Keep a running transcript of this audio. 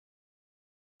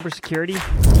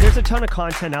Cybersecurity, there's a ton of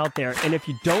content out there, and if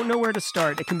you don't know where to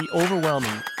start, it can be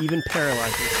overwhelming, even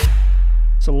paralyzing.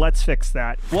 So let's fix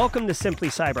that. Welcome to Simply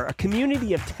Cyber, a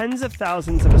community of tens of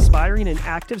thousands of aspiring and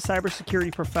active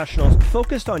cybersecurity professionals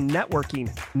focused on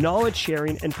networking, knowledge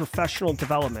sharing, and professional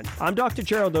development. I'm Dr.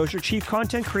 Gerald Dozier, Chief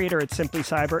Content Creator at Simply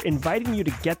Cyber, inviting you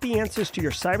to get the answers to your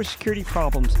cybersecurity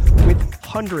problems with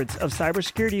hundreds of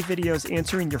cybersecurity videos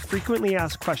answering your frequently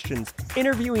asked questions,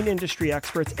 interviewing industry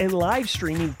experts, and live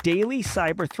streaming daily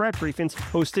cyber threat briefings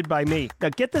hosted by me. Now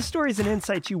get the stories and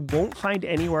insights you won't find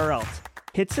anywhere else.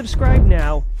 Hit subscribe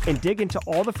now and dig into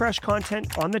all the fresh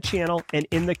content on the channel and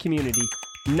in the community.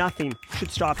 Nothing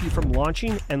should stop you from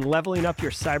launching and leveling up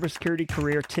your cybersecurity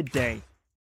career today.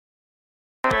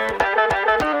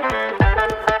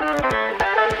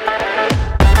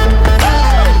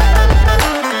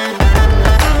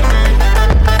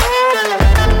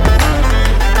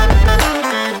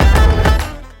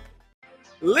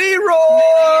 Leroy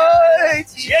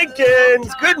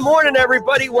Jenkins. Good morning,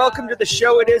 everybody. Welcome to the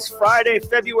show. It is Friday,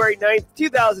 February 9th,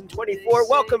 2024.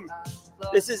 Welcome.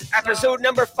 This is episode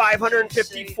number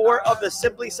 554 of the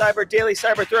Simply Cyber Daily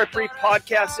Cyber Threat Brief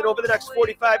podcast. And over the next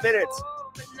 45 minutes,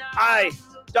 I,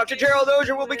 Dr. Gerald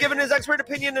Dozier, will be giving his expert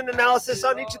opinion and analysis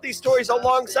on each of these stories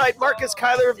alongside Marcus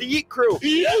Kyler of the Yeet Crew,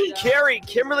 Carrie,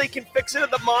 Kimberly Can Fix It of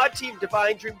the Mod Team,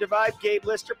 Divine Dream Divide, Gabe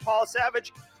Lister, Paul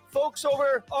Savage, folks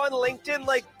over on LinkedIn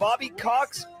like Bobby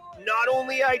Cox, Not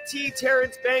Only IT,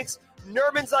 Terrence Banks,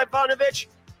 Nerman Ivanovich,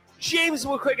 James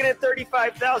McQuiggan at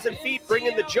 35,000 feet,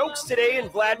 bringing the jokes today, and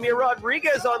Vladimir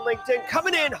Rodriguez on LinkedIn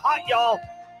coming in hot, y'all.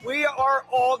 We are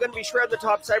all going to be sharing the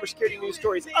top cybersecurity news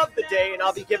stories of the day, and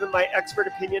I'll be giving my expert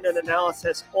opinion and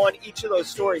analysis on each of those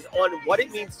stories, on what it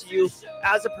means to you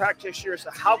as a practitioner. So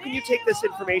how can you take this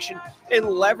information and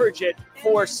leverage it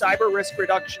for cyber risk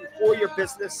reduction for your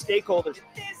business stakeholders?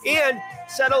 And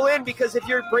settle in, because if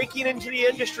you're breaking into the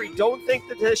industry, don't think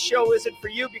that this show isn't for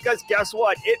you, because guess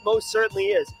what? It most certainly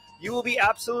is. You will be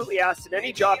absolutely asked in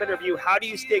any job interview, how do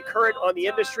you stay current on the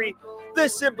industry? The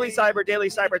Simply Cyber Daily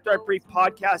Cyber Threat Brief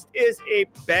podcast is a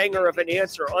banger of an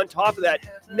answer. On top of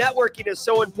that, networking is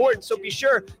so important. So be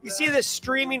sure, you see this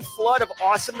streaming flood of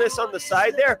awesomeness on the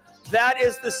side there? That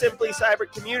is the Simply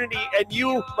Cyber community, and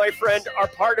you, my friend, are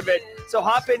part of it. So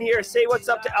hop in here, say what's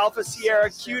up to Alpha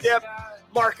Sierra, Q-Dip,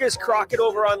 Marcus Crockett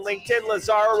over on LinkedIn,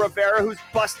 Lazaro Rivera, who's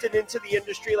busted into the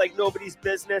industry like nobody's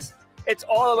business. It's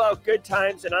all about good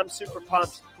times, and I'm super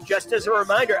pumped. Just as a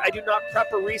reminder, I do not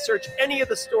prep or research any of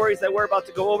the stories that we're about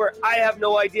to go over. I have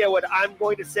no idea what I'm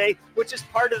going to say, which is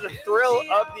part of the thrill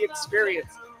of the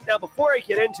experience. Now, before I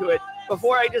get into it,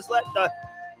 before I just let the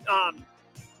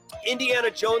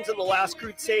Indiana Jones and the Last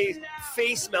Crusade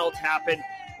face melt happen,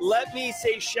 let me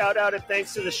say shout out and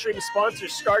thanks to the stream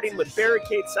sponsors, starting with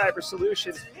Barricade Cyber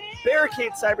Solutions.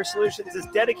 Barricade Cyber Solutions is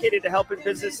dedicated to helping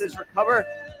businesses recover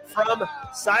from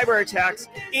cyber attacks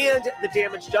and the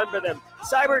damage done by them.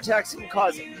 Cyber attacks can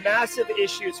cause massive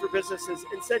issues for businesses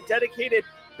and send dedicated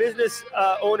business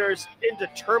owners into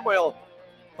turmoil.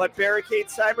 But Barricade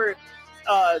Cyber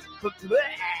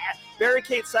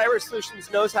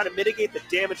Solutions knows how to mitigate the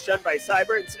damage done by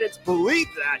cyber incidents. Believe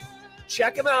that.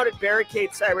 Check them out at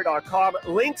barricadecyber.com.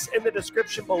 Links in the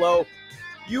description below.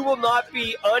 You will not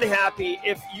be unhappy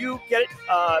if you get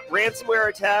ransomware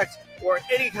attacked or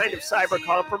any kind of cyber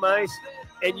compromise,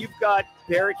 and you've got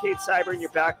Barricade Cyber in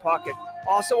your back pocket.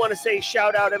 Also want to say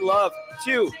shout out and love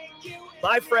to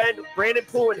my friend Brandon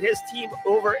Poole and his team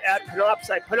over at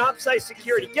Panoptcy. Panoptcy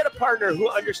Security. Get a partner who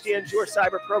understands your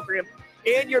cyber program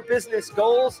and your business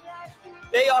goals.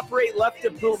 They operate left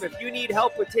of boom. If you need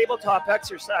help with tabletop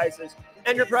exercises,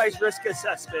 enterprise risk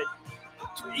assessment,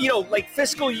 like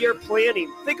fiscal year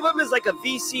planning, think of them as like a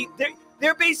VC.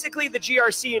 They're basically the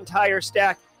GRC entire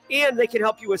stack, and they can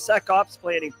help you with SecOps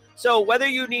planning. So whether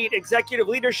you need executive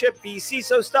leadership,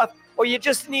 CISO stuff, or you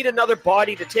just need another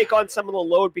body to take on some of the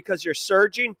load because you're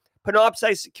surging,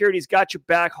 Panoptcy Security's got your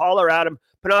back. Holler at them.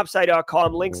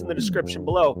 Panoptcy.com. Links in the description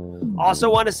below. Also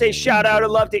want to say shout out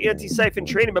and love to Anti-Siphon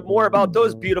Training, but more about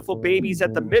those beautiful babies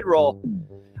at the mid-roll.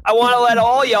 I want to let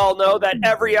all y'all know that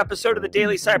every episode of the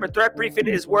Daily Cyber Threat Briefing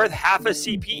is worth half a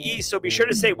CPE, so be sure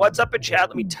to say what's up in chat.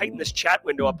 Let me tighten this chat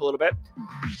window up a little bit.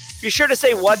 Be sure to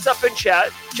say what's up in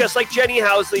chat, just like Jenny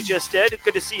Housley just did.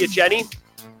 Good to see you, Jenny.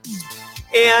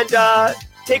 And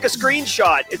take a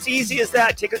screenshot. It's easy as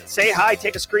that. Say hi,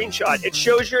 take a screenshot. It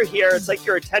shows you're here. It's like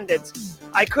your attendance.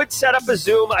 I could set up a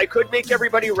Zoom. I could make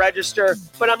everybody register,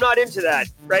 but I'm not into that,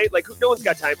 right? Like, no one's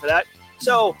got time for that.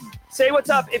 So say what's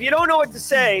up. If you don't know what to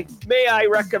say, may I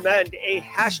recommend a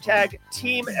hashtag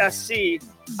Team SC.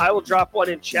 I will drop one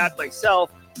in chat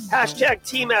myself. Hashtag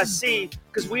Team SC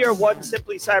because we are one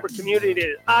Simply Cyber community.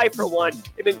 And I, for one,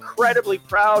 am incredibly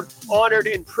proud, honored,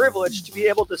 and privileged to be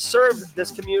able to serve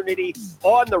this community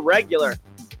on the regular.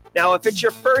 Now, if it's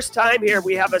your first time here,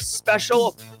 we have a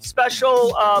special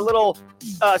little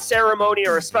ceremony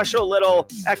or a special little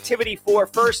activity for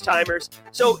first-timers.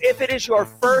 So if it is your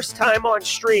first time on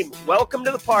stream, welcome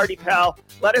to the party, pal.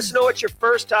 Let us know it's your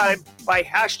first time by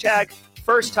hashtag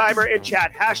first-timer in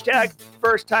chat. Hashtag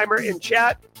first-timer in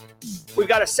chat. We've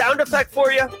got a sound effect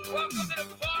for you. Welcome to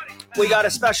the party. We got a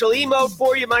special emote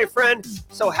for you, my friend.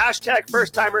 So hashtag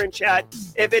first-timer in chat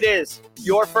if it is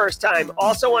your first time.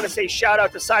 Also want to say shout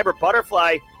out to Cyber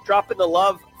Butterfly, dropping the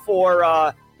love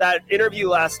for that interview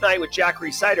last night with Jack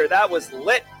Resider. That was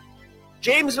lit.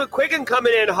 James McQuiggan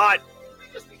coming in hot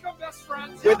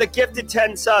with a gifted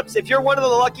 10 subs. If you're one of the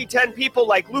lucky 10 people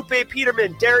like Lupe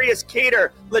Peterman, Darius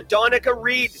Cater, LaDonica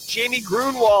Reed, Jamie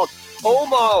Grunwald,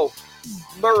 Omo,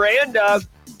 Miranda,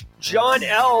 John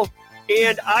L.,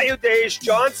 and Ayodej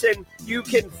Johnson, you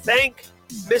can thank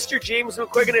Mr. James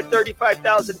McQuiggan at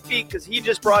 35,000 feet because he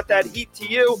just brought that heat to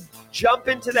you. Jump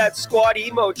into that squad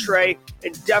emote tray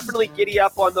and definitely giddy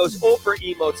up on those Oprah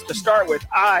emotes to start with.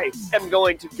 I am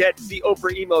going to get the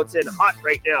Oprah emotes in hot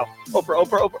right now.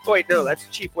 Oprah. Wait, no, that's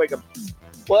Chief Wiggum.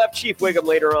 We'll have Chief Wiggum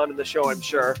later on in the show, I'm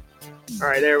sure. All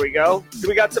right, there we go. Do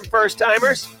we got some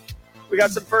first-timers? We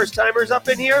got some first-timers up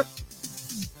in here?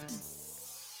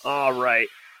 All right.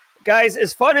 Guys,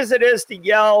 as fun as it is to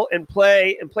yell and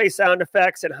play sound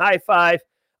effects and high five,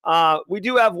 we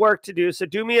do have work to do. So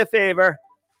do me a favor,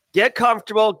 get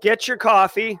comfortable, get your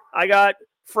coffee. I got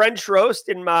French roast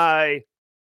in my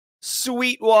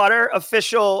Sweetwater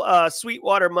official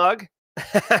Sweetwater mug.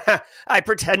 I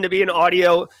pretend to be an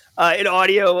audio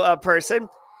person.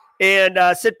 And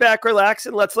sit back, relax,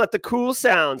 and let's let the cool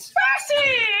sounds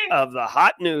of the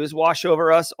hot news wash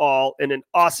over us all in an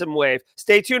awesome wave.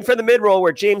 Stay tuned for the mid-roll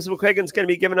where James McQuiggan's going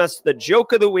to be giving us the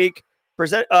joke of the week,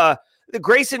 the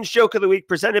Grayson's joke of the week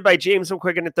presented by James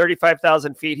McQuiggan at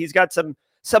 35,000 feet. He's got some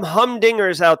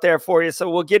humdingers out there for you, so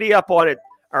we'll giddy up on it.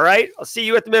 All right? I'll see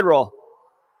you at the mid-roll.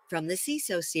 From the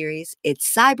CISO series,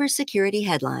 it's cybersecurity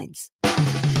headlines.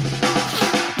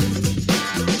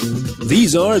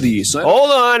 These are the...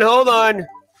 Hold on.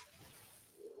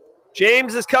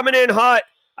 James is coming in hot.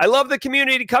 I love the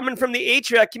community coming from the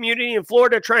HVAC community in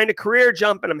Florida trying to career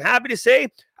jump, and I'm happy to say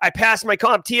I passed my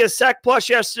CompTIA Sec Plus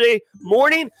yesterday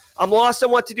morning. I'm lost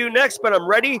on what to do next, but I'm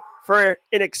ready for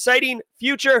an exciting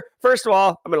future. First of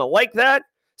all, I'm going to like that.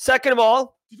 Second of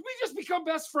all... Did we just become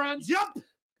best friends?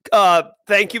 Yep.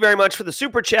 Thank you very much for the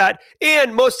super chat.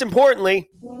 And most importantly...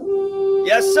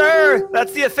 Yes, sir.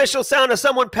 That's the official sound of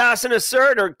someone passing a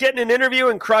cert or getting an interview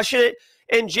and crushing it.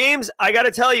 And James, I got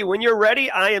to tell you, when you're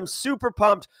ready, I am super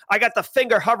pumped. I got the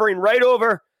finger hovering right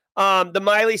over the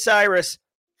Miley Cyrus.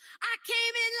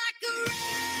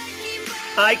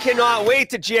 I cannot wait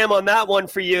to jam on that one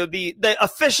for you. The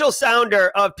official sounder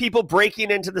of people breaking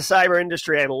into the cyber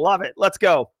industry. I love it. Let's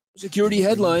go. Security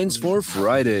headlines for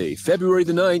Friday, February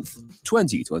the 9th,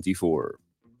 2024.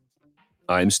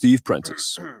 I'm Steve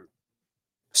Prentice.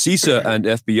 CISA and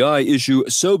FBI issue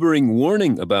sobering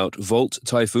warning about Volt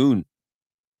Typhoon.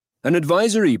 An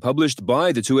advisory published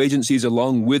by the two agencies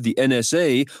along with the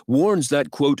NSA warns that,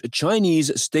 quote,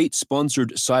 Chinese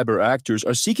state-sponsored cyber actors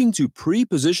are seeking to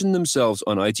pre-position themselves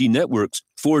on IT networks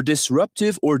for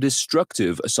disruptive or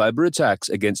destructive cyber attacks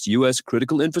against U.S.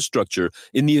 critical infrastructure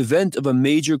in the event of a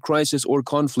major crisis or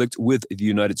conflict with the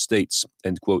United States,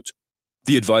 end quote.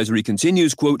 The advisory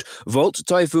continues, quote, Volt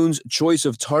Typhoon's choice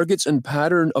of targets and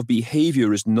pattern of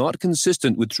behavior is not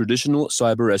consistent with traditional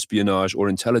cyber espionage or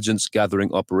intelligence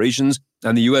gathering operations,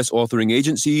 and the U.S. authoring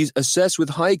agencies assess with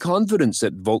high confidence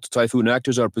that Volt Typhoon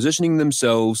actors are positioning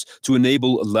themselves to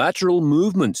enable lateral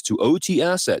movement to OT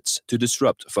assets to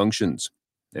disrupt functions,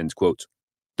 end quote.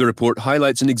 The report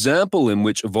highlights an example in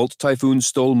which Volt Typhoon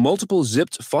stole multiple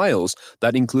zipped files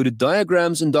that included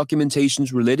diagrams and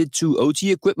documentations related to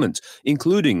OT equipment,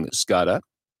 including SCADA,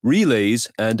 relays,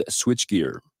 and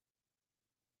switchgear.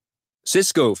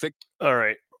 Cisco. All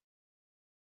right.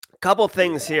 Couple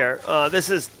things here. This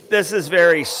is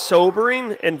very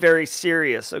sobering and very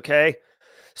serious. Okay.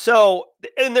 So,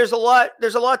 and there's a lot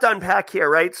to unpack here,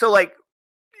 right? So, like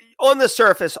on the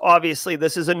surface, obviously,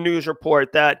 this is a news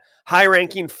report that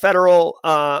high-ranking federal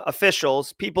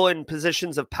officials, people in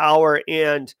positions of power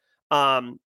and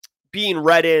being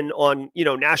read in on,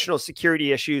 national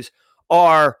security issues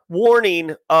are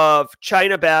warning of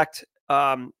China-backed,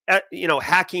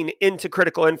 hacking into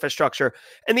critical infrastructure.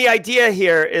 And the idea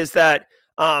here is that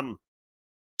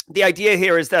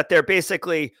they're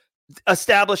basically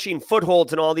establishing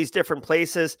footholds in all these different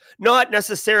places, not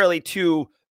necessarily to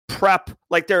prep,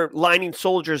 like they're lining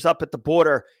soldiers up at the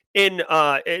border in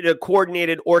a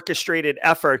coordinated, orchestrated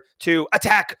effort to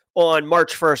attack on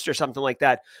March 1st or something like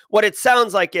that. What it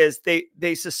sounds like is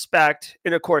they suspect,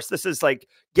 and of course, this is like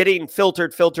getting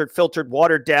filtered,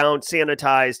 watered down,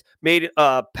 sanitized, made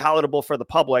palatable for the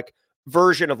public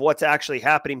version of what's actually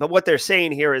happening. But what they're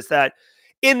saying here is that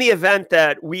in the event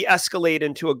that we escalate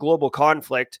into a global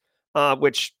conflict,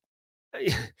 which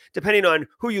depending on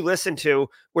who you listen to,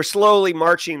 we're slowly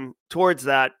marching towards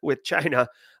that with China.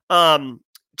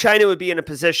 China would be in a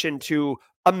position to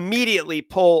immediately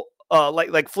pull,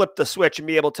 like flip the switch and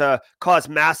be able to cause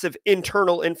massive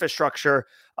internal infrastructure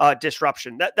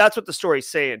disruption. That's what the story's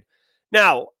saying.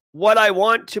 Now, what I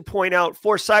want to point out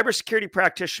for cybersecurity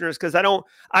practitioners, because I don't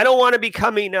want to be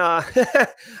coming I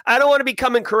don't want to be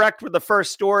coming correct with the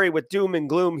first story with doom and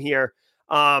gloom here.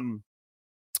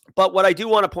 But what I do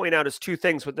want to point out is two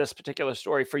things with this particular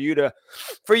story for you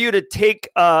to take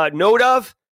note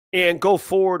of and go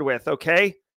forward with.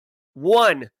 Okay.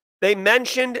 One, they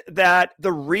mentioned that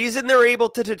the reason they're able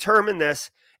to determine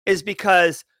this is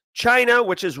because China,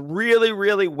 which is really,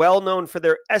 really well known for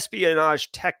their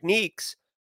espionage techniques,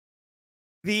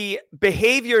 the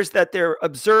behaviors that they're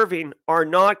observing are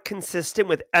not consistent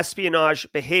with espionage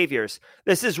behaviors.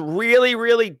 This is really,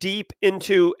 really deep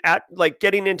into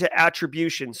getting into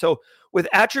attribution. So with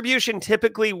attribution,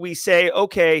 typically we say,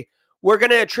 okay, we're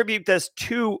going to attribute this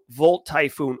to Volt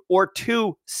Typhoon or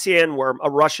to Sandworm,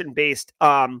 a Russian-based,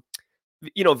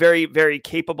 very, very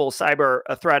capable cyber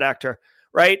threat actor,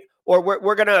 right? Or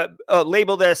we're going to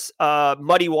label this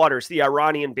Muddy Waters, the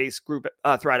Iranian-based group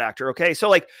threat actor, okay?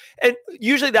 So and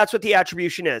usually that's what the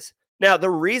attribution is. Now,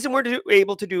 the reason we're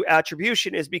able to do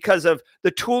attribution is because of the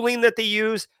tooling that they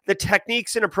use, the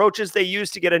techniques and approaches they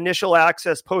use to get initial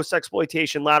access,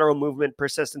 post-exploitation, lateral movement,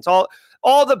 persistence,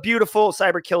 all the beautiful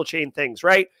cyber kill chain things,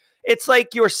 right? It's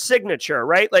like your signature,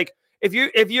 right? Like if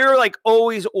you're like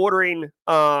always ordering,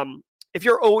 if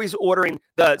you're always ordering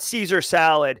the Caesar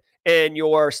salad and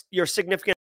your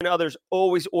significant other's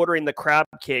always ordering the crab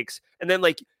cakes, and then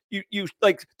like you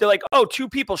like they're like, oh, two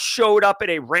people showed up at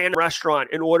a random restaurant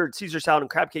and ordered Caesar salad and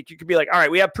crab cake, you could be like, all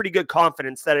right, we have pretty good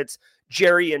confidence that it's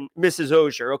Jerry and Mrs.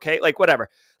 Ozier, okay? Like whatever.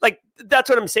 Like that's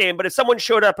what I'm saying. But if someone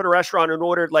showed up at a restaurant and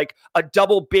ordered like a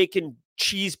double bacon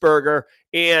cheeseburger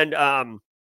and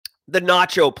the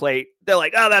nacho plate, they're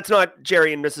like, oh, that's not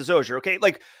Jerry and Mrs. Ozier, okay?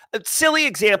 Like a silly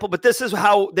example, but this is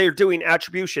how they're doing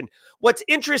attribution. What's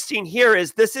interesting here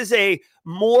is this is a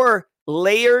more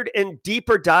layered and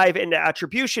deeper dive into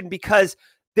attribution because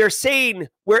they're saying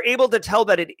we're able to tell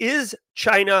that it is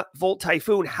China Volt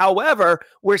Typhoon. However,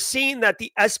 we're seeing that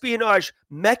the espionage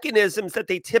mechanisms that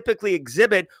they typically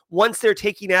exhibit once they're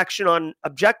taking action on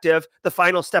objective, the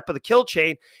final step of the kill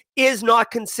chain, is not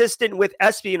consistent with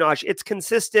espionage. It's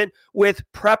consistent with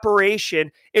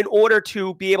preparation in order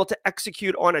to be able to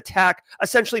execute on attack,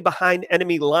 essentially behind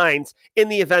enemy lines in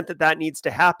the event that needs to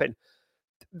happen.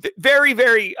 Very,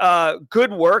 very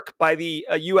good work by the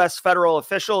U.S. federal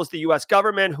officials, the U.S.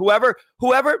 government, whoever.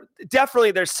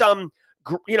 Definitely, there's some,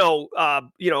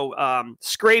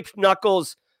 scraped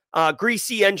knuckles,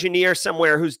 greasy engineer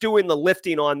somewhere who's doing the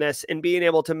lifting on this and being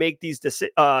able to make these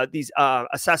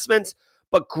assessments.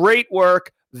 But great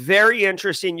work, very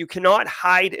interesting. You cannot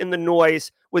hide in the noise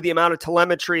with the amount of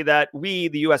telemetry that we,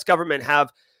 the U.S. government,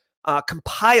 have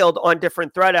compiled on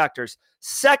different threat actors.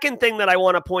 Second thing that I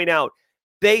want to point out.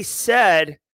 They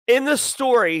said in the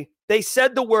story, they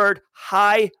said the word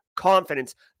high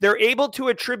confidence. They're able to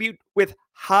attribute with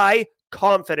high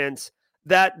confidence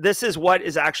that this is what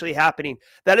is actually happening.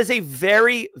 That is a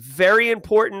very, very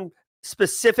important,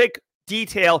 specific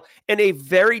detail and a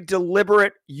very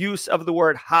deliberate use of the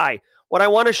word high. What I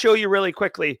want to show you really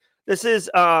quickly, this is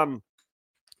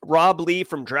Rob Lee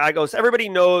from Dragos. Everybody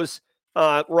knows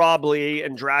Rob Lee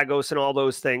and Dragos and all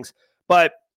those things,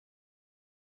 but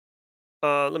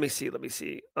let me see.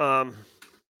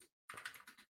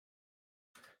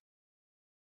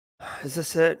 Is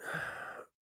this it?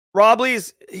 Rob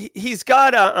Lee's, he's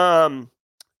got a,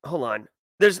 hold on.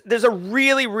 There's a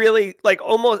really, really, like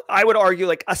almost, I would argue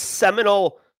like a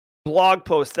seminal blog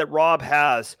post that Rob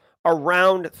has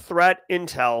around threat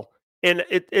intel. And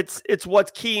it's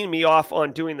what's keying me off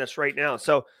on doing this right now.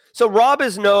 So Rob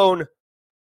is known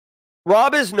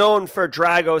for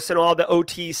Dragos and all the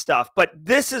OT stuff, but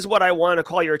this is what I want to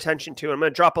call your attention to. I'm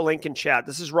going to drop a link in chat.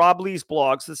 This is Rob Lee's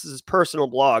blogs. This is his personal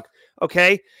blog,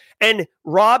 okay? And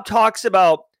Rob talks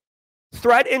about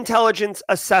threat intelligence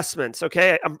assessments,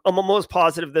 okay? I'm almost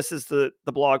positive this is the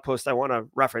blog post I want to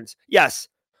reference. Yes,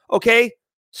 okay?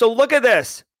 So look at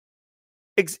this.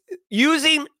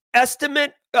 Using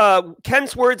estimate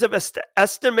Kent's words of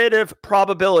estimative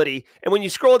probability. And when you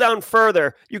scroll down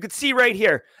further, you can see right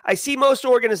here, I see most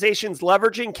organizations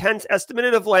leveraging Kent's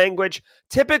estimative language.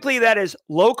 Typically, that is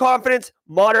low confidence,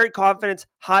 moderate confidence,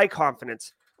 high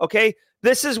confidence. Okay.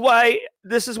 This is why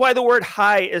the word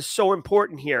high is so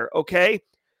important here. Okay.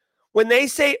 When they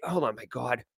say, hold on, my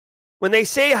God. When they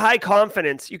say high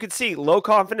confidence, you can see low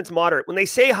confidence, moderate. When they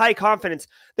say high confidence,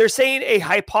 they're saying a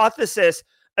hypothesis,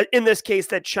 in this case,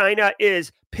 that China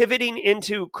is pivoting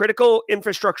into critical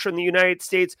infrastructure in the United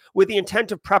States with the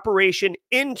intent of preparation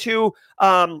into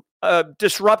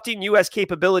disrupting U.S.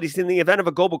 capabilities in the event of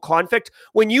a global conflict.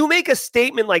 When you make a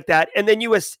statement like that and then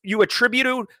you attribute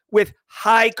it with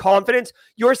high confidence,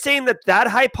 you're saying that that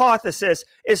hypothesis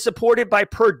is supported by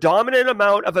predominant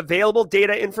amount of available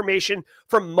data information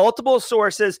from multiple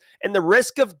sources, and the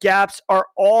risk of gaps are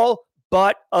all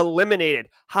but eliminated.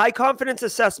 High confidence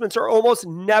assessments are almost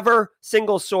never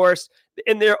single source,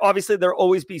 and there'll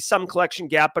always be some collection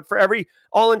gap, but for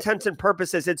all intents and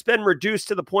purposes, it's been reduced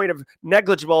to the point of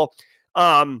negligible.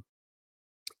 And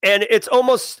it's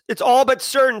all but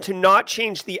certain to not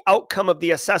change the outcome of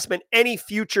the assessment, any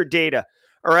future data.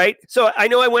 All right. So I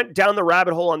know I went down the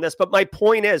rabbit hole on this, but my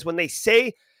point is, when they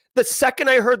say, the second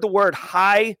I heard the word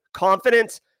high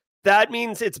confidence, that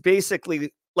means it's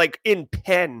basically like in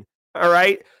pen. All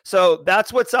right. So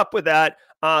that's what's up with that.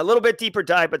 A little bit deeper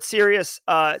dive, but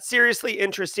seriously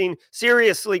interesting,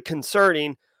 seriously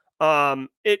concerning.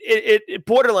 It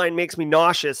borderline makes me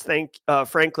nauseous,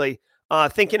 frankly,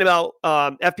 thinking about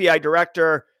FBI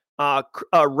director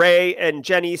Ray and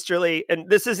Jen Easterly. And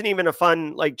this isn't even a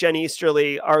fun, like, Jen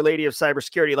Easterly, Our Lady of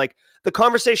Cybersecurity, like the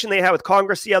conversation they had with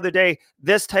Congress the other day,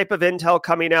 this type of intel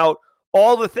coming out.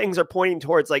 All the things are pointing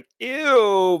towards, like,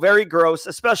 ew, very gross,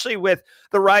 especially with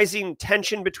the rising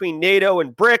tension between NATO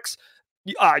and BRICS,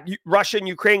 Russia and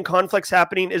Ukraine conflicts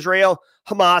happening, Israel,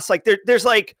 Hamas. Like there's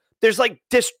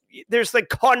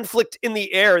conflict in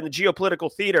the air in the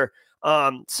geopolitical theater.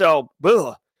 So,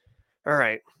 ugh. All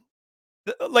right,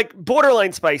 like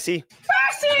borderline spicy.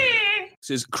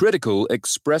 This is critical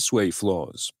expressway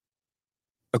flaws.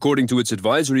 According to its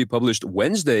advisory published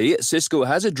Wednesday, Cisco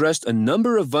has addressed a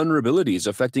number of vulnerabilities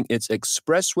affecting its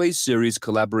Expressway series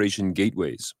collaboration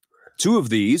gateways. Two of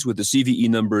these, with the CVE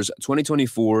numbers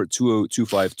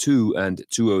 2024-20252 and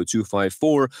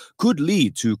 20254, could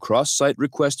lead to cross-site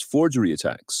request forgery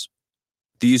attacks.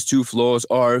 These two flaws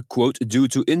are, quote, due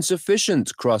to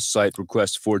insufficient cross-site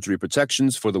request forgery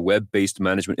protections for the web-based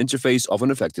management interface of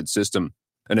an affected system.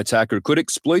 An attacker could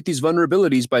exploit these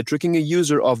vulnerabilities by tricking a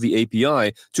user of the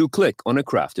API to click on a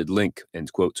crafted link,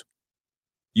 end quote.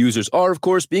 Users are, of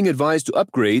course, being advised to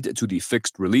upgrade to the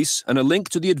fixed release, and a link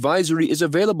to the advisory is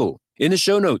available in the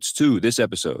show notes to this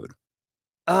episode.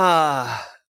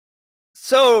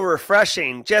 So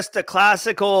refreshing. Just a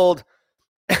classic old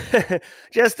 9.6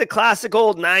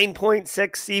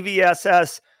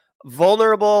 CVSS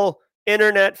vulnerable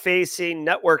internet-facing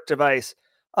network device.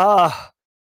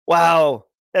 Wow.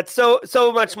 That's so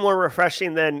much more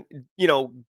refreshing than,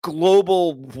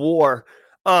 global war.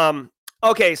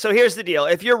 Okay, so here's the deal.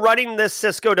 If you're running this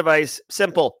Cisco device,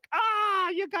 simple.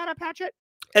 You gotta patch it.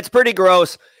 It's pretty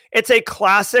gross. It's a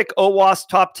classic OWASP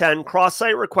top 10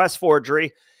 cross-site request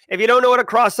forgery. If you don't know what a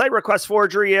cross-site request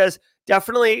forgery is,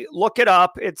 definitely look it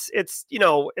up. It's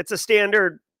a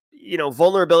standard,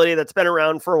 vulnerability that's been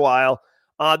around for a while.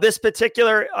 This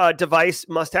particular device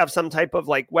must have some type of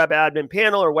like web admin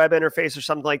panel or web interface or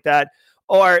something like that.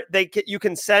 Or you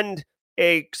can send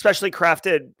a specially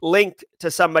crafted link to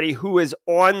somebody who is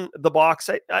on the box.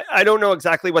 I don't know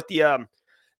exactly what the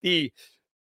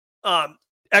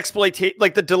exploitation,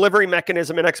 like the delivery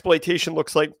mechanism and exploitation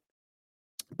looks like.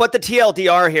 But the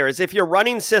TLDR here is, if you're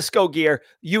running Cisco gear,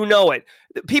 you know it.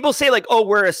 People say like, oh,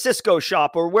 we're a Cisco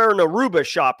shop or we're an Aruba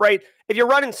shop, right? If you're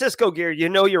running Cisco gear, you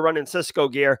know you're running Cisco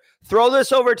gear. Throw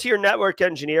this over to your network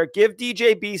engineer. Give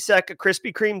DJ BSEC a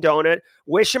Krispy Kreme donut.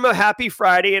 Wish him a happy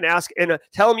Friday and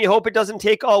tell him you hope it doesn't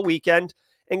take all weekend,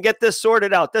 and get this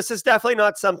sorted out. This is definitely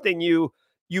not something you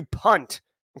punt,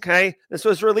 okay? This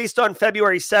was released on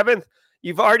February 7th.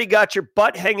 You've already got your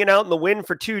butt hanging out in the wind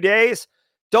for 2 days.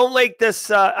 Don't like this.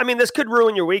 This could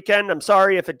ruin your weekend. I'm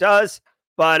sorry if it does,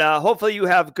 but hopefully you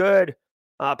have good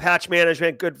patch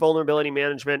management, good vulnerability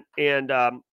management. And,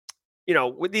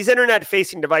 with these internet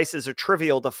facing devices are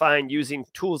trivial to find using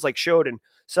tools like Shodan.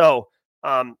 So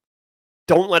don't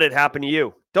let it happen to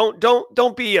you.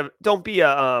 Don't be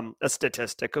a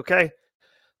statistic. Okay.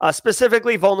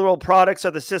 Specifically vulnerable products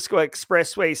are the Cisco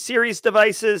Expressway series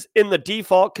devices in the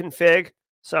default config.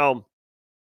 So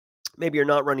maybe you're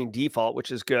not running default,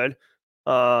 which is good.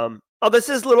 Oh, this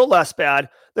is a little less bad.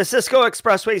 The Cisco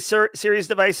Expressway series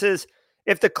devices,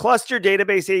 if the cluster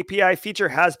database API feature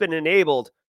has been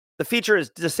enabled, the feature is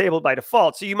disabled by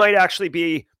default. So you might actually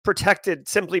be protected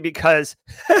simply because,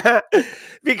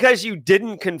 because you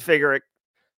didn't configure it,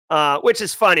 which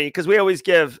is funny because we always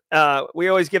give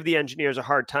the engineers a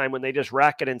hard time when they just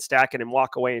rack it and stack it and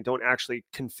walk away and don't actually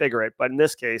configure it. But in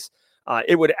this case,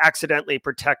 it would accidentally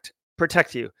protect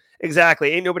you.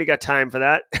 Exactly. Ain't nobody got time for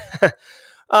that.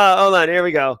 Hold on. Here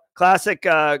we go. Classic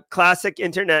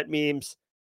internet memes.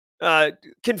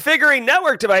 Configuring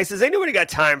network devices. Ain't nobody got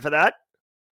time for that.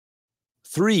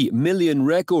 3 million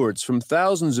records from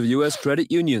thousands of U.S. credit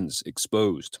unions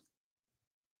exposed.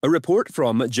 A report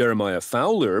from Jeremiah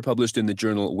Fowler, published in the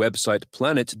journal Website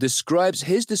Planet, describes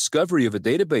his discovery of a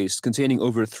database containing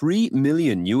over 3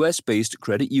 million U.S.-based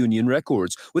credit union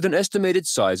records with an estimated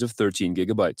size of 13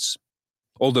 gigabytes.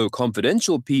 Although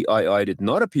confidential PII did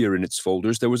not appear in its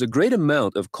folders, there was a great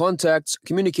amount of contacts,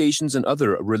 communications, and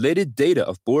other related data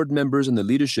of board members and the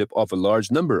leadership of a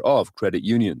large number of credit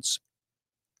unions.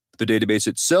 The database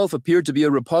itself appeared to be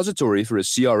a repository for a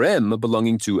CRM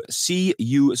belonging to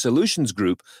CU Solutions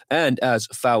Group, and as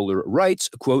Fowler writes,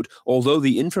 quote, although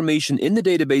the information in the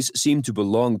database seemed to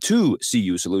belong to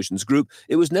CU Solutions Group,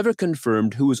 it was never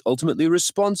confirmed who was ultimately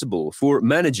responsible for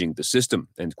managing the system,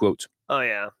 end quote. Oh,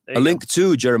 yeah. A link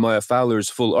to Jeremiah Fowler's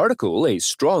full article, a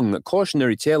strong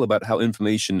cautionary tale about how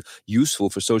information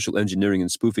useful for social engineering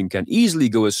and spoofing can easily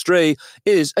go astray,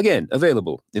 is, again,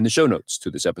 available in the show notes to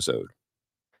this episode.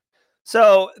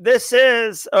 So this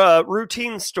is a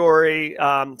routine story.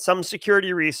 Some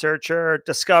security researcher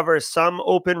discovers some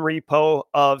open repo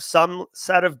of some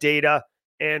set of data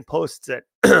and posts it.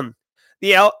 The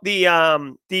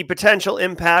potential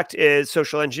impact is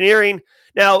social engineering.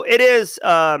 Now, it is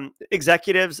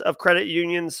executives of credit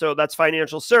unions, so that's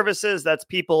financial services. That's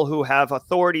people who have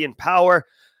authority and power.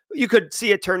 You could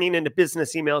see it turning into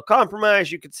business email compromise.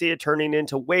 You could see it turning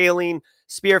into whaling,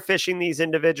 spear phishing these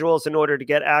individuals in order to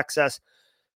get access,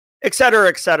 et cetera,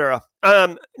 et cetera.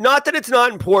 Not that it's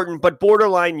not important, but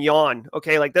borderline yawn.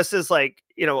 Okay, like this is like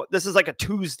a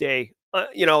Tuesday,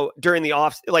 during the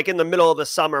off, like in the middle of the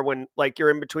summer when like you're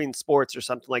in between sports or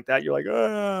something like that. You're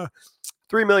like,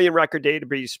 3 million record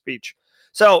database speech.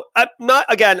 So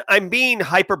I'm being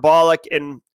hyperbolic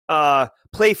and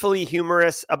playfully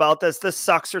humorous about this. This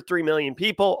sucks for 3 million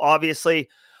people, obviously.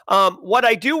 What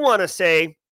I do want to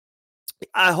say,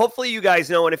 hopefully you guys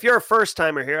know, and if you're a first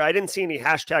timer here, I didn't see any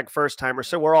hashtag first timer,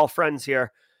 so we're all friends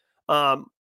here, or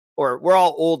we're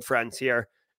all old friends here.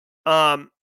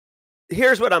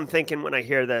 Here's what I'm thinking when I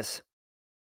hear this.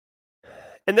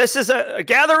 And this is a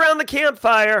gather around the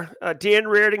campfire. Dan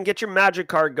Reardon, get your magic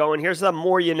card going. Here's the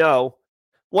more you know.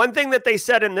 One thing that they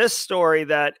said in this story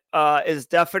that is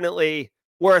definitely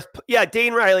worth,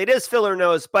 Dane Riley, it is filler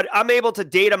nose, but I'm able to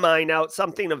data mine out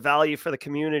something of value for the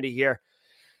community here.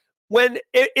 When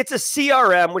it's a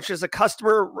CRM, which is a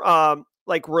customer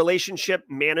relationship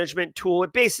management tool,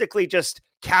 it basically just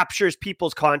captures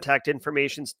people's contact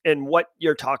information and what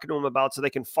you're talking to them about so they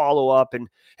can follow up and,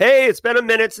 hey, it's been a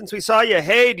minute since we saw you.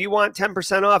 Hey, do you want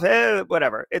 10% off? Hey,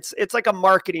 whatever. It's like a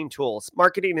marketing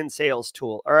and sales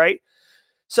tool. All right.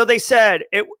 So they said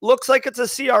it looks like it's a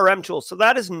CRM tool. So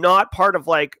that is not part of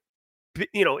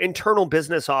internal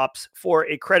business ops for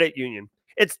a credit union.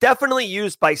 It's definitely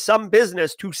used by some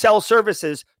business to sell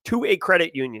services to a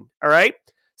credit union. All right.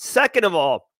 Second of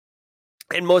all,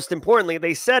 and most importantly,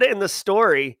 they said in the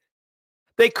story,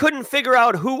 they couldn't figure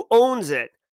out who owns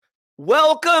it.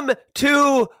 Welcome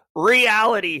to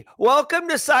reality. Welcome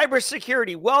to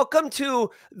cybersecurity. Welcome to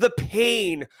the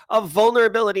pain of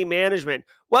vulnerability management.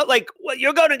 What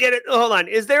you're going to get it? Hold on.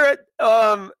 Is there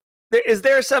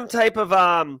some type of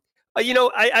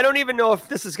I don't even know if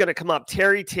this is going to come up.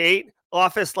 Terry Tate,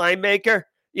 office line maker.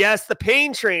 Yes, the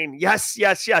pain train. Yes.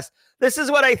 This is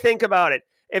what I think about it.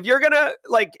 If you're going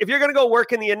to go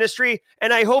work in the industry,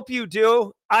 and I hope you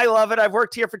do, I love it. I've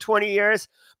worked here for 20 years,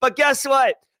 but guess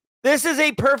what? This is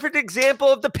a perfect example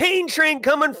of the pain train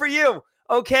coming for you.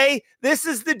 Okay. This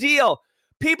is the deal.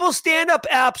 People stand up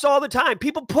apps all the time.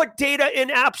 People put data in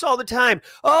apps all the time.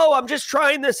 Oh, I'm just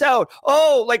trying this out.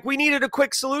 Oh, we needed a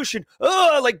quick solution.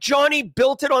 Oh, Johnny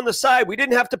built it on the side. We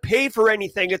didn't have to pay for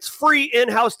anything. It's free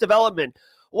in-house development.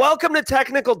 Welcome to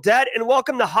Technical Debt and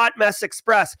welcome to Hot Mess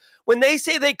Express. When they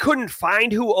say they couldn't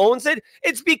find who owns it,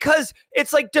 it's because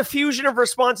it's like diffusion of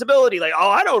responsibility.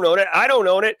 I don't own it.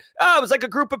 Oh, it was like a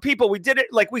group of people. We did it.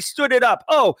 We stood it up.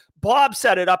 Oh, Bob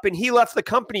set it up and he left the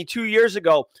company 2 years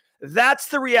ago. That's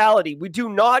the reality. We do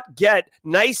not get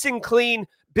nice and clean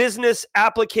business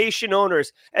application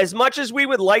owners. As much as we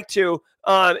would like to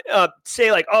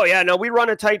say like, oh yeah, no, we run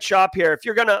a tight shop here. If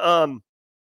you're going to,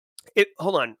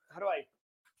 hold on. How do I?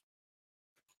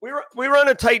 We run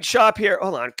a tight shop here.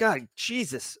 Hold on. God,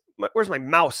 Jesus. Where's my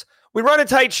mouse? We run a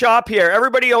tight shop here.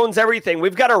 Everybody owns everything.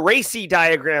 We've got a RACI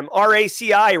diagram,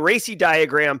 RACI, RACI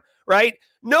diagram, right?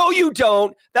 No, you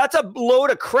don't. That's a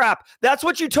load of crap. That's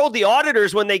what you told the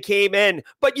auditors when they came in,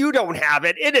 but you don't have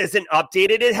it. It isn't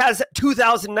updated. It has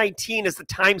 2019 as the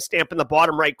timestamp in the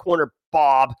bottom right corner,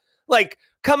 Bob. Like,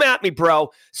 come at me, bro.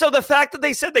 So the fact that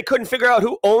they said they couldn't figure out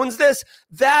who owns this,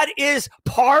 that is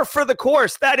par for the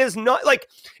course. That is not, like,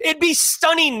 it'd be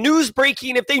stunning news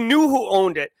breaking if they knew who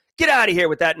owned it. Get out of here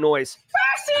with that noise.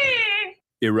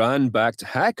 Iran-backed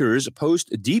hackers post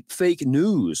deepfake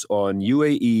news on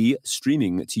UAE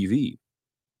streaming TV.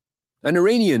 An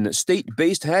Iranian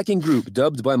state-based hacking group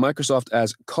dubbed by Microsoft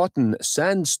as Cotton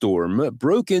Sandstorm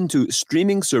broke into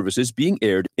streaming services being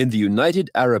aired in the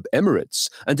United Arab Emirates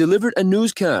and delivered a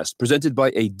newscast presented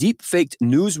by a deep-faked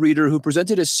newsreader who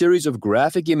presented a series of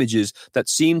graphic images that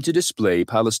seemed to display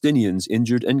Palestinians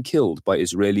injured and killed by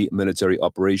Israeli military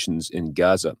operations in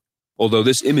Gaza, although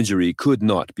this imagery could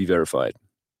not be verified.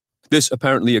 This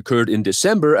apparently occurred in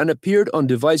December and appeared on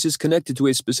devices connected to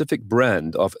a specific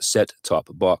brand of set-top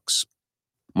box.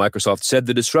 Microsoft said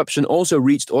the disruption also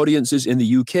reached audiences in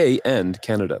the UK and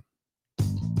Canada.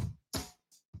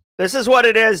 This is what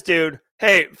it is, dude.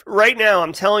 Hey, right now,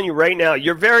 I'm telling you right now,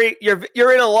 you're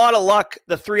in a lot of luck,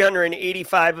 the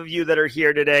 385 of you that are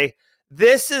here today.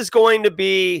 This is going to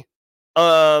be,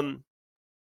 you're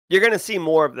going to see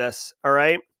more of this, all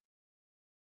right?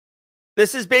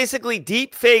 This is basically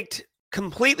deep-faked,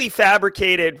 completely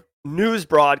fabricated news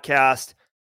broadcast,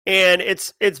 and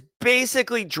it's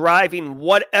basically driving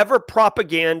whatever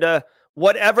propaganda,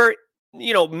 whatever,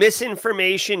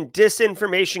 misinformation,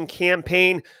 disinformation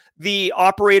campaign the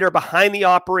operator behind the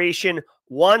operation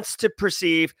wants to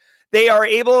perceive. They are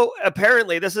able,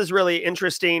 apparently, this is really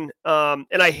interesting, and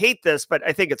I hate this, but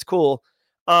I think it's cool,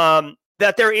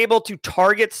 that they're able to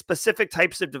target specific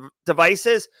types of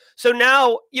devices. So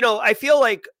now, I feel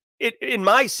like in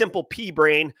my simple pea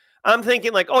brain, I'm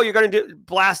thinking like, oh, you're going to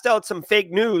blast out some fake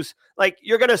news. Like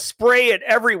you're going to spray it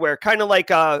everywhere, kind of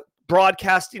like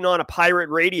broadcasting on a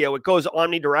pirate radio. It goes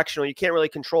omnidirectional. You can't really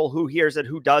control who hears it,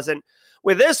 who doesn't.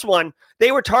 With this one,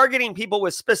 they were targeting people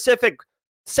with specific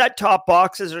set-top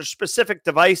boxes or specific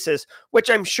devices,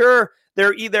 which I'm sure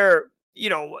they're either,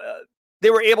 they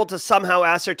were able to somehow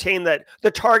ascertain that the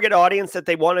target audience that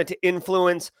they wanted to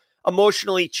influence,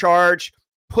 emotionally charge,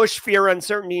 push fear,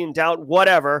 uncertainty, and doubt,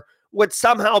 whatever, would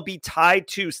somehow be tied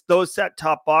to those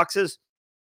set-top boxes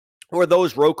or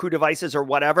those Roku devices or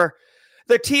whatever.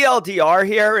 The TLDR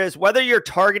here is whether you're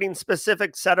targeting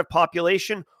specific set of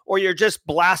population or you're just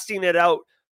blasting it out,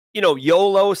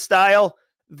 YOLO style.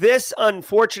 This,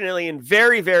 unfortunately, and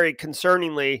very, very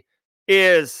concerningly,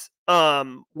 is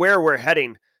where we're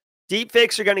heading.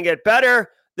 Deepfakes are going to get better.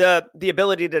 The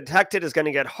ability to detect it is going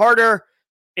to get harder,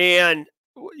 and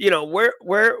we're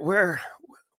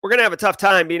going to have a tough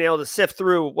time being able to sift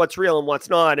through what's real and what's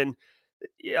not. And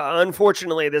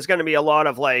unfortunately, there's going to be a lot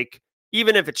of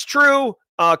even if it's true,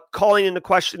 calling into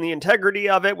question the integrity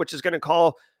of it, which is going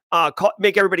to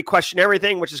make everybody question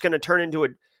everything, which is going to turn into a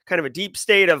kind of a deep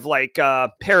state of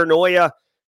paranoia.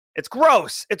 It's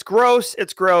gross. It's gross.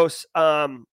 It's gross. I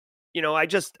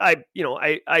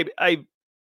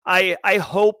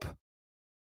hope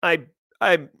I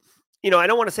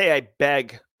don't want to say I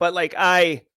beg, but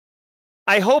I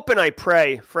hope and I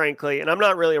pray, frankly, and I'm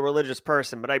not really a religious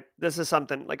person, but this is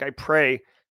something I pray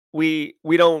we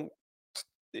don't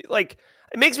it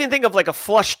makes me think of a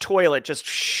flush toilet just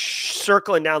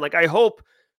circling down. I hope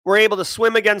we're able to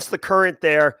swim against the current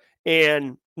there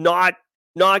and not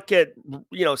get,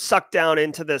 sucked down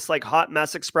into this hot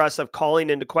mess express of calling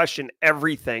into question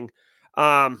everything.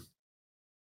 But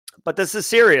this is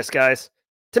serious, guys.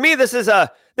 To me, this is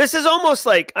almost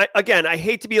again, I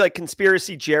hate to be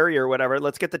conspiracy Jerry or whatever.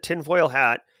 Let's get the tinfoil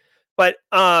hat. But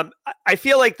I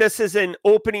feel like this is an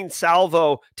opening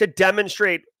salvo to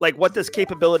demonstrate what this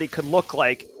capability could look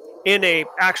like in a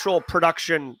actual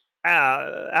production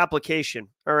application.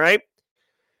 All right,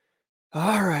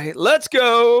 let's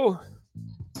go.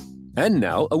 And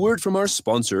now, a word from our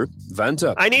sponsor,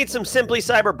 Vanta. I need some Simply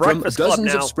Cyber Breakfast Club now. From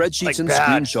dozens of spreadsheets and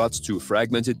screenshots to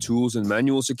fragmented tools and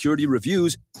manual security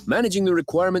reviews, managing the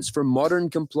requirements for modern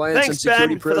compliance and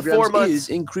security programs is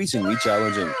increasingly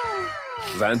challenging.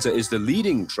 Vanta is the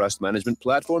leading trust management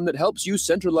platform that helps you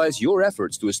centralize your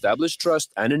efforts to establish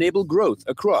trust and enable growth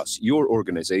across your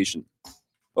organization.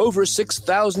 Over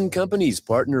 6,000 companies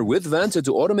partner with Vanta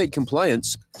to automate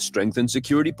compliance, strengthen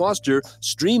security posture,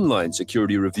 streamline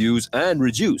security reviews, and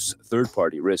reduce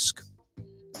third-party risk.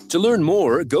 To learn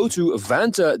more, go to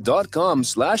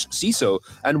vanta.com/CISO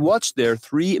and watch their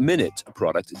 3-minute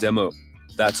product demo.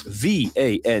 That's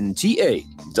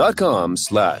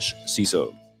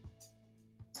VANTA.com/CISO.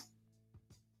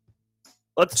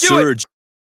 Let's do it.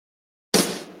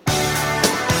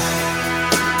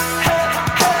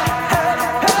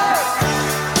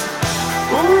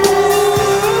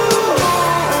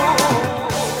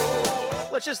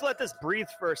 Let's just let this breathe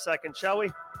for a second, shall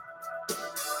we?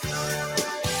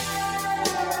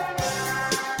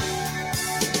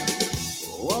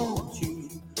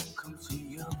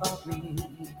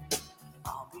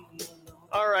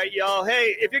 All right, y'all.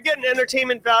 Hey, if you're getting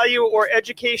entertainment value or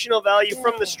educational value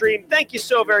from the stream, thank you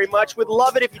so very much. Would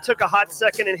love it if you took a hot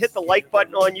second and hit the like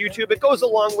button on YouTube. It goes a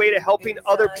long way to helping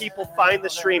other people find the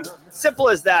stream. Simple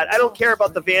as that. I don't care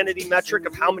about the vanity metric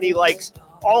of how many likes.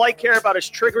 All I care about is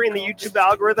triggering the YouTube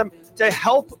algorithm to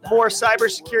help more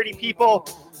cybersecurity people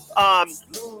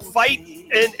fight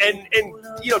and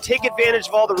take advantage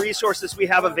of all the resources we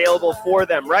have available for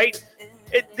them, right?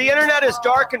 The internet is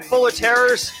dark and full of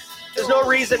terrors. There's no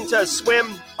reason to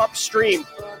swim upstream.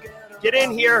 Get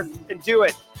in here and do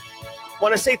it.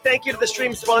 Want to say thank you to the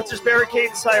stream sponsors,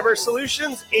 Barricade Cyber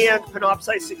Solutions and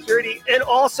Panoptcy Security, and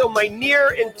also my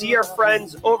near and dear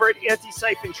friends over at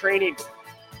Anti-Siphon Training.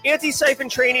 Anti-Siphon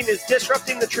Training is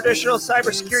disrupting the traditional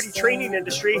cybersecurity training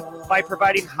industry by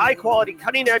providing high-quality,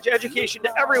 cutting-edge education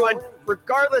to everyone,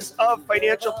 regardless of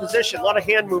financial position. A lot of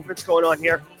hand movements going on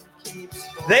here.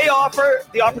 They offer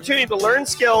the opportunity to learn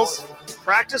skills,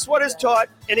 practice what is taught,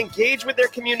 and engage with their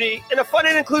community in a fun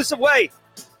and inclusive way.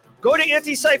 Go to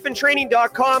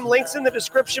antisiphotraining.com. Links in the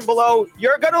description below.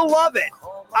 You're going to love it.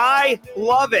 I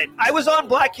love it. I was on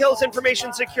Black Hills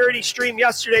Information Security stream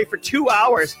yesterday for 2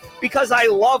 hours because I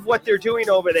love what they're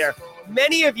doing over there.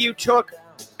 Many of you took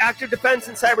active defense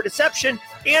and cyber deception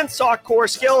and SOC core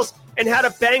skills and had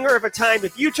a banger of a time.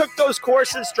 If you took those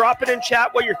courses, drop it in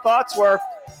chat what your thoughts were.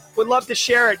 Would love to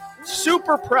share it.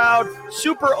 Super proud,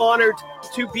 super honored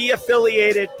to be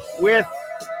affiliated with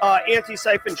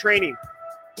Anti-Siphon Training.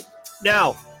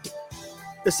 Now,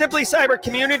 the Simply Cyber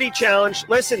Community Challenge.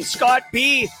 Listen, Scott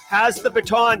B has the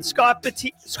baton. Scott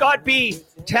B,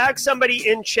 tag somebody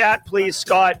in chat, please,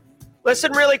 Scott.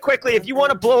 Listen really quickly. If you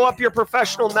want to blow up your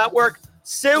professional network,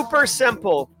 super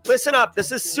simple. Listen up.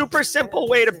 This is super simple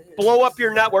way to blow up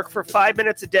your network for 5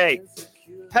 minutes a day.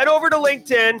 Head over to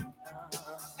LinkedIn,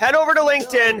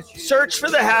 search for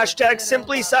the hashtag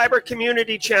Simply Cyber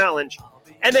Community Challenge,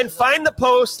 and then find the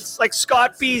posts like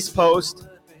Scott B's post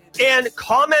and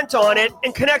comment on it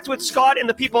and connect with Scott and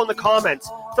the people in the comments.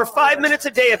 For 5 minutes a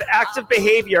day of active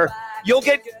behavior, you'll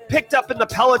get picked up in the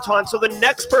peloton. So the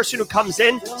next person who comes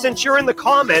in, since you're in the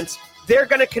comments, they're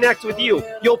going to connect with you.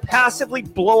 You'll passively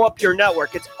blow up your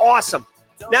network. It's awesome.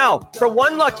 Now, for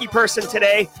one lucky person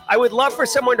today, I would love for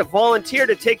someone to volunteer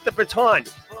to take the baton.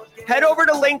 Head over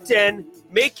to LinkedIn,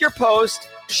 make your post,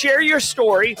 share your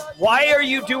story. Why are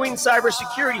you doing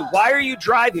cybersecurity? Why are you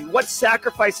driving? What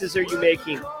sacrifices are you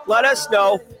making? Let us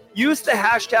know. Use the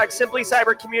hashtag Simply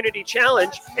Cyber Community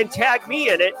Challenge and tag me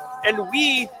in it, and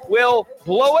we will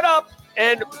blow it up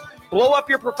and blow up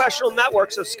your professional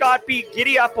network. So Scott B,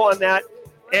 giddy up on that.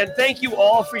 And thank you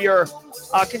all for your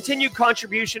continued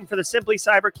contribution for the Simply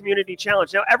Cyber Community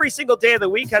Challenge. Now, every single day of the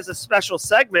week has a special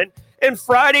segment, and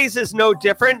Fridays is no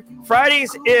different.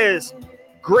 Fridays is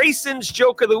Grayson's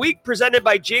Joke of the Week, presented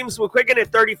by James McQuiggan at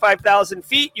 35,000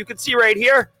 feet. You can see right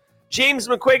here, James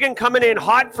McQuiggan coming in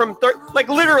hot from,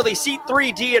 literally seat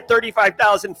 3D at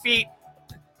 35,000 feet.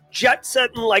 Jet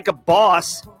setting like a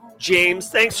boss, James.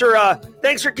 Thanks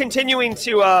for continuing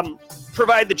to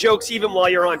provide the jokes even while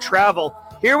you're on travel.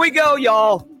 Here we go,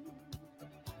 y'all.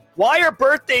 Why are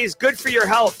birthdays good for your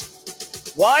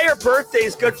health? Why are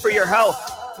birthdays good for your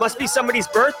health? Must be somebody's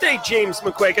birthday, James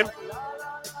McQuiggan.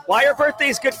 Why are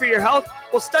birthdays good for your health?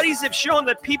 Well, studies have shown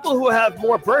that people who have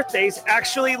more birthdays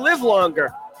actually live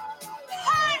longer.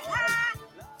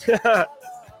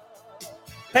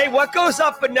 Hey, what goes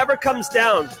up but never comes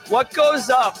down? What goes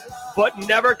up but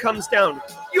never comes down?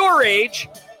 Your age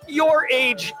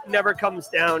never comes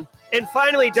down. And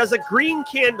finally, does a green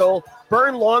candle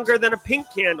burn longer than a pink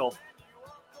candle?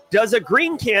 Does a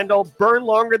green candle burn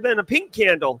longer than a pink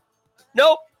candle?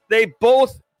 Nope, they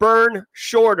both burn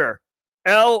shorter.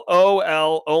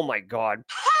 LOL. Oh my God.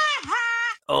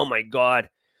 Oh my God.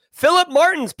 Philip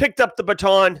Martin's picked up the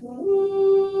baton.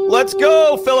 Let's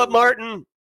go, Philip Martin.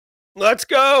 Let's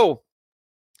go.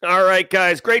 All right,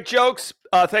 guys. Great jokes.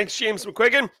 Thanks, James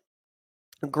McQuiggan.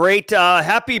 Great.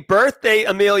 Happy birthday,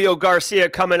 Emilio Garcia,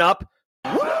 coming up.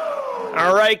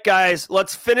 All right, guys,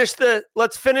 let's finish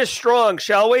strong,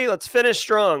 shall we? Let's finish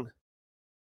strong.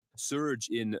 Surge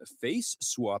in face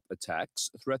swap attacks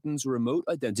threatens remote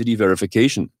identity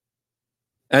verification.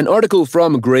 An article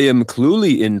from Graham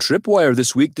Cluley in Tripwire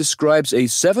this week describes a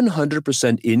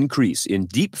 700% increase in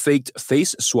deep-faked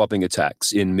face swapping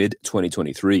attacks in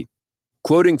mid-2023.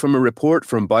 Quoting from a report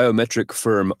from biometric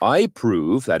firm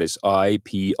iProve, that is IPROOV,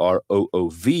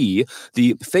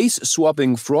 the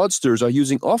face-swapping fraudsters are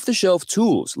using off-the-shelf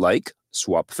tools like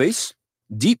SwapFace,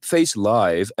 DeepFace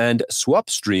Live, and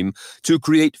SwapStream to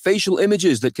create facial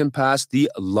images that can pass the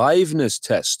liveness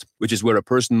test, which is where a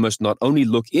person must not only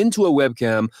look into a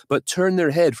webcam, but turn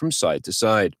their head from side to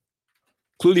side.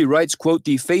 Cluley writes, quote,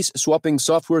 the face-swapping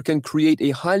software can create a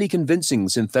highly convincing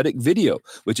synthetic video,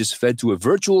 which is fed to a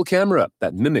virtual camera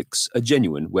that mimics a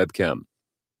genuine webcam.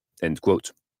 End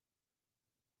quote.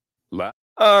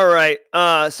 All right.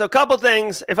 So a couple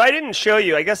things. If I didn't show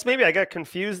you, I guess maybe I got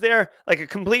confused there. Like a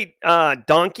complete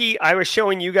donkey. I was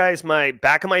showing you guys my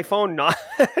back of my phone, not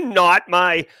not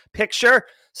my picture.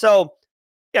 So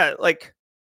yeah, like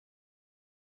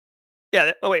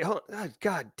yeah. Oh wait, hold on. Oh,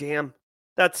 God damn.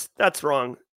 That's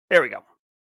wrong. There we go.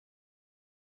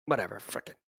 Whatever.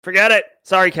 Forget it.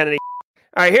 Sorry, Kennedy.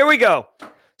 All right, here we go.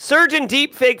 Surge in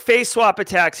deepfake face swap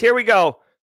attacks. Here we go.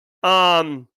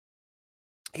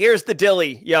 Here's the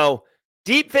dilly, yo.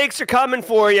 Deepfakes are coming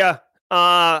for you.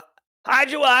 Hide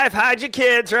your wife, hide your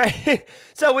kids, right?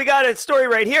 So we got a story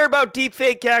right here about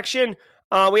deepfake action.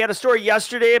 We had a story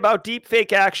yesterday about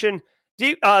deepfake action.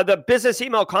 The business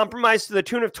email compromised to the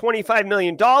tune of $25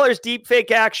 million. Deepfake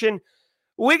action.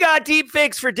 We got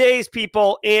deepfakes for days,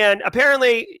 people. And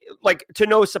apparently, like, to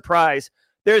no surprise,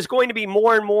 there's going to be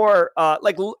more and more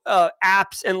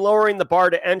apps and lowering the bar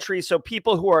to entry so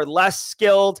people who are less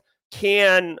skilled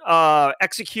can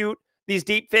execute these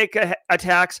deepfake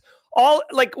attacks. All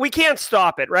like we can't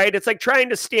stop it, right? It's like trying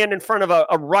to stand in front of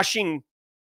a rushing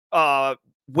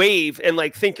wave and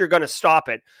like think you're going to stop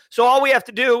it. So all we have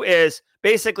to do is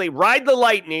basically ride the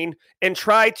lightning and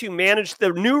try to manage the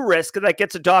new risk that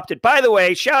gets adopted. By the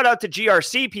way, shout out to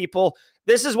GRC people.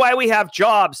 This is why we have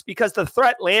jobs, because the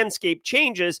threat landscape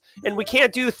changes and we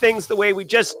can't do things the way we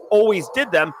just always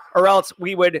did them, or else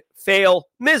we would fail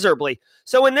miserably.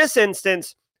 So in this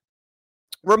instance,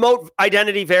 remote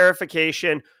identity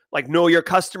verification, like know your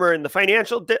customer in the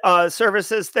financial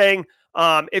services thing.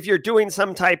 If you're doing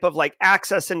some type of like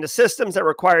access into systems that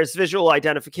requires visual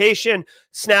identification,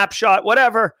 snapshot,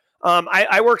 whatever.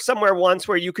 I worked somewhere once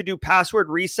where you could do password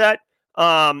reset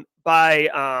by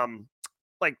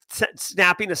like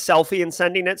snapping a selfie and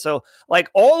sending it. So like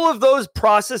all of those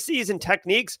processes and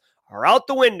techniques are out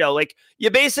the window. Like you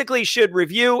basically should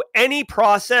review any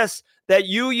process that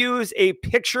you use a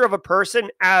picture of a person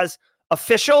as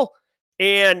official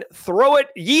and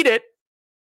yeet it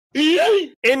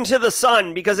into the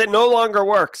sun because it no longer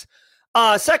works.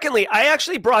 Secondly, I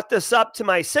actually brought this up to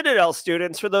my Citadel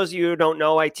students. For those of you who don't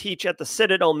know, I teach at the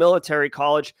Citadel Military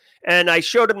College, and I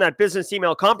showed them that business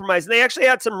email compromise, and they actually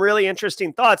had some really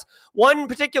interesting thoughts. One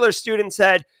particular student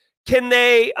said, can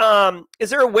they, is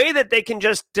there a way that they can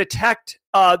just detect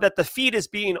that the feed is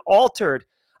being altered?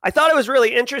 I thought it was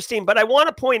really interesting, but I want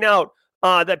to point out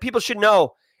that people should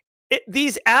know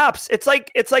these apps, it's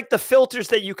like the filters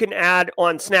that you can add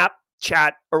on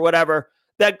Snapchat or whatever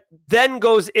that then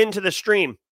goes into the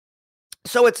stream.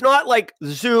 So it's not like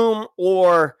Zoom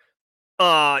or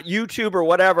YouTube or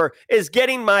whatever is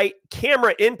getting my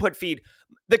camera input feed.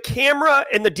 The camera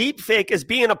and the deep fake is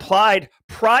being applied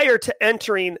prior to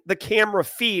entering the camera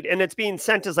feed, and it's being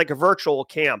sent as like a virtual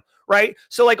cam, right?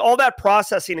 So like all that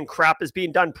processing and crap is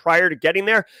being done prior to getting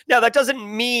there. Now, that doesn't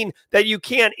mean that you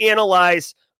can't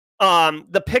analyze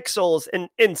the pixels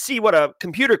and see what a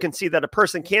computer can see that a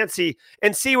person can't see,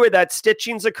 and see where that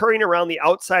stitching's occurring around the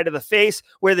outside of the face,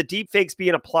 where the deep fake's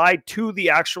being applied to the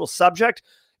actual subject.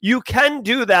 You can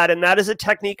do that, and that is a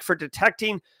technique for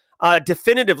detecting,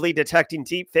 definitively detecting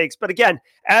deep fakes. But again,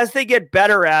 as they get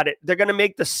better at it, they're going to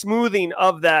make the smoothing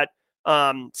of that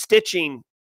stitching,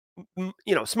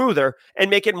 smoother,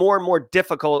 and make it more and more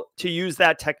difficult to use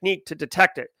that technique to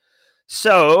detect it.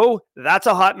 So that's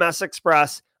a hot mess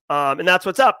express. And that's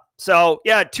what's up. So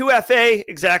yeah, 2FA,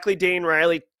 exactly, Dane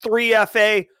Riley.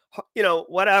 3FA,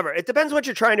 whatever. It depends what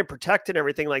you're trying to protect and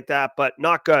everything like that, but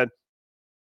not good.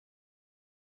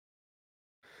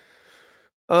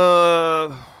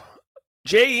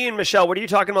 J.E. and Michelle, what are you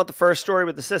talking about the first story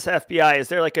with the CIS FBI? Is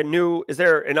there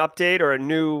an update or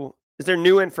is there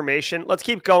new information? Let's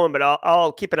keep going, but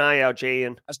I'll keep an eye out,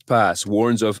 J.E. LastPass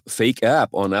warns of fake app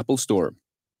on Apple Store.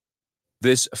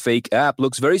 This fake app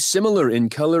looks very similar in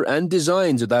color and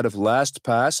design to that of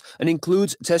LastPass and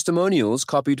includes testimonials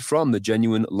copied from the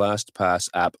genuine LastPass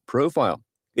app profile.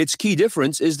 Its key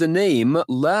difference is the name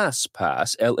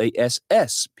LastPass,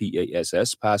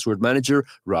 LASSPASS, password manager,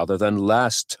 rather than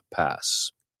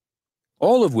LastPass.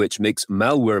 All of which makes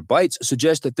Malwarebytes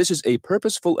suggest that this is a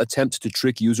purposeful attempt to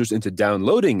trick users into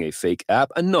downloading a fake app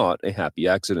and not a happy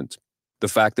accident. The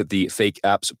fact that the fake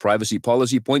app's privacy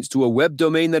policy points to a web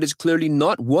domain that is clearly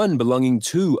not one belonging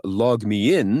to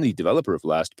LogMeIn, the developer of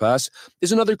LastPass,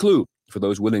 is another clue for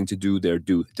those willing to do their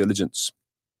due diligence.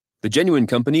 The genuine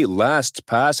company,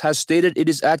 LastPass, has stated it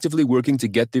is actively working to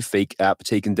get the fake app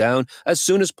taken down as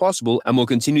soon as possible and will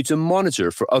continue to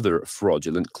monitor for other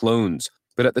fraudulent clones.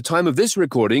 But at the time of this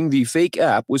recording, the fake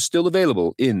app was still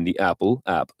available in the Apple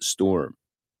App Store.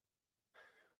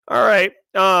 All right.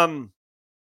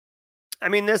 I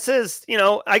mean, this is,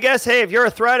 I guess, hey, if you're a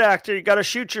threat actor, you got to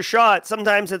shoot your shot.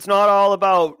 Sometimes it's not all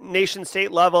about nation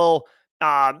state level,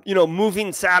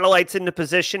 moving satellites into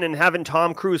position and having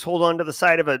Tom Cruise hold on to the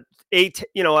side of a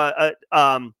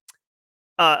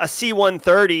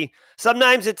C-130.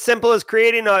 Sometimes it's simple as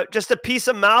creating just a piece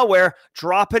of malware,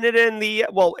 dropping it in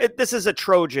this is a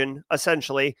Trojan,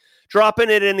 essentially,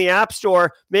 dropping it in the App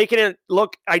Store, making it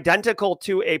look identical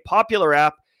to a popular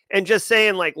app, and just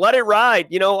saying, like, let it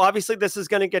ride. Obviously this is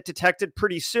going to get detected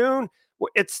pretty soon.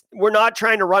 We're not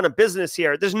trying to run a business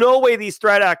here. There's no way these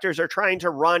threat actors are trying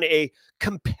to run a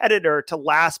competitor to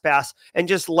LastPass and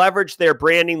just leverage their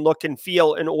branding, look, and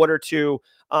feel in order to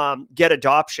get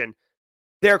adoption.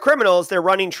 They're criminals. They're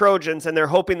running Trojans, and they're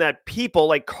hoping that people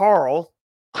like Carl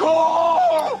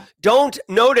don't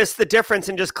notice the difference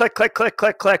and just click, click, click,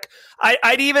 click, click.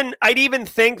 I'd even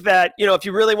think that, if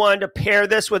you really wanted to pair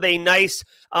this with a nice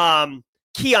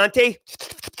Chianti,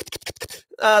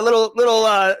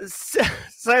 little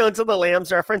Silence of the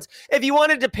Lambs reference. If you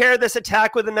wanted to pair this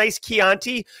attack with a nice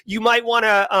Chianti, you might want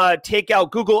to take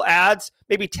out Google Ads,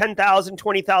 maybe $10,000,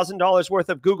 $20,000 worth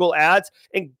of Google Ads,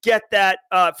 and get that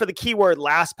for the keyword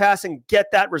LastPass, and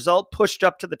get that result pushed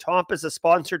up to the top as a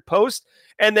sponsored post,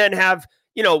 and then have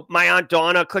my Aunt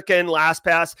Donna click in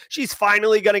LastPass. She's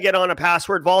finally going to get on a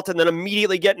password vault and then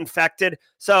immediately get infected.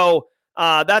 So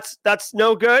that's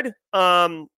no good.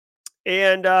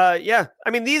 These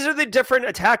are the different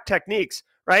attack techniques,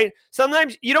 right?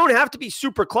 Sometimes you don't have to be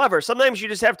super clever. Sometimes you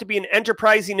just have to be an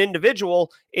enterprising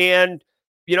individual and,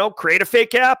 create a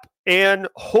fake app and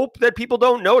hope that people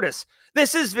don't notice.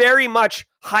 This is very much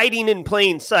hiding in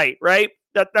plain sight, right?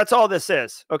 That's all this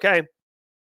is, okay?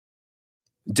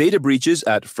 Data breaches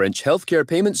at French healthcare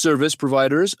payment service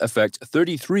providers affect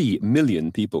 33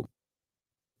 million people.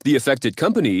 The affected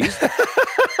companies...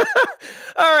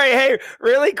 All right, hey,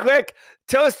 really quick.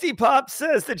 Toasty Pop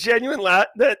says the genuine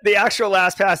the actual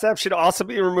LastPass app should also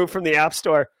be removed from the App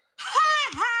Store.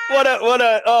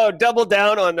 Double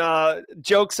down on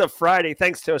jokes of Friday.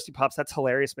 Thanks, Toasty Pops. That's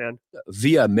hilarious, man.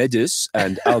 Via Medis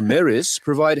and Almeris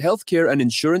provide healthcare and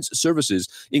insurance services,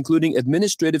 including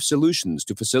administrative solutions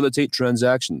to facilitate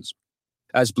transactions.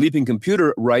 As Bleeping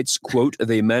Computer writes, quote,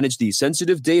 they manage the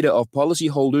sensitive data of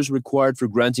policyholders required for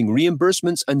granting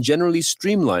reimbursements and generally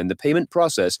streamline the payment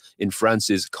process in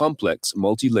France's complex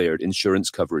multi-layered insurance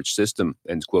coverage system,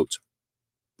 end quote.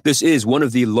 This is one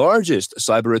of the largest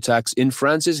cyber attacks in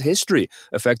France's history,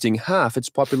 affecting half its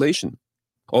population.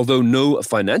 Although no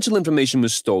financial information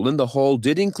was stolen, the haul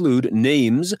did include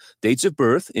names, dates of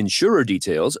birth, insurer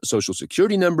details, social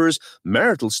security numbers,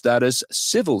 marital status,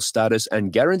 civil status,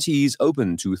 and guarantees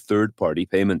open to third-party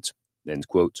payment. End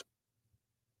quote.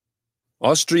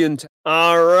 Austrian...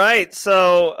 All right,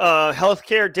 so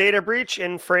healthcare data breach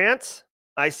in France.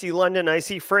 I see London, I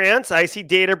see France, I see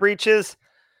data breaches.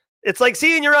 It's like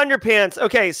seeing your underpants.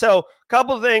 Okay, so a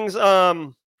couple of things.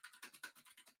 I'm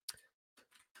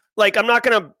not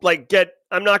gonna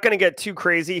get too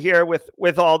crazy here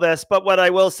with all this, but what I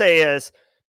will say is,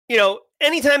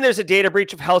 anytime there's a data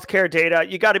breach of healthcare data,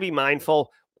 you got to be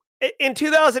mindful. In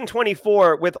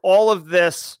 2024, with all of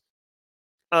this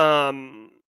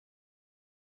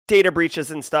data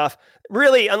breaches and stuff,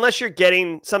 really, unless you're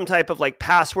getting some type of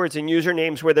passwords and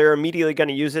usernames where they're immediately going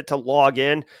to use it to log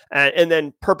in and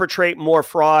then perpetrate more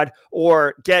fraud,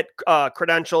 or get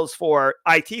credentials for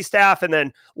IT staff and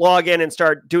then log in and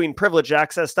start doing privileged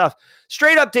access stuff.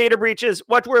 Straight up data breaches,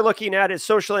 what we're looking at is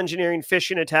social engineering,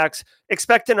 phishing attacks.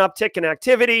 Expect an uptick in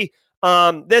activity.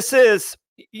 This is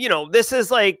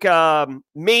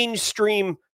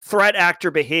mainstream threat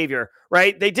actor behavior,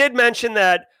 right? They did mention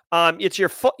that it's your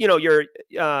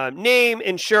name,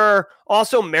 insurer,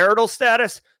 also marital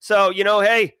status. So,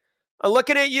 hey, I'm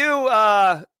looking at you,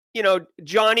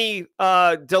 Johnny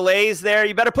delays there.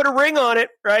 You better put a ring on it,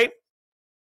 right?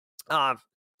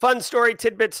 Fun story,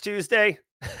 Tidbits Tuesday.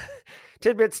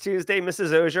 Tidbits Tuesday,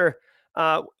 Mrs. Osier,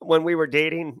 when we were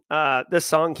dating, this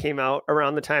song came out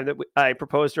around the time that I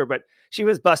proposed to her, but she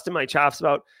was busting my chops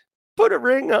about put a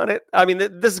ring on it. I mean,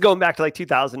 this is going back to like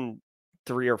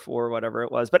 2003 or 4 or whatever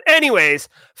it was. But anyways,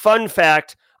 fun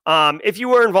fact, if you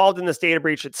were involved in this data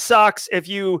breach, it sucks. If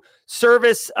you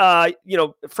service,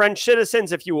 French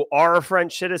citizens, if you are a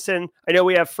French citizen, I know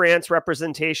we have France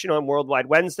representation on Worldwide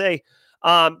Wednesday.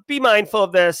 Be mindful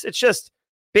of this. It's just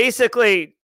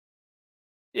basically,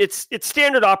 it's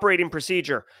standard operating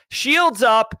procedure. Shields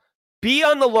up, be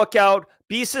on the lookout,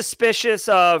 be suspicious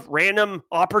of random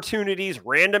opportunities,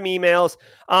 random emails.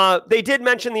 They did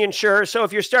mention the insurer. So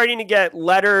if you're starting to get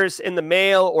letters in the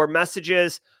mail or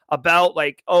messages about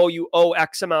like, oh, you owe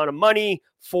X amount of money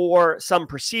for some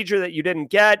procedure that you didn't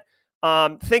get,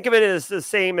 think of it as the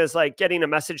same as like getting a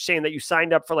message saying that you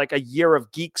signed up for like a year of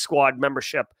Geek Squad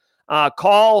membership.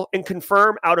 Call and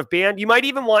confirm out of band. You might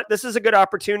even this is a good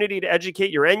opportunity to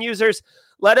educate your end users.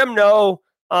 Let them know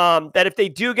that if they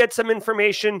do get some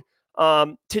information,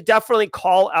 to definitely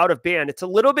call out of band. It's a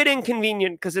little bit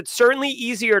inconvenient because it's certainly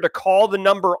easier to call the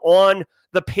number on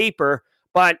the paper,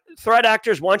 but threat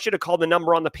actors want you to call the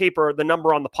number on the paper or the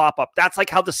number on the pop-up. That's like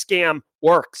how the scam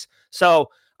works. So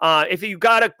if you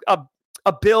got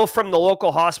a bill from the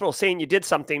local hospital saying you did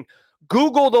something,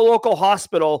 Google the local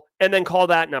hospital and then call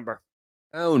that number.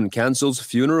 Town cancels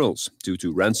funerals due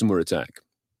to ransomware attack.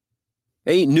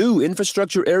 A new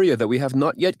infrastructure area that we have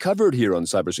not yet covered here on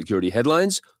Cybersecurity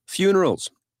Headlines,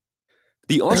 funerals.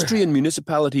 The Austrian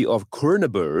municipality of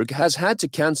Körneberg has had to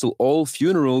cancel all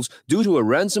funerals due to a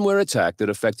ransomware attack that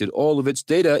affected all of its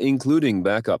data, including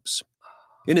backups.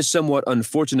 In a somewhat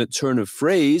unfortunate turn of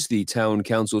phrase, the town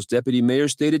council's deputy mayor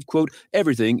stated, quote,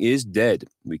 "Everything is dead.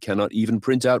 We cannot even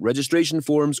print out registration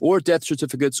forms or death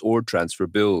certificates or transfer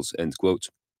bills," end quote.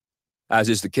 As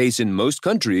is the case in most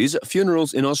countries,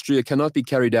 funerals in Austria cannot be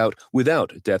carried out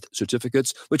without death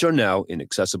certificates, which are now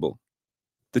inaccessible.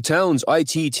 The town's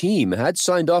IT team had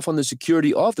signed off on the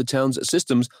security of the town's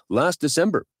systems last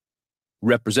December.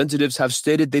 Representatives have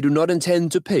stated they do not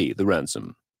intend to pay the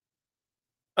ransom.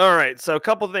 All right, so a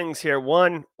couple things here.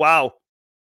 One, wow.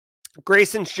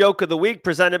 Grayson's joke of the week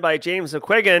presented by James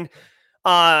McQuiggan.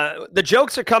 The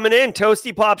jokes are coming in.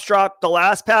 Toasty Pops dropped the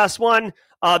last pass one.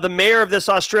 The mayor of this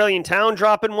Australian town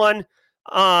dropping one,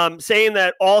 saying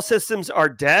that all systems are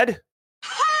dead.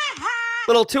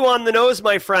 Little too on the nose,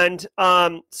 my friend.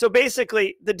 So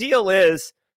basically, the deal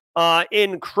is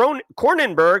in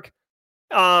Körneberg,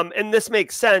 and this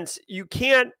makes sense, you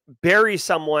can't bury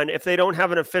someone if they don't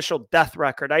have an official death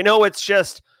record. I know it's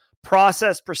just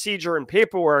process, procedure, and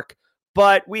paperwork,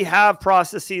 but we have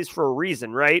processes for a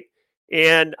reason, right?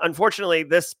 And unfortunately,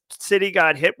 this city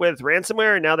got hit with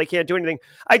ransomware, and now they can't do anything.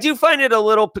 I do find it a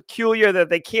little peculiar that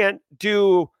they can't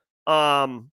do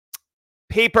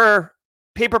paper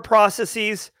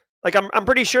processes. Like I'm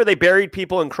pretty sure they buried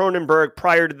people in Körneberg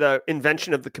prior to the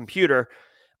invention of the computer.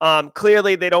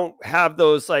 Clearly, they don't have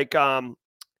those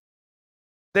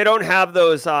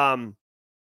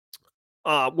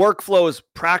workflows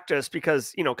practiced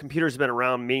because, computers have been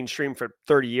around mainstream for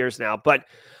 30 years now. But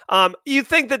you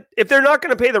think that if they're not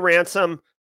going to pay the ransom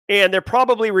and they're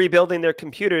probably rebuilding their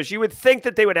computers, you would think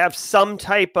that they would have some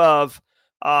type of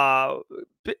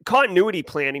continuity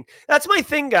planning. That's my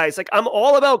thing, guys. Like, I'm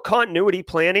all about continuity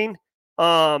planning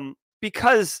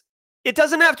because it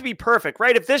doesn't have to be perfect,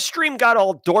 right? If this stream got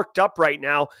all dorked up right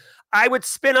now, I would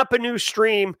spin up a new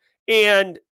stream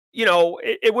and,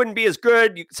 it wouldn't be as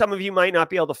good. Some of you might not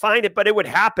be able to find it, but it would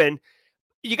happen.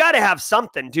 You got to have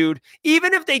something, dude.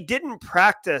 Even if they didn't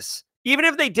practice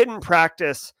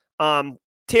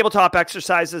tabletop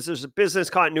exercises, there's a business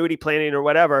continuity planning or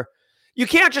whatever. You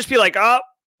can't just be like, oh,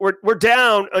 we're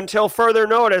down until further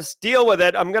notice. Deal with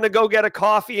it. I'm going to go get a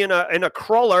coffee in a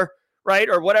cruller, right?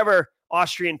 Or whatever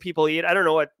Austrian people eat. I don't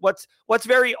know what's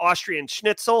very Austrian.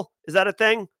 Schnitzel, is that a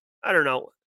thing? I don't know.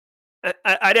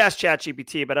 I'd ask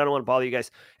ChatGPT, but I don't want to bother you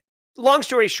guys. Long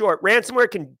story short,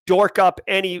 ransomware can dork up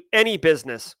any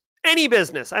business. Any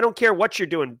business. I don't care what you're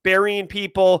doing. Burying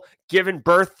people, giving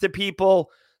birth to people,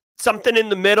 something in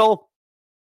the middle.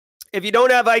 If you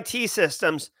don't have IT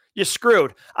systems, you're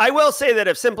screwed. I will say that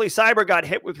if Simply Cyber got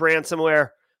hit with ransomware,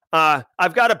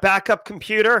 I've got a backup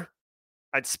computer.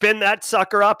 I'd spin that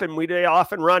sucker up and we'd be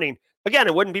off and running. Again,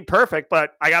 it wouldn't be perfect,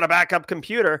 but I got a backup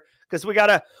computer because we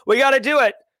gotta do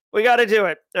it. We got to do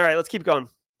it. All right, let's keep going.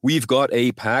 We've got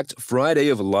a packed Friday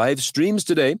of live streams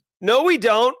today. No, we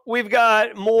don't. We've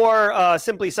got more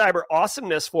Simply Cyber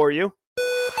awesomeness for you.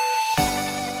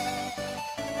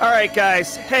 All right,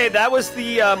 guys. Hey, that was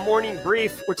the morning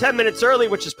brief. We're 10 minutes early,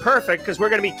 which is perfect because we're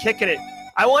going to be kicking it.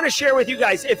 I want to share with you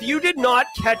guys, if you did not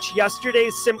catch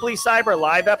yesterday's Simply Cyber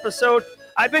Live episode,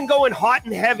 I've been going hot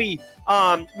and heavy.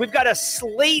 We've got a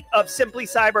slate of Simply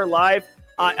Cyber Live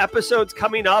episodes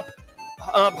coming up,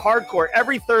 hardcore,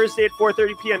 every Thursday at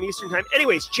 4:30 p.m. Eastern Time.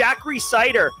 Anyways, Jack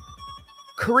Reciter,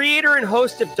 creator and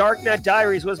host of Darknet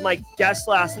Diaries, was my guest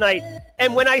last night.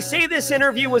 And when I say this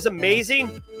interview was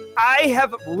amazing, I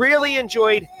have really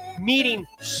enjoyed meeting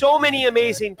so many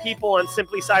amazing people on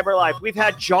Simply Cyber Live. We've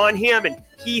had John Hammond,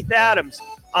 Keith Adams,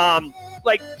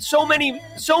 like so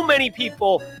many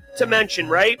people to mention,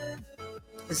 right?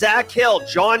 Zach Hill,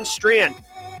 John Strand.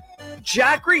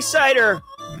 Jack Reciter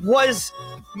was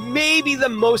maybe the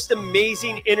most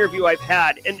amazing interview I've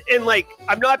had. And like,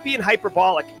 I'm not being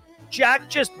hyperbolic. Jack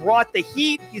just brought the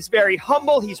heat. He's very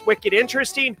humble. He's wicked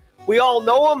interesting. We all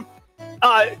know him.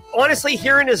 Honestly,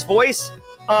 hearing his voice,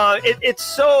 it's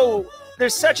so,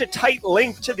 there's such a tight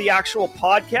link to the actual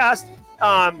podcast.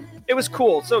 It was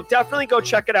cool. So definitely go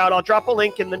check it out. I'll drop a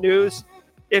link in the news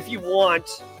if you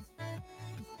want.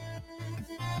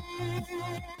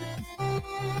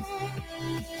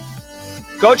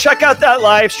 Go check out that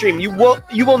live stream. You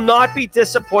will not be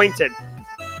disappointed.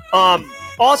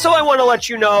 Also, I want to let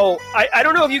you know, I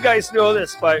don't know if you guys know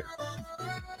this, but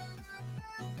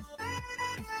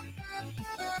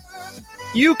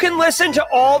you can listen to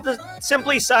all the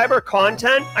Simply Cyber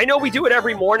content. I know we do it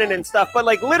every morning and stuff, but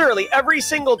like literally every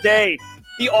single day,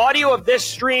 the audio of this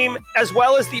stream, as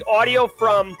well as the audio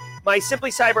from my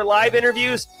Simply Cyber Live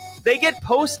interviews, they get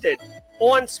posted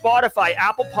on Spotify,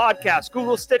 Apple Podcasts,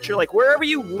 Google Stitcher, like wherever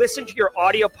you listen to your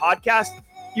audio podcast,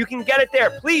 you can get it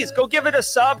there. Please go give it a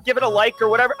sub, give it a like or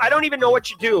whatever. I don't even know what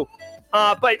you do.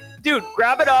 But dude,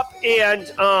 grab it up and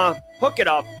hook it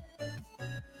up.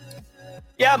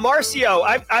 Yeah, Marcio,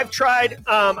 I've tried.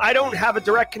 I don't have a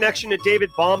direct connection to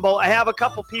David Bombal. I have a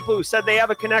couple people who said they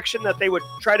have a connection that they would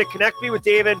try to connect me with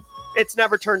David. It's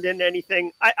never turned into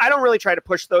anything. I don't really try to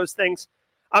push those things.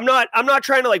 I'm not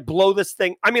trying to like blow this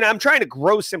thing. I mean, I'm trying to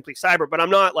grow Simply Cyber, but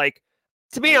I'm not like,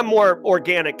 to me, I'm more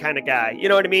organic kind of guy. You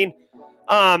know what I mean?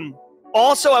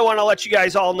 Also, I want to let you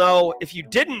guys all know, if you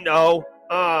didn't know,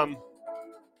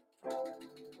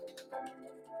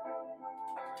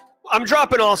 I'm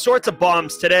dropping all sorts of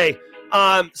bombs today.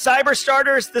 Cyber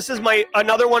Starters, this is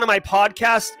another one of my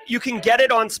podcasts. You can get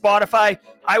it on Spotify.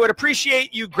 I would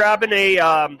appreciate you grabbing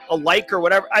a like or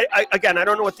whatever. Again, I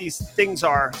don't know what these things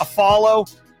are. A follow.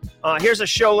 Here's a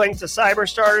show link to Cyber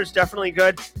Starters. Definitely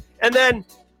good. And then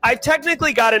I've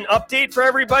technically got an update for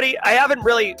everybody. I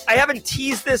haven't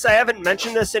teased this. I haven't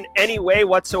mentioned this in any way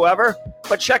whatsoever.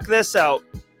 But check this out.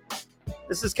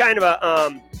 This is kind of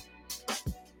a...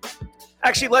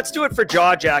 Actually, let's do it for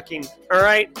jaw jacking. All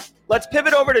right. Let's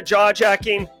pivot over to jaw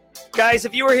jacking. Guys,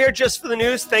 if you were here just for the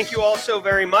news, thank you all so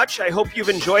very much. I hope you've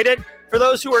enjoyed it. For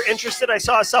those who are interested, I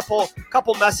saw a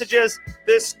couple messages.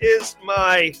 This is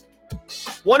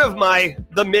one of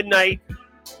The Midnight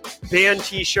band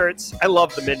t-shirts. I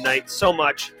love The Midnight so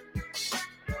much.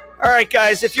 All right,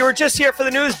 guys, if you were just here for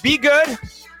the news, be good.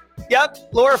 Yep,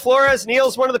 Laura Flores,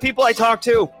 Neil's one of the people I talked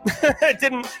to.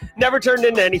 It never turned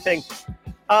into anything.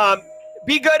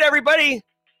 Be good, everybody.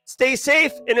 Stay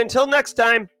safe, and until next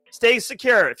time, stay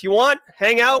secure. If you want,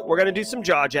 hang out. We're going to do some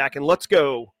jaw jacking. Let's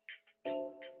go.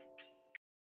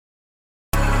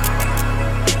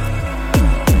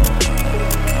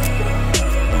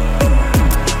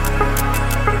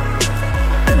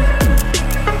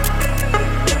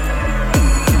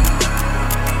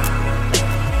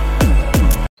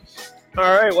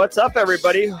 All right, what's up,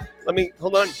 everybody?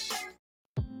 Hold on.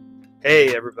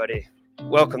 Hey, everybody.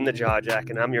 Welcome to Jaw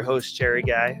Jacking. I'm your host, Jerry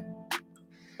Guy.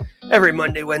 Every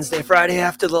Monday, Wednesday, Friday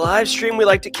after the live stream, we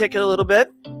like to kick it a little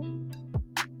bit and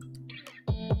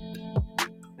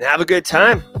have a good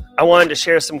time. I wanted to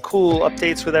share some cool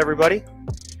updates with everybody.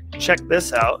 Check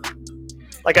this out.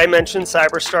 Like I mentioned,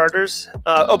 Cyber Starters.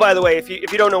 Oh, by the way, if you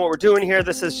don't know what we're doing here,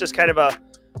 this is just kind of a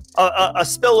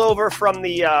spillover from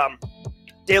the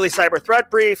Daily Cyber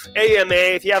Threat Brief, AMA.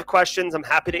 If you have questions, I'm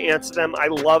happy to answer them. I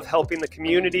love helping the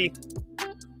community.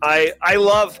 I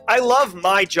love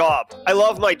my job. I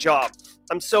love my job.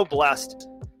 I'm so blessed.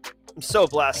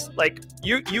 Like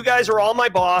you guys are all my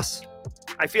boss.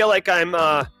 I feel like I'm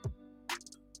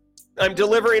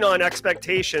delivering on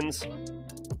expectations.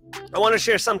 I want to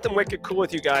share something wicked cool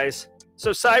with you guys.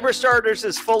 So Cyber Starters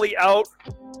is fully out,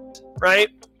 right?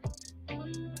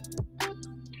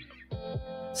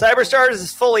 Cyber Starters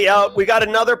is fully out. We got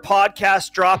another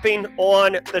podcast dropping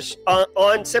on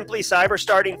Simply Cyber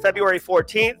starting February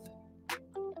 14th.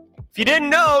 If you didn't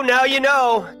know, now you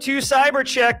know. 2 cyber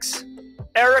chicks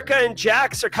Erica and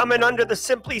Jax are coming under the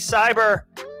Simply Cyber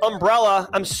umbrella.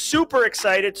 I'm super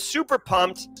excited, super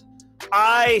pumped.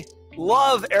 I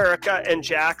love Erica and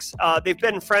Jax. They've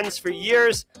been friends for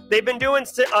years. They've been doing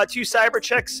 2 Cyber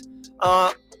Chicks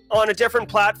on a different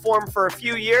platform for a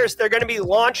few years. They're going to be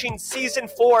launching season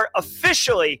 4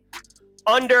 officially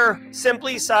under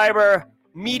Simply Cyber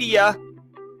Media.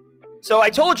 So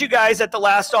I told you guys at the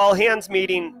last All Hands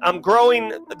meeting, I'm growing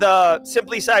the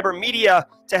Simply Cyber Media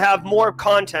to have more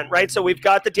content, right? So we've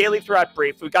got the Daily Threat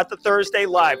Brief. We've got the Thursday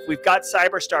Live. We've got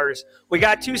Cyber Starters. We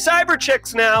got 2 Cyber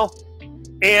Chicks now.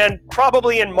 And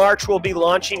probably in March, we'll be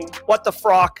launching What the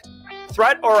Frock,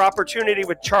 Threat or Opportunity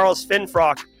with Charles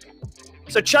Finfrock.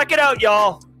 So check it out,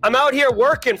 y'all. I'm out here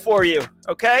working for you,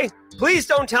 okay? Please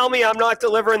don't tell me I'm not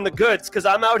delivering the goods, because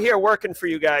I'm out here working for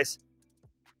you guys.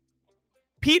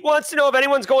 Pete wants to know if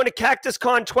anyone's going to Cactus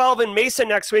Con 12 in Mesa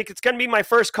next week. It's going to be my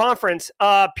first conference.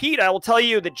 Pete, I will tell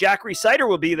you that Jack Reciter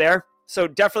will be there, so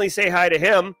definitely say hi to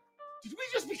him. Did we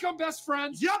just become best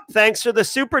friends? Yep. Thanks for the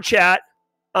super chat,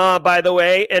 by the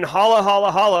way, and holla,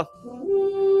 holla, holla.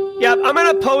 Yeah, I'm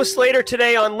going to post later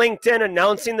today on LinkedIn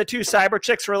announcing the 2 Cyber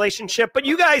Chicks relationship, but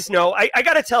you guys know, I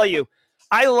got to tell you,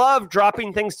 I love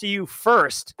dropping things to you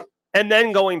first and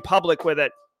then going public with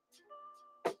it.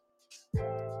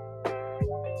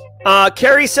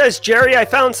 Carrie says, Jerry, I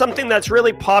found something that's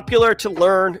really popular to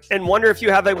learn and wonder if you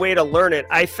have a way to learn it.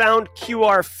 I found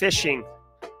QR phishing.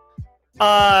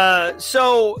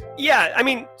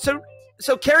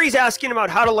 So Carrie's asking about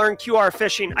how to learn QR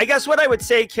phishing. I guess what I would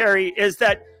say, Carrie, is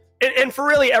that, and for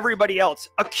really everybody else,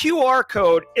 a QR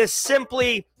code is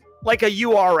simply like a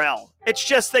URL. It's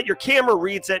just that your camera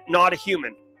reads it, not a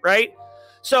human, right?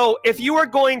 So if you are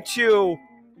going to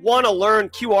want to learn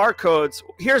QR codes,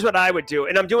 here's what I would do,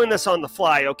 and I'm doing this on the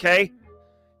fly, okay?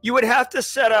 You would have to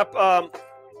set up a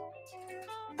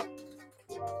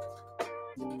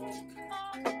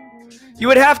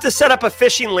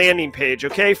phishing landing page,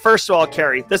 okay? First of all,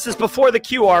 Carrie, this is before the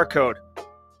QR code.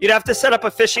 You'd have to set up a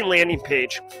phishing landing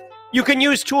page. You can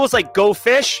use tools like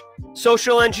GoFish,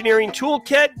 Social Engineering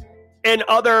Toolkit, and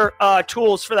other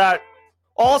tools for that.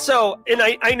 Also, and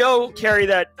I know, Carrie,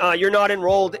 that you're not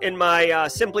enrolled in my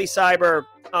Simply Cyber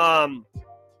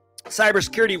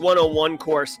Cybersecurity 101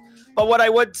 course. But what I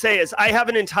would say is I have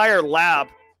an entire lab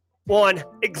on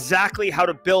exactly how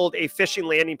to build a phishing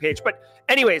landing page. But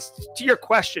anyways, to your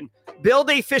question, build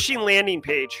a phishing landing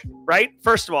page, right?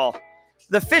 First of all,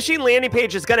 the phishing landing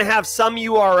page is going to have some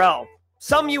URL.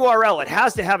 Some URL. It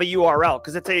has to have a URL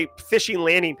because it's a phishing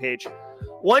landing page.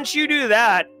 Once you do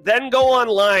that, then go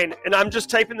online, and I'm just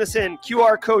typing this in,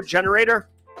 QR code generator.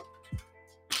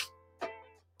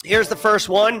 Here's the first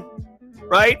one,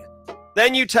 right?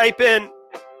 Then you type in,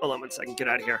 hold on one second, get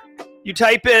out of here. You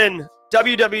type in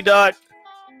oh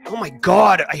my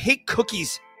God, I hate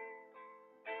cookies.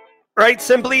 Right?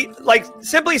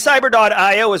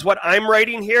 Simplycyber.io is what I'm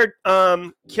writing here,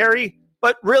 Carrie.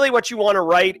 But really what you want to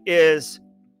write is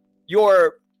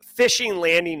your phishing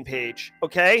landing page,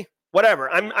 okay? Whatever.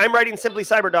 I'm writing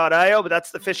simplycyber.io, but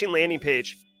that's the phishing landing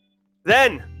page.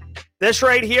 Then this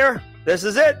right here, this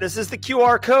is it. This is the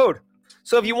QR code.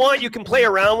 So if you want, you can play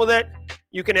around with it.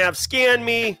 You can have scan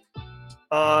me.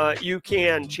 You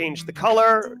can change the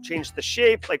color, change the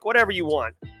shape, like whatever you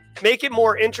want. Make it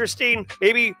more interesting.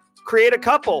 Maybe create a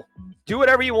couple. Do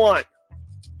whatever you want.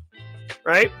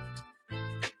 Right?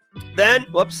 Then,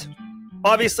 whoops.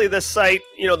 Obviously, this site,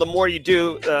 the more you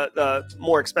do, the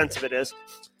more expensive it is.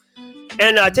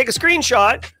 And take a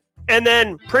screenshot and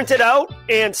then print it out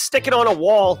and stick it on a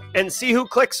wall and see who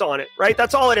clicks on it, right?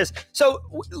 That's all it is. So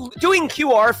doing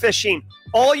QR phishing,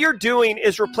 all you're doing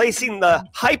is replacing the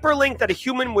hyperlink that a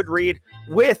human would read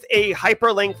with a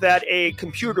hyperlink that a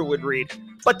computer would read.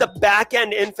 But the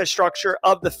back-end infrastructure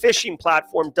of the phishing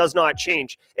platform does not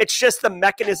change. It's just the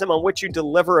mechanism on which you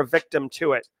deliver a victim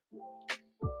to it.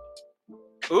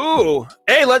 Ooh,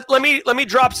 hey, let me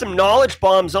drop some knowledge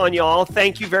bombs on y'all.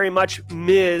 Thank you very much,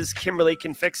 Ms. Kimberly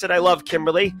Can Fix It. I love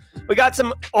Kimberly. We got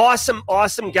some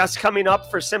awesome guests coming up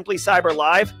for Simply Cyber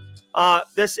Live.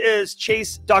 This is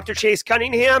Dr. Chase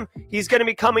Cunningham. He's going to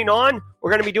be coming on.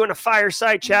 We're going to be doing a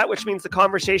fireside chat, which means the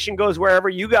conversation goes wherever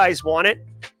you guys want it.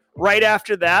 Right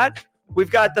after that,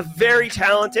 we've got the very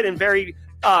talented and very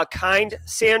kind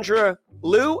Sandra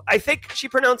Liu. I think she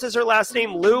pronounces her last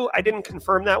name Liu. I didn't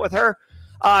confirm that with her.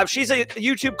 She's a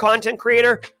YouTube content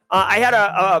creator. I had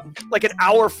an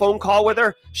hour phone call with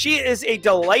her. She is a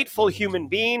delightful human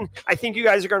being. I think you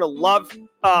guys are going to love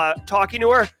talking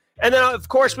to her. And then, of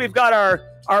course, we've got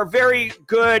our very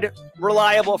good,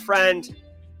 reliable friend,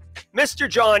 Mr.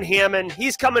 John Hammond.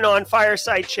 He's coming on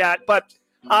Fireside Chat. But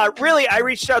Really, I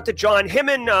reached out to John. Him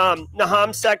and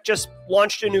Nahamsek just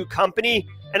launched a new company,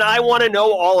 and I want to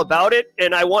know all about it,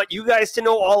 and I want you guys to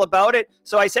know all about it.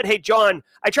 So I said, hey, John,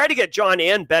 I tried to get John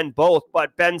and Ben both,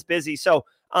 but Ben's busy. So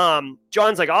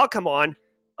John's like, I'll come on.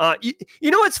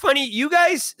 You know what's funny? You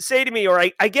guys say to me, or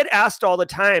I get asked all the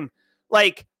time,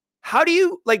 like, how do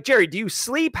you, like, Jerry, do you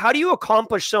sleep? How do you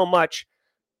accomplish so much?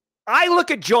 I look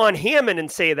at John Hammond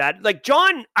and say that. Like,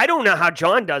 John, I don't know how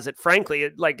John does it, frankly.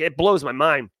 It blows my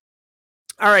mind.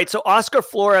 All right, so Oscar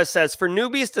Flores says, for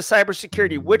newbies to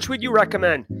cybersecurity, which would you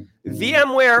recommend?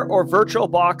 VMware or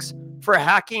VirtualBox for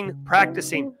hacking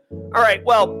practicing? All right,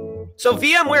 well, so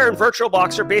VMware and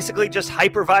VirtualBox are basically just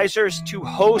hypervisors to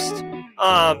host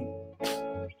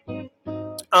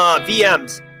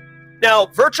VMs. Now,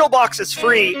 VirtualBox is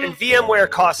free and VMware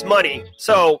costs money.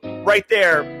 So right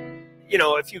there, you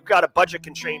know, if you've got a budget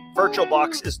constraint,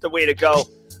 VirtualBox is the way to go.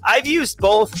 I've used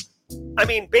both. I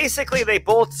mean, basically, they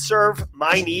both serve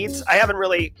my needs. I haven't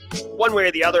really, one way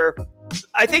or the other.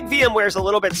 I think VMware is a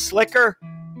little bit slicker.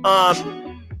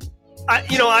 I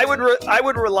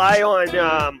would rely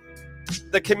on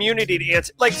the community to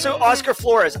answer. Like, so Oscar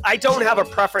Flores, I don't have a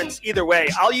preference either way.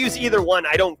 I'll use either one.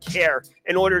 I don't care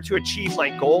in order to achieve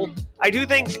my goal. I do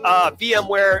think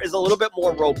VMware is a little bit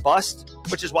more robust,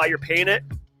 which is why you're paying it.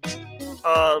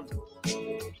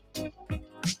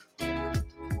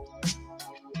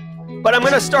 But I'm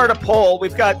going to start a poll.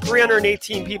 We've got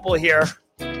 318 people here.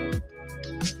 Go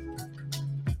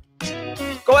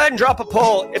ahead and drop a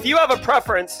poll. If you have a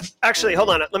preference, actually, hold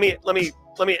on. Let me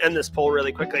end this poll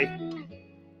really quickly.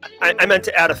 I meant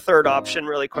to add a third option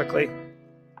really quickly.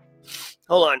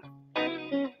 Hold on.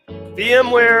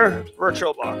 VMware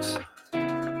VirtualBox.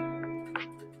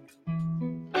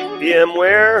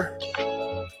 VMware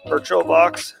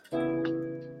VirtualBox.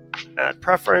 Add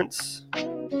preference. I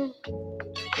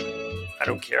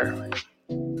don't care.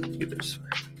 Either's fine.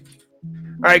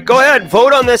 All right, go ahead.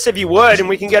 Vote on this if you would, and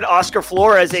we can get Oscar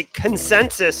Flores a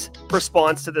consensus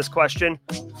response to this question.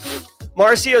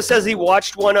 Marcio says he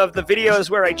watched one of the videos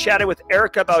where I chatted with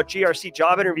Erica about GRC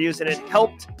job interviews, and it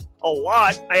helped a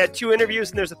lot. I had 2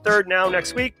 interviews, and there's a third now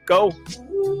next week. Go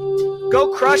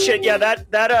crush it. Yeah,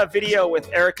 that video with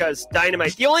Erica is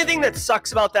dynamite. The only thing that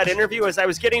sucks about that interview is I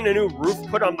was getting a new roof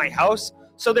put on my house,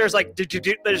 so there's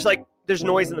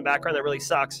noise in the background that really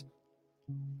sucks.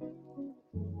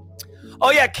 Oh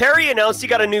yeah, Carrie announced he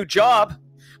got a new job.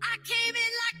 I came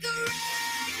in like a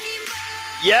wrecking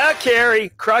ball. Yeah, Carrie,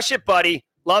 crush it, buddy.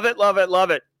 Love it, love it, love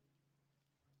it.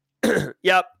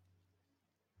 Yep.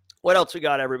 What else we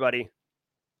got, everybody?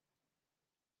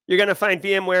 You're going to find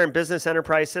VMware in business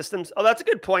enterprise systems. Oh, that's a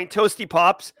good point. Toasty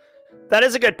Pops. That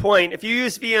is a good point. If you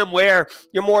use VMware,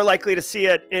 you're more likely to see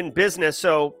it in business.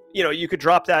 So, you know, you could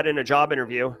drop that in a job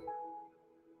interview.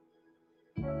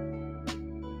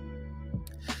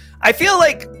 I feel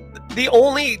like the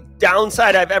only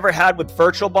downside I've ever had with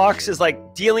VirtualBox is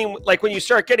like dealing, like when you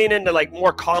start getting into like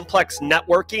more complex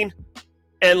networking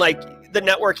and like the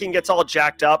networking gets all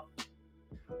jacked up.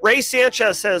 Ray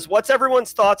Sanchez says, what's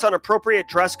everyone's thoughts on appropriate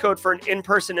dress code for an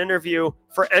in-person interview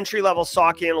for entry-level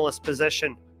SOC analyst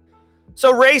position?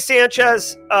 So Ray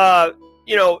Sanchez,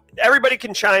 you know, everybody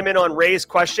can chime in on Ray's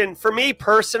question. For me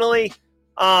personally,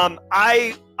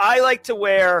 I like to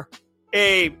wear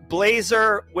a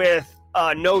blazer with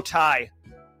no tie.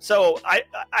 So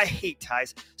I hate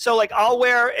ties. So like I'll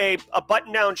wear a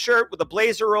button-down shirt with a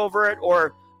blazer over it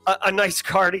or a nice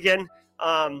cardigan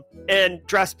and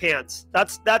dress pants.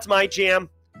 That's my jam.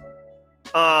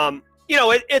 You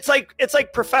know, it's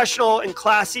like professional and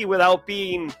classy without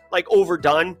being like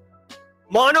overdone.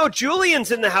 Mono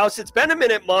Julian's in the house. It's been a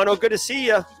minute, Mono. Good to see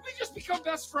you. Did we just become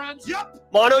best friends? Yep.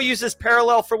 Mono uses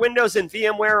Parallel for Windows and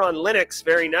VMware on Linux.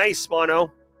 Very nice, Mono.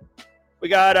 We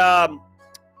got,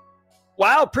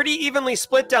 wow, pretty evenly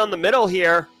split down the middle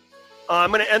here.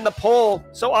 I'm going to end the poll.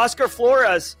 So Oscar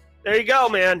Flores, there you go,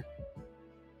 man.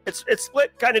 It's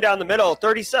split kind of down the middle.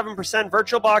 37%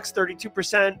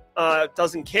 VirtualBox, 32%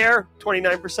 doesn't care,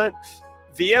 29%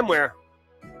 VMware.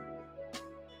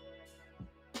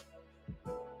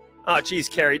 Oh, geez,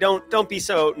 Carrie, don't be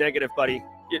so negative, buddy.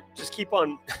 You just keep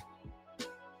on.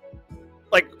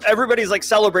 Like everybody's like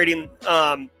celebrating,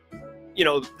 you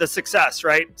know, the success,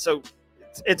 right? So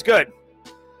it's good.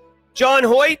 John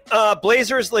Hoyt,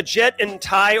 blazer is legit and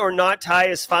tie or not tie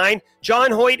is fine.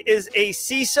 John Hoyt is a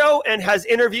CISO and has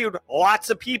interviewed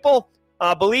lots of people.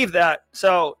 Believe that.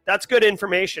 So that's good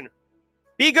information.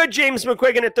 Be good, James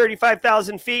McQuiggan at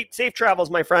 35,000 feet. Safe travels,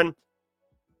 my friend.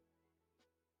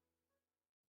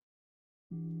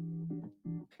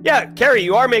 Yeah, Carrie,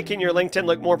 you are making your LinkedIn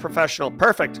look more professional.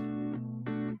 Perfect.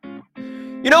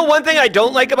 You know, one thing I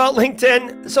don't like about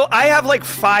LinkedIn, so I have like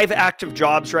 5 active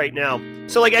jobs right now.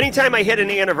 So like anytime I hit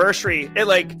an anniversary, it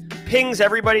like pings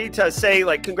everybody to say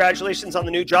like congratulations on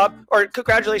the new job or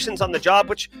congratulations on the job,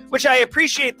 which I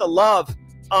appreciate the love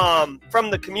from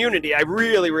the community. I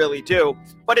really, really do.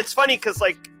 But it's funny because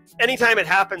like anytime it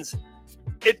happens,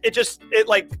 it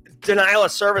like denial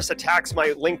of service attacks my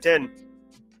LinkedIn.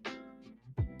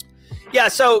 Yeah,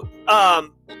 so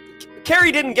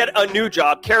Kerry didn't get a new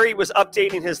job. Kerry was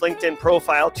updating his LinkedIn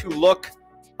profile to look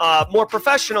more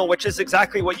professional, which is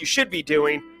exactly what you should be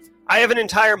doing. I have an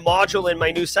entire module in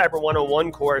my new Cyber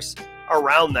 101 course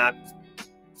around that.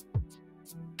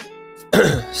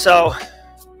 So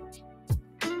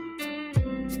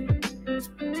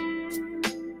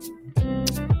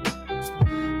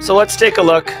let's take a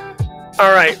look.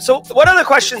 All right. So what other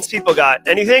questions people got?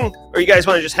 Anything? Or you guys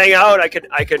want to just hang out? I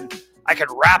could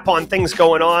rap on things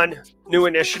going on, new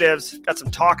initiatives, got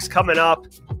some talks coming up.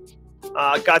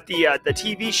 Got the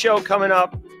TV show coming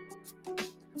up.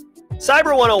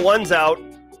 Cyber 101's out,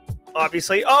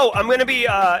 obviously. Oh, I'm going to be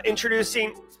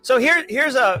introducing. So I'm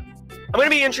going to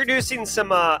be introducing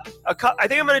some. I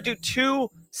think I'm going to do 2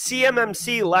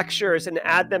 CMMC lectures and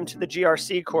add them to the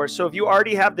GRC course. So if you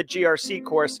already have the GRC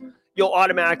course, you'll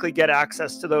automatically get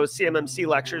access to those CMMC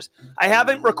lectures. I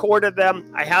haven't recorded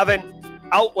them. I haven't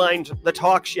outlined the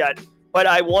talks yet, but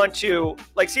I want to,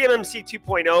 like CMMC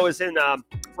 2.0 is in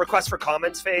request for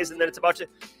comments phase, and then it's about to,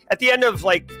 at the end of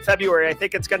like February, I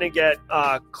think it's going to get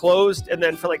closed, and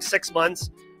then for like 6 months,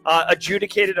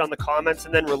 adjudicated on the comments,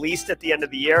 and then released at the end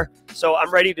of the year. So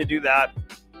I'm ready to do that.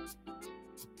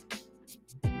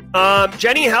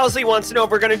 Jenny Housley wants to know if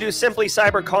we're going to do Simply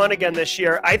CyberCon again this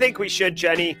year. I think we should,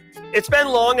 Jenny. It's been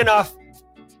long enough.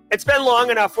 It's been long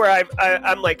enough where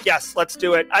I'm like, yes, let's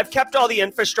do it. I've kept all the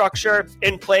infrastructure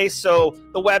in place, so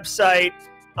the website,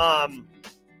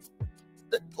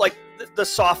 like the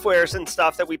softwares and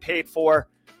stuff that we paid for.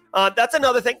 That's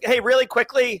another thing. Hey, really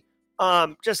quickly,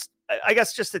 I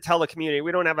guess just to tell the community,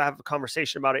 we don't have a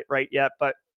conversation about it right yet,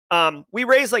 but we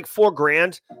raised like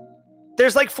 $4,000.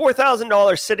 There's like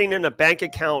 $4,000 sitting in a bank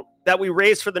account that we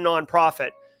raised for the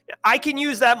nonprofit. I can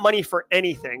use that money for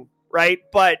anything, right?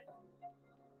 But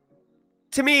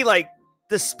to me, like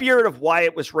the spirit of why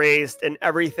it was raised and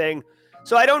everything.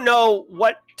 So I don't know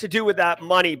what to do with that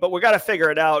money, but we got to figure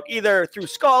it out either through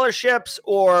scholarships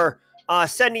or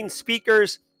sending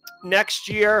speakers next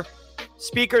year,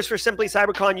 speakers for Simply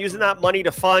CyberCon, using that money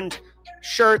to fund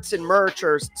shirts and merch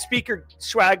or speaker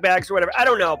swag bags or whatever. I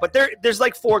don't know, but there's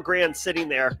like $4,000 sitting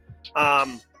there.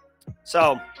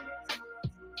 So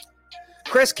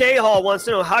Chris Cahall wants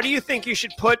to know, how do you think you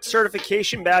should put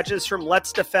certification badges from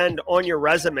Let's Defend on your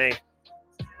resume?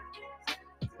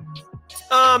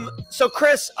 So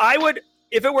Chris, I would,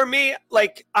 if it were me,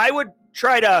 like I would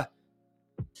try to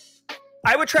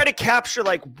capture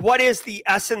like what is the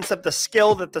essence of the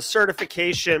skill that the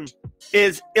certification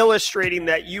is illustrating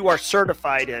that you are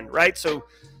certified in, right? So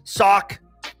SOC,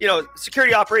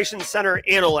 Security Operations Center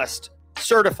Analyst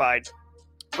certified,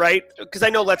 right? Because I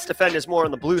know Let's Defend is more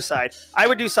on the blue side. I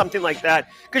would do something like that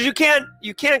because you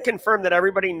can't confirm that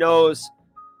everybody knows.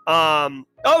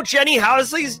 Jenny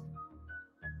Housley's.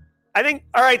 I think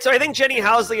Jenny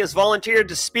Housley has volunteered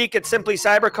to speak at Simply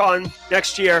CyberCon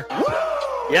next year.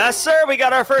 Yes, sir. We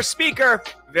got our first speaker.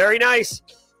 Very nice.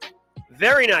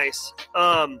 Very nice.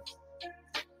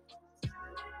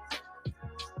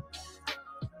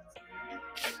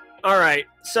 All right.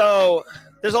 So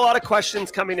there's a lot of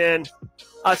questions coming in.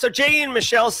 So Jay and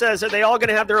Michelle says, are they all going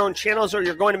to have their own channels or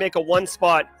you're going to make a one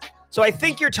spot? So I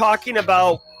think you're talking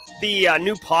about the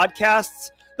new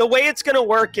podcasts. The way it's going to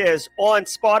work is on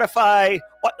Spotify,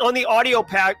 on the audio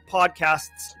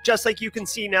podcasts, just like you can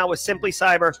see now with Simply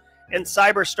Cyber and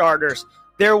Cyber Starters,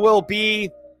 there will be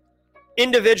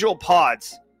individual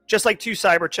pods, just like 2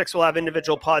 Cyber Chicks will have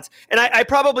individual pods. And I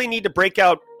probably need to break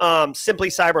out Simply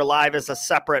Cyber Live as a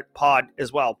separate pod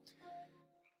as well.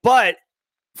 But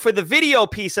for the video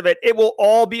piece of it, it will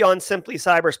all be on Simply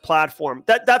Cyber's platform.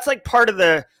 That's like part of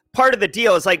the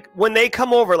deal is like when they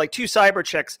come over, like 2 Cyber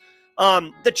Chicks,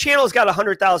 the channel's got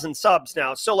 100,000 subs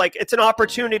now. So like it's an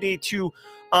opportunity to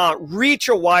reach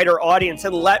a wider audience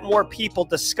and let more people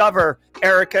discover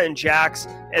Erica and Jax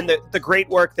and the great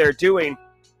work they're doing.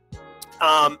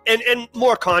 And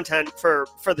more content for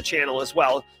the channel as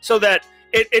well. So that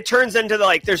it turns into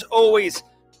there's always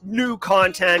new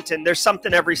content and there's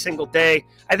something every single day.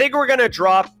 I think we're going to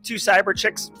drop 2 Cyber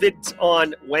Chicks vids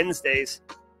on Wednesdays.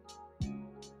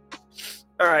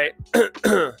 All right.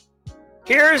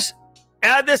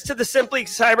 Add this to the Simply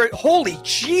Cyber. Holy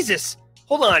Jesus.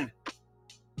 Hold on.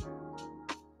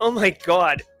 Oh my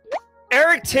God.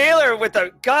 Eric Taylor with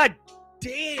a god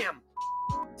damn.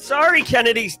 Sorry,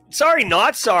 Kennedy. Sorry,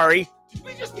 not sorry. Did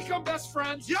we just become best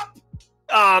friends? Yep.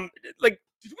 Like,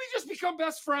 Did we just become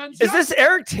best friends? is this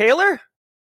Eric Taylor?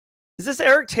 Is this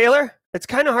Eric Taylor? It's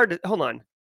kind of hard to hold on.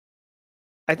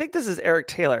 I think this is Eric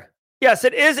Taylor. Yes,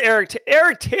 it is Eric.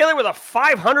 Eric Taylor with a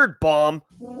 500 bomb.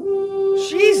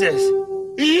 Jesus.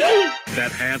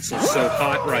 That Hansel's so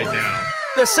hot right now.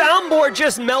 The soundboard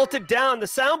just melted down. The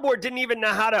soundboard didn't even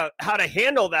know how to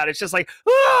handle that. It's just like,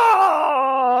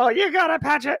 oh, you gotta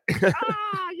patch it. You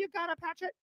gotta patch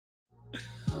it.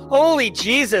 Holy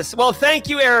Jesus. Well, thank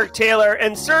you, Eric Taylor.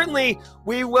 And certainly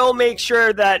we will make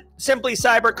sure that Simply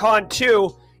CyberCon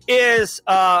 2 is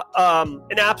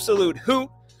an absolute hoot.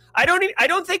 I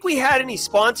don't think we had any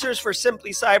sponsors for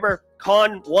Simply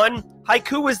CyberCon 1.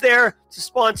 Haiku was there to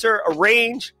sponsor a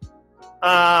range.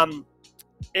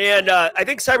 And I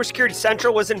think Cybersecurity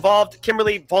Central was involved.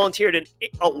 Kimberly volunteered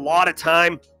a lot of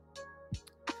time.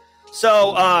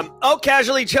 So,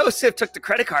 Casually Joseph took the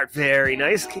credit card. Very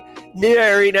nice.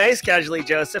 Very nice, Casually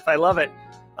Joseph. I love it.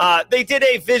 They did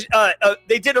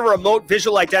a remote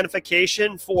visual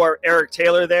identification for Eric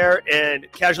Taylor there,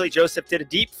 and Casually Joseph did a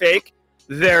deep fake.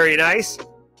 Very nice.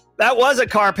 That was a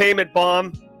car payment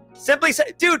bomb.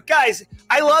 Dude, guys,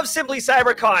 I love Simply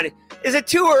CyberCon. Is it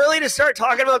too early to start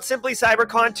talking about Simply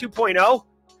CyberCon 2.0?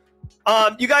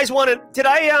 You guys want to? Did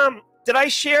I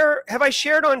share? Have I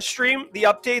shared on stream the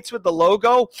updates with the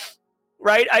logo?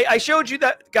 Right, I showed you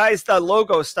that, guys, the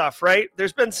logo stuff. Right,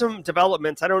 there's been some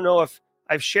developments. I don't know if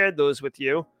I've shared those with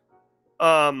you.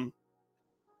 Let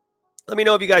me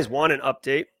know if you guys want an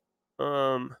update.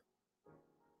 Hold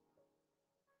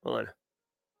on.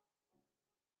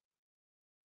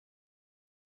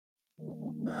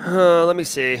 Let me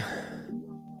see.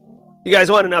 You guys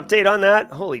want an update on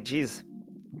that? Holy jeez.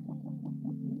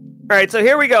 All right, so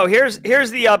here we go. Here's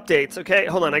the updates. Okay,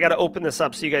 hold on. I got to open this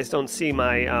up so you guys don't see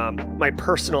my my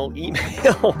personal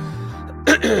email.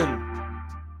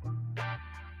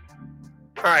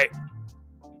 All right.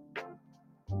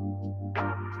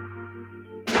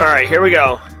 All right, here we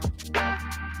go.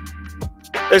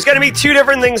 There's going to be two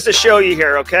different things to show you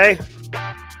here. Okay.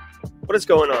 What is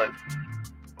going on?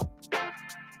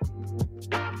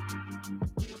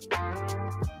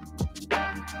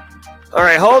 All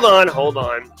right, hold on.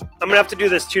 I'm going to have to do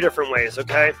this two different ways,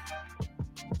 okay?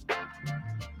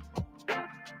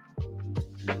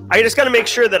 I just got to make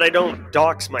sure that I don't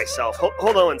dox myself.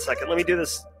 Hold on one second. Let me do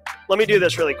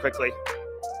this really quickly.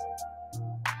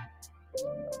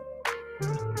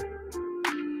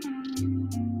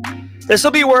 This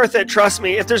will be worth it, trust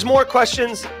me. If there's more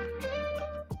questions...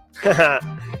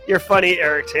 You're funny,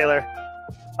 Eric Taylor.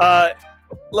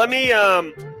 Let me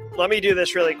do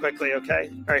this really quickly,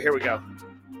 okay? All right, here we go.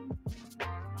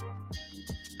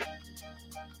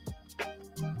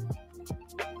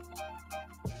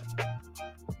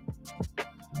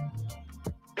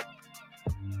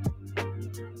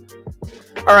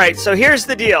 All right, so here's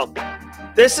the deal.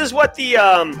 This is what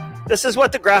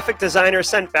the graphic designer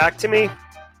sent back to me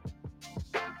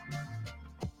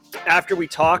after we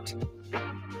talked,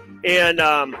 and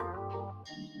I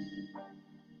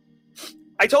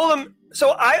told him.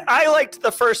 So I liked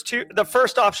the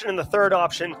first option and the third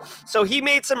option. So he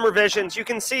made some revisions. You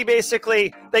can see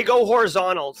basically they go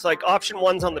horizontal. It's like option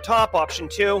 1's on the top, option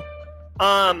 2.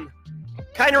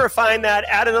 Kind of refined that,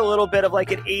 added a little bit of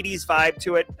like an 80s vibe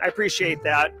to it. I appreciate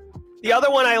that. The other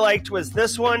one I liked was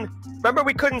this one. Remember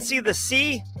we couldn't see the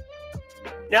C?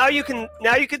 Now you can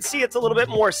see it's a little bit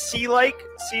more C-like.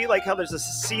 See like how there's a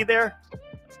C there?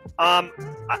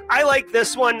 I like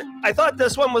this one. I thought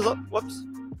this one was whoops.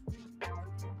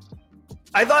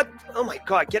 Oh my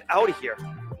God, get out of here.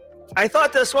 I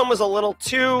thought this one was a little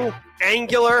too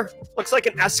angular. Looks like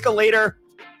an escalator.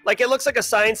 Like it looks like a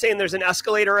sign saying there's an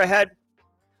escalator ahead.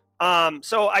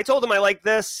 So I told him I like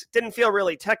this. Didn't feel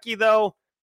really techie though.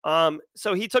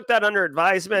 So he took that under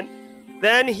advisement.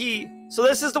 Then so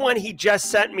this is the one he just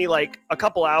sent me like a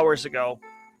couple hours ago.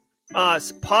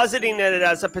 Positing it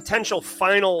as a potential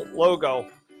final logo.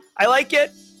 I like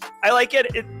it.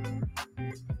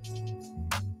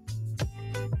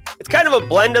 It's kind of a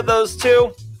blend of those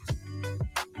two.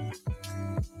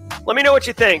 Let me know what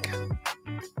you think.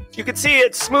 You can see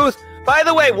it's smooth. By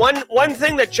the way, one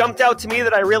thing that jumped out to me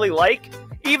that I really like,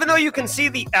 even though you can see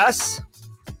the S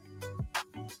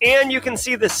and you can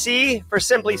see the C for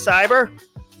Simply Cyber,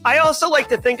 I also like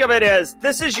to think of it as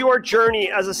this is your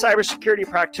journey as a cybersecurity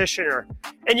practitioner.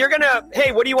 And you're going to,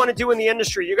 hey, what do you want to do in the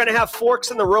industry? You're going to have forks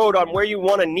in the road on where you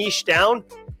want to niche down.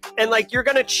 And like you're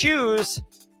going to choose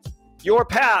your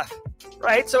path.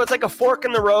 right? So it's like a fork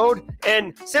in the road.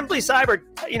 And Simply Cyber,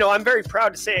 I'm very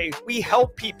proud to say we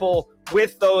help people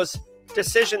with those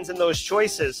decisions and those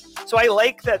choices. So I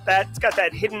like that that's got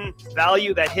that hidden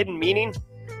value, that hidden meaning.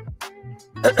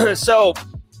 So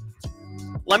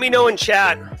let me know in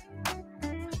chat.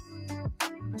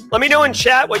 Let me know in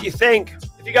chat what you think.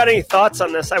 If you got any thoughts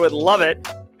on this, I would love it.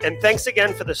 And thanks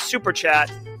again for the super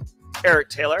chat, Eric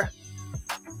Taylor.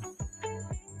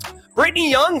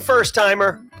 Brittany Young, first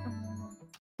timer.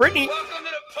 Brittany. Welcome to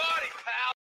the party,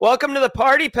 pal. Welcome to the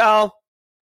party, pal.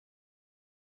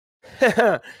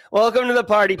 Welcome to the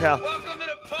party, pal. Welcome to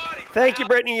the party. Thank you,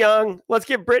 Brittany Young. Let's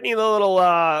give Brittany the little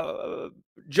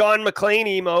John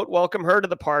McClane emote. Welcome her to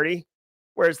the party.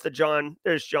 Where's the John?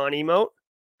 There's John emote.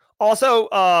 Also,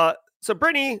 so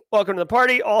Brittany, welcome to the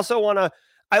party. Also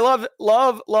I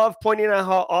love pointing out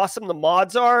how awesome the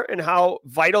mods are and how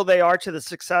vital they are to the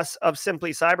success of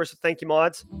Simply Cyber. So thank you,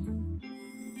 mods.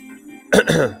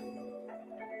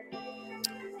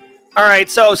 All right,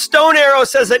 so Stone Arrow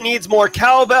says it needs more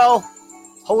cowbell.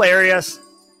 Hilarious.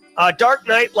 Dark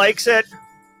Knight likes it.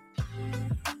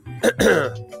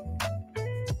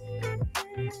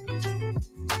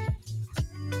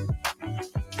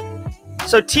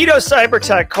 So Tito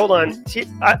Cybertech, hold on.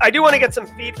 I do want to get some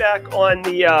feedback on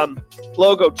the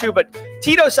logo too, but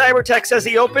Tito Cybertech says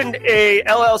he opened a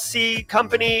LLC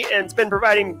company and it's been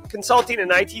providing consulting and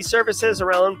IT services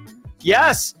around.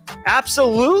 Yes,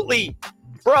 absolutely.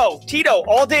 Bro, Tito,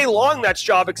 all day long, that's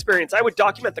job experience. I would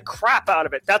document the crap out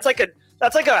of it. That's like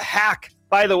a hack,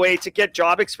 by the way, to get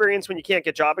job experience when you can't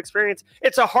get job experience.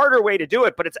 It's a harder way to do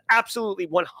it, but it's absolutely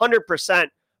 100%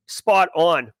 spot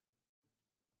on.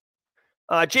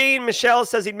 Jane Michelle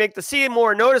says he'd make the C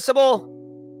more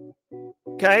noticeable.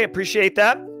 Okay, appreciate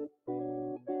that.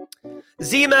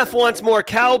 ZMF wants more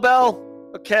cowbell.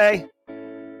 Okay.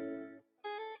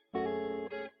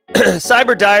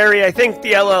 Cyber Diary, I think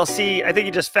the LLC, I think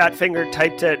he just fat fingered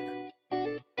typed it.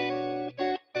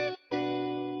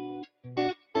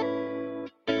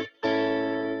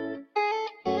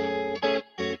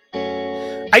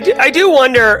 I do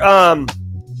wonder,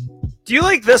 do you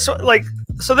like this one? Like,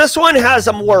 so this one has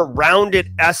a more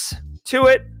rounded S to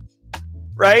it,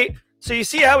 right? So you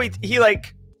see how he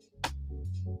like,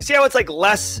 see how it's like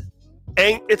less,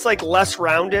 it's like less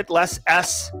rounded, less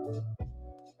S,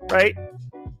 right?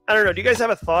 I don't know. Do you guys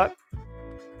have a thought?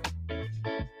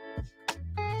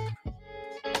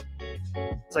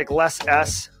 It's like less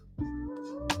S.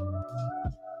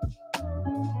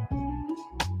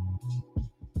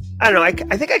 I don't know. I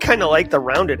think I kind of like the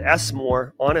rounded S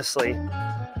more, honestly.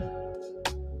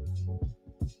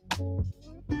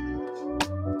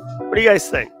 What do you guys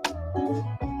think?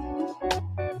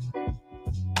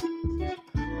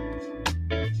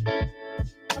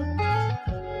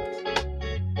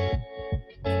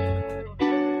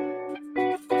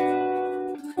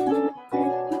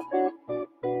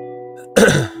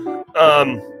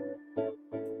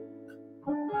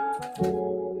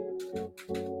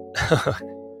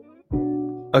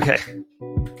 Okay.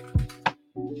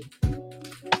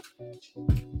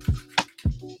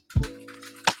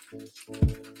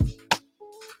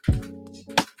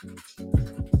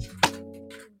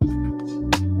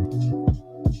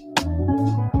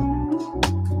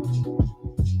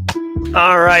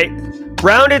 All right.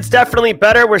 Rounded's definitely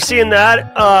better. We're seeing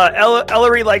that.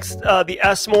 Ellery likes the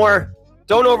S more.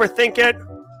 Don't overthink it.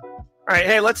 All right.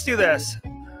 Hey, let's do this.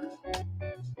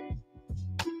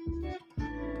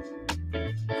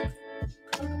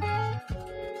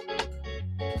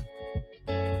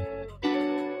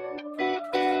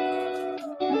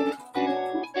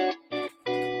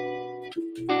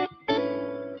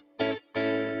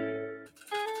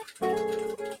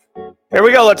 Here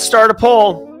we go. Let's start a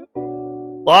poll. A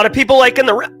lot of people liking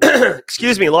the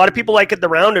excuse me. A lot of people liking the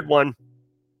rounded one.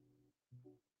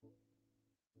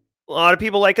 A lot of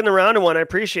people liking the rounded one. I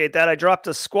appreciate that. I dropped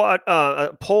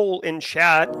a poll in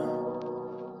chat.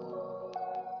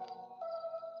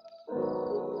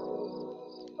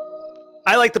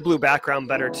 I like the blue background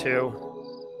better too.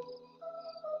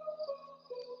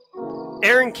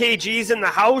 Aaron KG's in the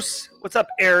house. What's up,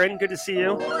 Aaron? Good to see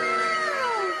you.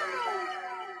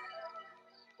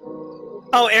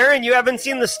 Oh, Aaron, you haven't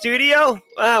seen the studio?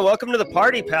 Welcome to the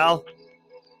party, pal.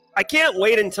 I can't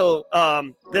wait until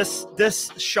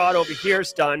this shot over here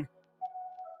is done.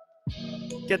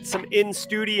 Get some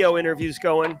in-studio interviews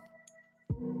going.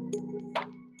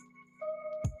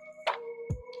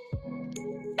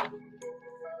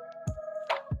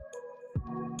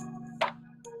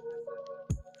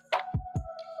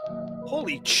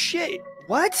 Holy shit.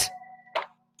 What?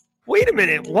 Wait a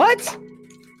minute. What?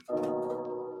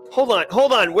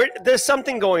 Hold on. There's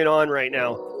something going on right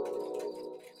now.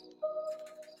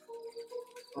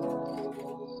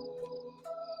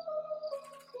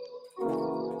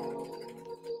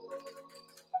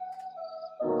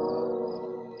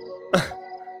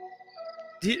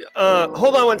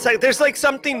 Hold on one second. There's like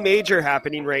something major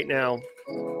happening right now.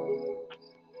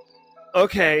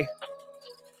 Okay.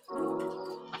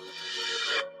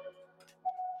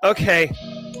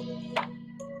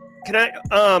 Can I,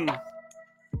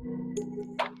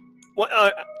 what,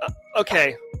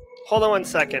 okay. Hold on one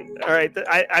second. All right.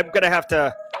 I'm going to have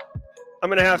to,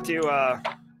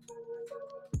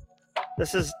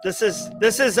 this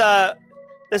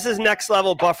is next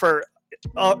level buffer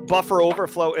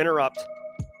overflow interrupt.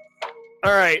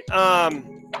 All right. I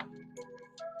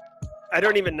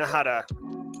don't even know how to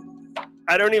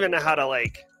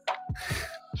like,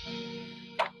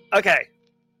 okay.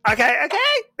 All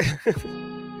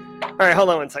right, hold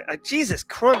on one second. Jesus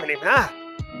Christ,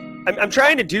 I'm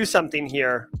trying to do something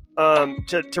here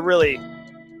to really.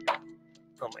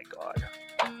 Oh my God.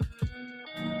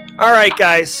 All right,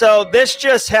 guys. So this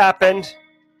just happened.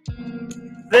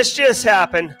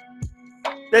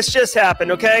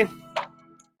 Okay.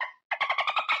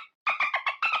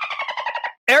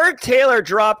 Eric Taylor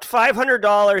dropped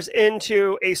 $500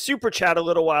 into a super chat a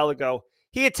little while ago.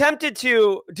 He attempted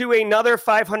to do another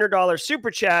 $500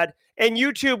 super chat, and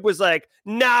YouTube was like,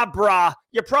 nah, brah,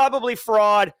 you're probably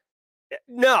fraud.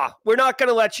 No, we're not going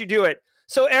to let you do it.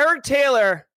 So Eric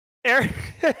Taylor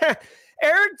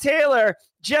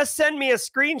just sent me a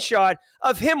screenshot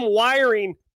of him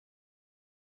wiring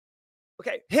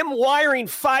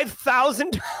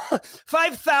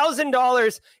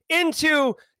 $5,000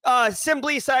 into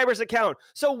Simply Cyber's account.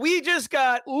 So we just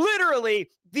got literally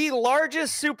the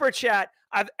largest super chat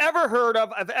I've ever heard of,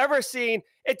 I've ever seen.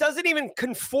 It doesn't even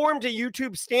conform to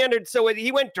YouTube standards, so he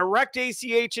went direct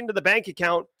ACH into the bank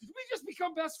account. Did we just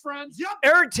become best friends? Yep.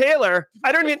 Eric Taylor,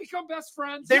 I don't even become best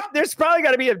friends. There's probably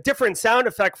got to be a different sound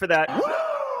effect for that.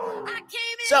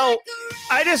 So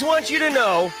I just want you to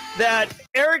know that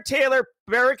Eric Taylor,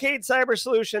 Barricade Cyber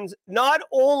Solutions, not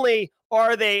only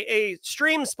are they a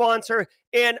stream sponsor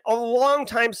and a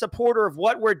longtime supporter of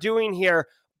what we're doing here,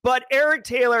 but Eric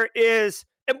Taylor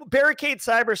Barricade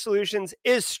Cyber Solutions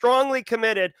is strongly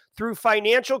committed through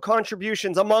financial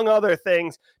contributions, among other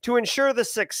things, to ensure the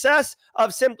success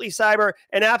of Simply Cyber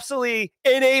and absolutely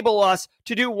enable us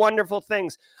to do wonderful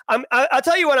things. I'll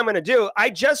tell you what I'm going to do. I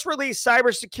just released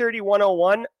Cybersecurity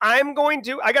 101. I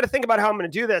got to think about how I'm going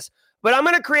to do this, but I'm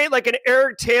going to create like an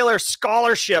Eric Taylor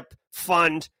scholarship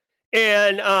fund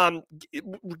and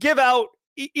give out,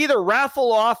 either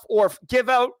raffle off or give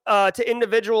out to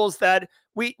individuals that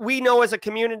we know as a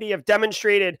community have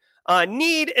demonstrated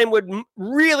need and would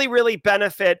really, really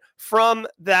benefit from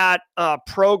that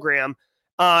program.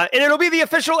 And it'll be the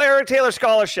official Eric Taylor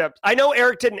Scholarship. I know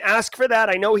Eric didn't ask for that.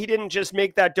 I know he didn't just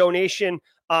make that donation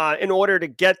in order to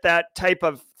get that type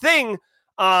of thing.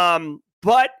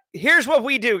 But here's what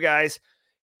we do, guys.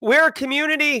 We're a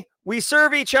community. We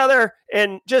serve each other.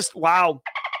 And just, wow.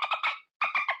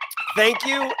 Thank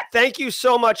you. Thank you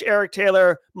so much, Eric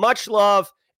Taylor. Much love.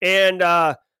 And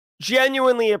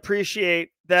genuinely appreciate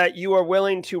that you are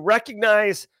willing to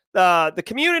recognize the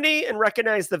community and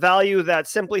recognize the value that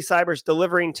Simply Cyber is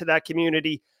delivering to that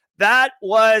community. That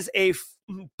was a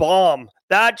bomb.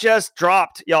 That just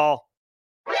dropped, y'all.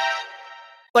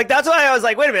 Like, that's why I was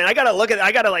like, wait a minute, I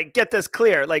gotta like get this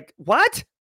clear. Like, what?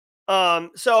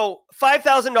 So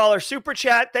 $5,000 super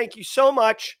chat. Thank you so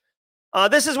much.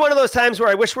 This is one of those times where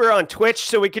I wish we were on Twitch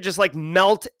so we could just like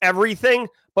melt everything.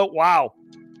 But wow.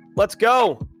 Let's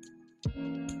go.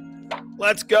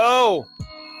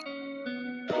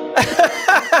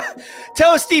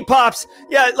 Toasty Pops.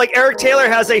 Yeah, like Eric Taylor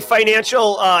has a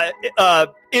financial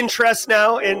interest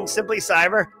now in Simply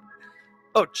Cyber.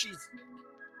 Oh, jeez.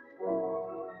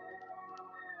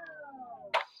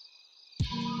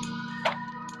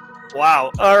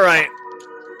 Wow. All right.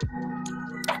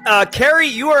 Carrie,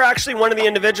 you are actually one of the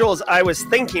individuals I was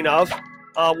thinking of.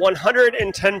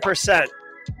 110%.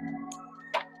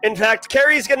 In fact,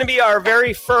 Carrie's going to be our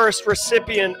very first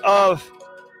recipient of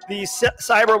the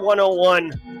Cyber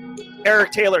 101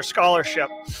 Eric Taylor Scholarship.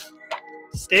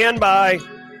 Stand by.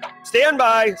 Standing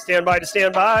by.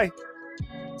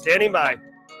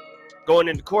 Going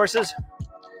into courses.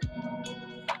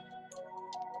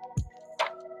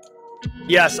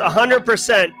 Yes,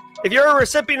 100%. If you're a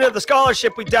recipient of the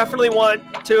scholarship, we definitely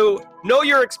want to know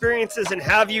your experiences and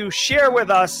have you share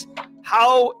with us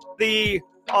how the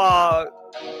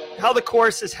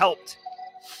course has helped.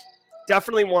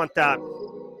 Definitely want that.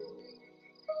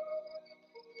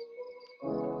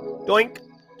 Doink,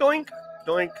 doink,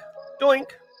 doink,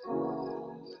 doink,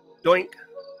 doink.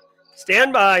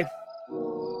 Stand by.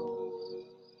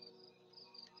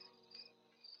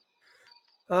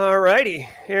 All righty,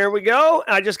 here we go.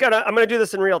 I'm going to do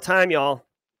this in real time, y'all.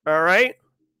 All right.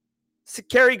 So,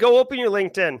 Carrie, go open your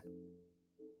LinkedIn.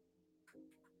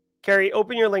 Carrie,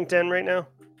 open your LinkedIn right now.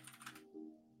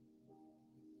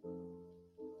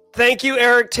 Thank you,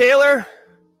 Eric Taylor,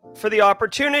 for the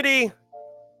opportunity.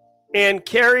 And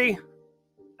Carrie,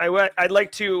 I'd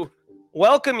like to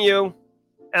welcome you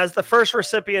as the first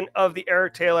recipient of the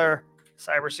Eric Taylor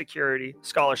Cybersecurity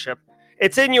Scholarship.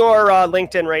 It's in your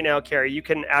LinkedIn right now, Carrie. You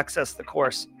can access the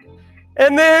course.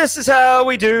 And this is how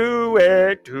we do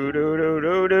it.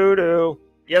 Do.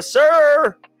 Yes,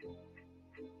 sir.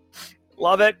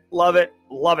 Love it, love it,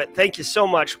 love it. Thank you so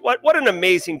much. What an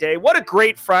amazing day. What a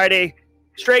great Friday.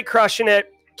 Straight crushing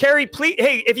it. Carrie, please,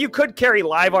 hey, if you could, Carrie,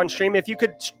 live on stream, if you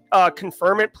could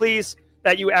confirm it, please,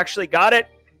 that you actually got it.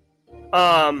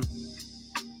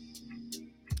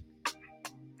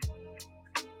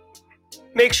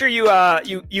 Make sure you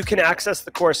can access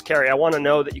the course, Carrie. I want to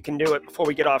know that you can do it before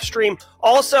we get off stream.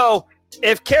 Also,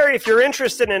 if you're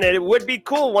interested in it, it would be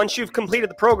cool once you've completed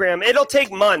the program. It'll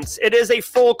take months. It is a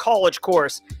full college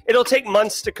course. It'll take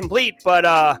months to complete,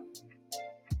 but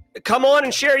come on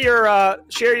and share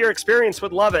your experience.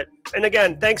 Would love it. And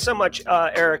again, thanks so much,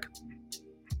 Eric.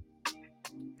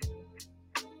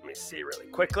 Let me see really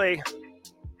quickly.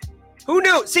 Who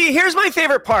knew? See, here's my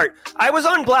favorite part. I was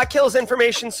on Black Hills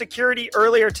Information Security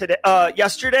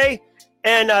yesterday,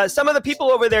 and some of the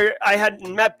people over there I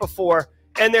hadn't met before,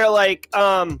 and they're like,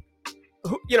 who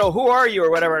are you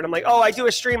or whatever? And I'm like, oh, I do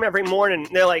a stream every morning.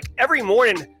 And they're like, every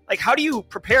morning? Like, how do you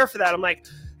prepare for that? I'm like,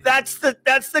 that's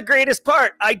the greatest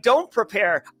part. I don't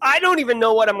prepare. I don't even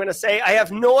know what I'm going to say. I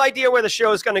have no idea where the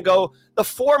show is going to go. The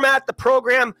format, the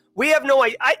program, we have no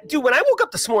idea. Dude, when I woke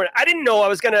up this morning, I didn't know I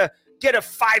was going to get a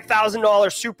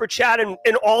 $5,000 super chat and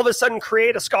all of a sudden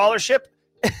create a scholarship.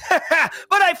 But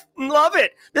I love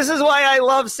it. This is why I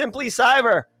love Simply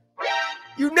Cyber.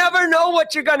 You never know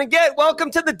what you're going to get. Welcome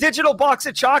to the digital box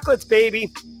of chocolates,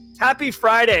 baby. Happy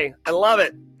Friday. I love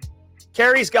it.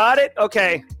 Carrie's got it?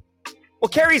 Okay. Well,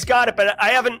 Carrie's got it, but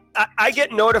I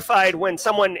get notified when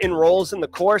someone enrolls in the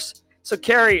course. So,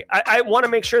 Carrie, I want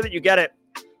to make sure that you get it.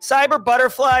 Cyber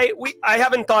Butterfly, I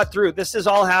haven't thought through. This is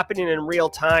all happening in real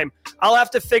time. I'll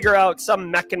have to figure out some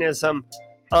mechanism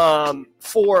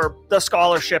for the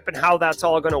scholarship and how that's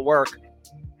all going to work.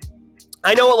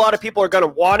 I know a lot of people are going to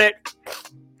want it.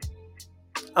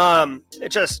 I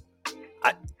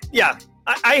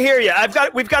hear you.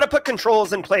 We've got to put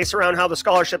controls in place around how the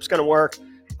scholarship's going to work.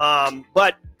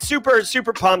 But super,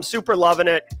 super pumped, super loving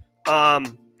it. All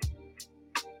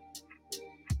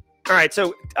right,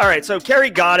 so Kerry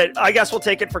got it. I guess we'll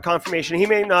take it for confirmation. He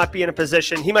may not be in a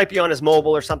position. He might be on his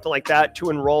mobile or something like that to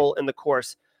enroll in the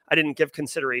course. I didn't give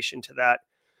consideration to that.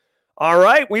 All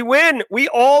right, we win. We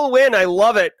all win. I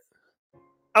love it.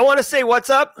 I want to say what's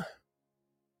up.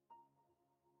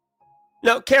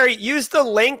 No, Carrie, use the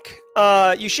link.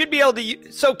 You should be able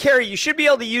to. So, Carrie, you should be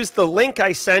able to use the link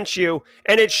I sent you,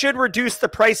 and it should reduce the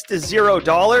price to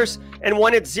 $0. And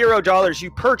when it's $0,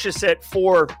 you purchase it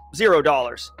for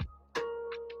 $0.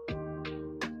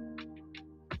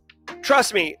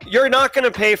 Trust me, you're not going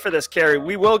to pay for this, Carrie.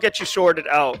 We will get you sorted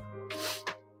out.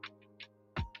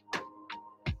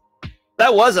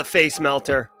 That was a face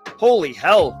melter. Holy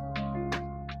hell.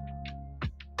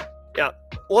 Yeah,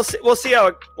 we'll see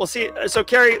how we'll see. So,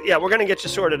 Carrie, yeah, we're going to get you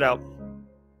sorted out.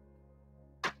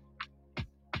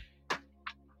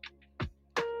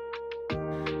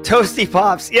 Toasty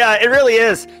Pops. Yeah, it really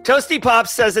is. Toasty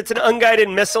Pops says it's an unguided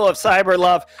missile of cyber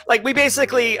love. Like, we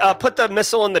basically put the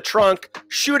missile in the trunk,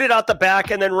 shoot it out the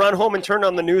back, and then run home and turn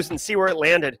on the news and see where it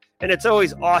landed. And it's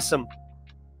always awesome.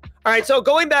 All right, so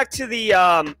going back to the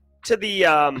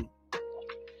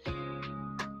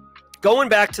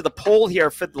poll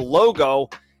here for the logo,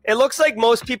 it looks like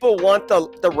most people want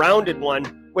the rounded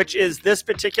one, which is this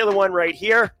particular one right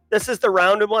here. This is the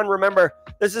rounded one. Remember,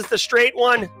 this is the straight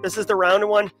one. This is the rounded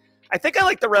one. I think I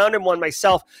like the rounded one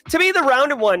myself. To me, the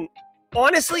rounded one,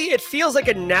 honestly, it feels like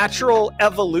a natural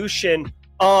evolution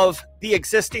of the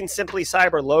existing Simply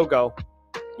Cyber logo.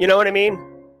 You know what I mean?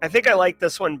 I think I like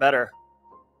this one better.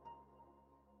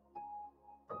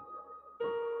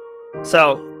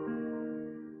 So,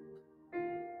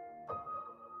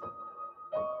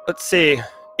 let's see.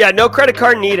 Yeah, no credit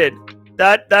card needed.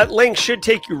 That link should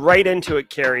take you right into it,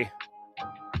 Carrie.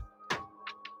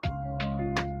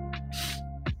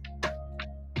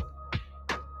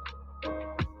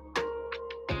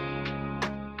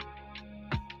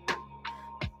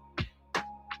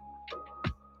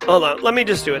 Hold on. Let me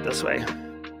just do it this way.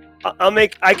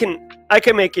 I can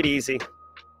make it easy.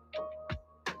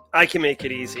 I can make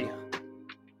it easy.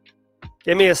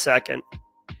 Give me a second.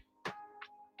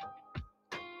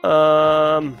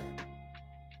 So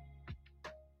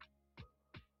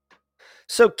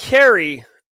Carrie,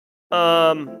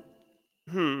 Carrie,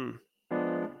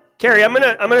 I'm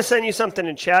gonna send you something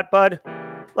in chat, bud.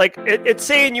 Like it's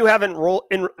saying you haven't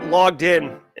logged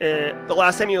in. The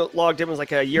last time you logged in was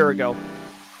like a year ago.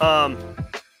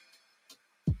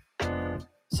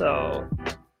 So,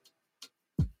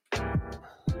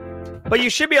 but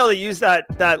you should be able to use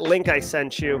that link I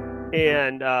sent you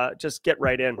and just get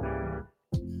right in.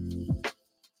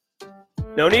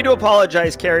 No need to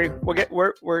apologize, Carrie.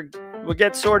 We'll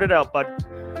get sorted out, bud.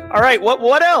 All right.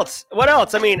 What else? What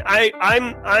else? I mean,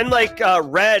 I'm like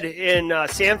Red in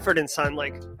Sanford and Son.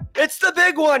 Like, it's the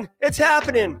big one. It's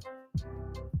happening.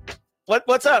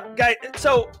 What's up, guy?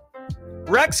 So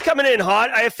Rex coming in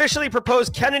hot. I officially propose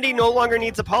Kennedy no longer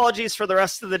needs apologies for the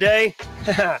rest of the day.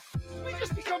 We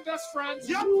just become best friends.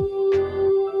 Yep.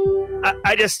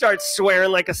 I just start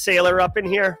swearing like a sailor up in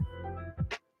here.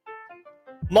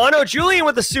 Mono Julian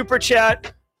with the super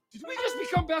chat. Did we just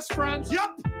become best friends?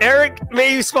 Yep. Eric,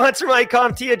 may you sponsor my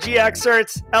CompTIA GX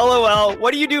certs? LOL.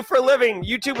 What do you do for a living?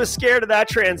 YouTube was scared of that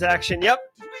transaction. Yep.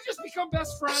 Did we just become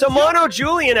best friends? So Mono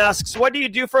Julian asks, what do you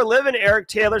do for a living, Eric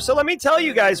Taylor? So let me tell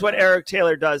you guys what Eric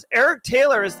Taylor does. Eric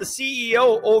Taylor is the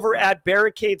CEO over at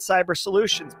Barricade Cyber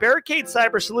Solutions. Barricade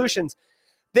Cyber Solutions,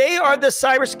 they are the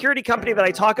cybersecurity company that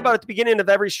I talk about at the beginning of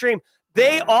every stream.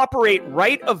 They operate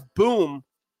right of boom.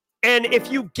 And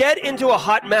if you get into a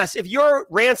hot mess, if you're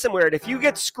ransomware, if you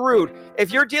get screwed,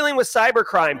 if you're dealing with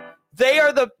cybercrime, they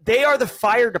are the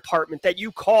fire department that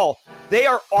you call. They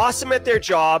are awesome at their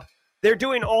job. They're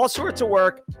doing all sorts of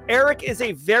work. Eric is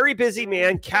a very busy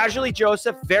man. Casually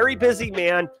Joseph, very busy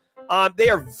man. They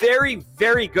are very,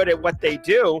 very good at what they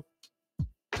do.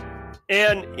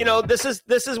 And, you know, this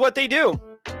is what they do.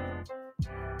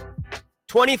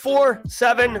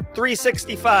 24/7,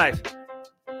 365.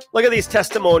 Look at these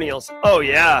testimonials. Oh,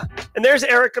 yeah. And there's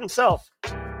Eric himself.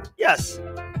 Yes.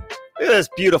 Look at this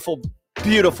beautiful,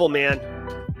 beautiful man.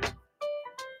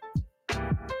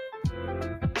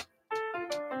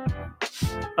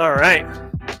 All right.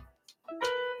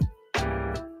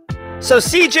 So,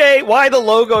 CJ, why the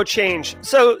logo change?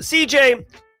 So, CJ,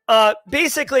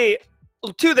 basically,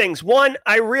 two things. One,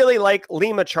 I really like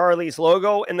Lima Charlie's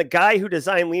logo, and the guy who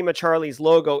designed Lima Charlie's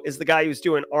logo is the guy who's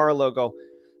doing our logo.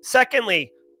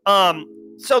 Secondly,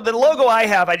 so the logo I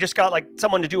have, I just got like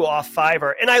someone to do off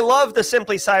Fiverr, and I love the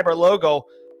Simply Cyber logo,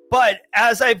 but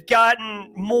as I've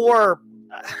gotten more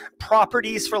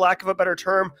properties, for lack of a better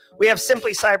term, we have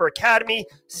Simply Cyber Academy,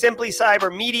 Simply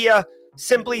Cyber Media,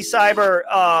 Simply Cyber,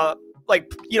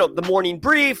 like, you know, the Morning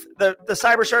Brief, the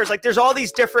Cyber Stars, like there's all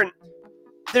these different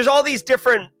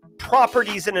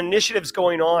properties and initiatives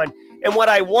going on. And what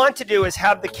I want to do is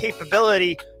have the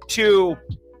capability to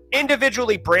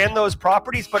individually brand those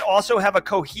properties, but also have a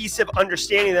cohesive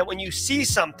understanding that when you see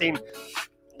something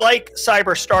like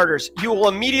Cyber Starters, you will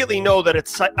immediately know that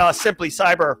it's Simply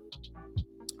Cyber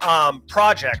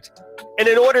project. And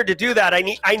in order to do that, I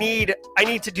need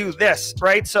to do this,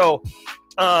 right? So,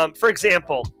 for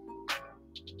example,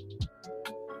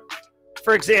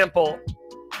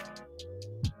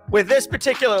 with this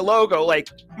particular logo, like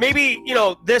maybe, you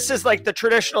know, this is like the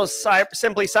traditional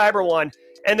Simply Cyber one.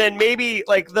 And then maybe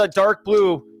like the dark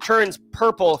blue turns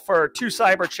purple for two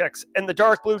cyber chicks, and the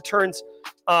dark blue turns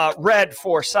red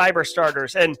for cyber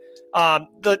starters. And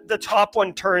the top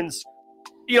one turns,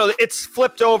 you know, it's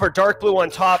flipped over, dark blue on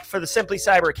top for the Simply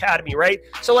Cyber Academy, right?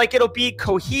 So like it'll be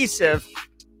cohesive.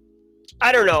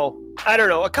 I don't know.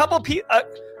 A couple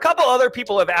other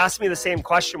people have asked me the same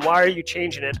question. Why are you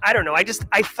changing it? I don't know. I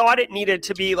thought it needed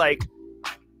to be like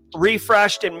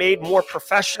refreshed and made more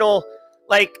professional.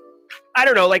 Like, I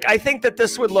don't know. Like, I think that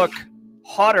this would look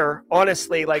hotter,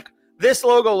 honestly. Like, this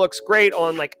logo looks great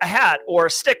on like a hat or a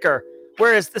sticker.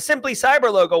 Whereas the Simply Cyber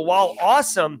logo, while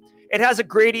awesome, it has a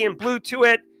gradient blue to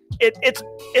it. It's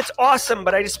awesome,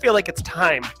 but I just feel like it's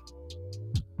time.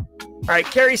 All right,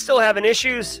 Carrie's still having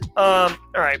issues. All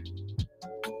right.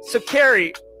 So,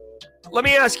 Carrie, let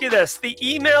me ask you this. The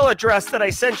email address that I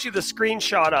sent you the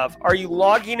screenshot of, are you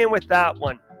logging in with that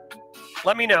one?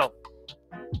 Let me know.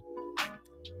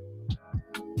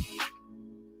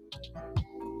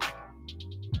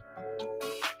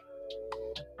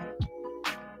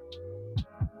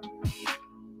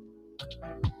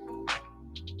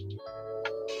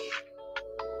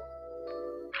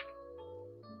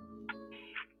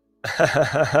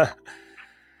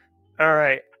 All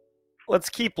right, let's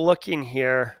keep looking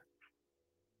here.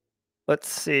 Let's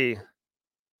see.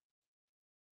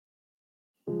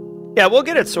 Yeah, we'll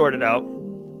get it sorted out.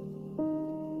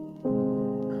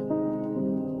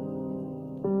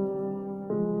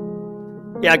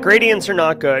 Yeah, gradients are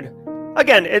not good.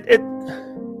 Again,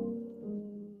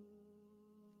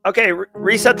 okay,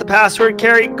 reset the password,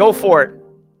 Carrie. Go for it.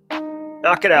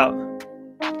 Knock it out.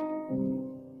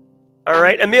 All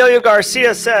right. Emilio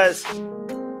Garcia says,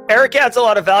 Eric adds a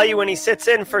lot of value when he sits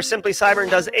in for Simply Cyber and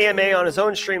does AMA on his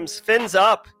own streams. Fins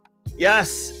up.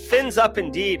 Yes, fins up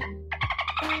indeed.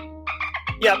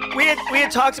 Yeah, we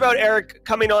had talked about Eric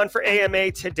coming on for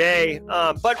AMA today,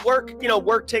 but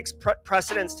work takes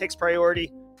precedence, takes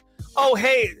priority. Oh,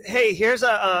 hey, here's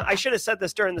I should have said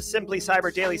this during the Simply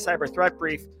Cyber Daily Cyber Threat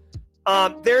Brief.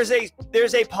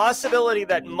 There's a possibility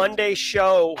that Monday's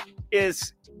show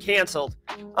is canceled.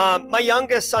 My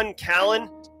youngest son, Callan,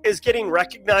 is getting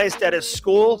recognized at his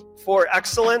school for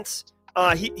excellence.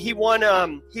 He won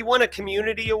a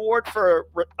community award for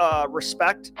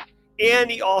respect,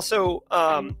 and he also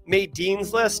made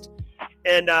Dean's List.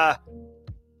 And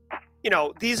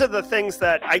these are the things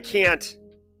that I can't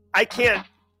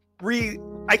relive.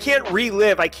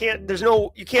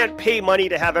 You can't pay money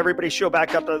to have everybody show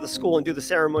back up to the school and do the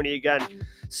ceremony again.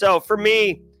 So for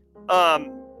me,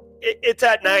 it's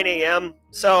at 9 a.m.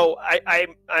 So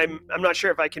I'm not sure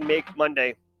if I can make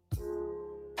Monday.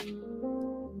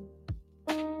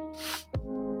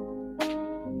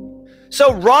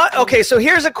 So so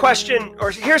here's a question,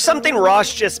 or here's something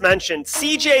Ross just mentioned.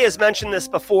 CJ has mentioned this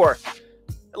before.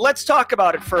 Let's talk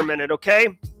about it for a minute, okay?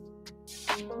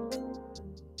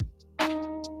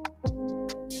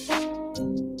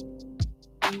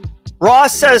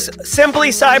 Ross says Simply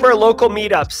Cyber local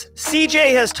meetups.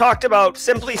 CJ has talked about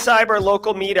Simply Cyber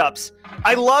local meetups.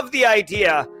 I love the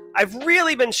idea. I've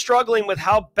really been struggling with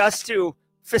how best to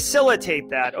facilitate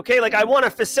that. Okay, like I want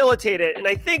to facilitate it, and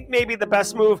I think maybe the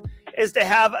best move is to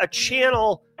have a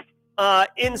channel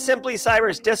in Simply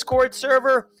Cyber's Discord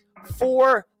server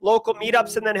for local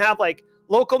meetups, and then have like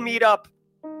local meetup.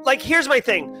 Like, here's my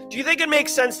thing. Do you think it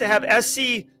makes sense to have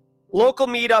SC local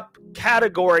meetup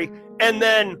category, and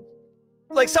then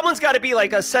like someone's got to be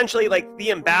like essentially like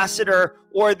the ambassador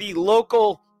or the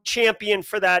local champion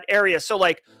for that area? So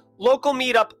like local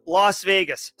meetup Las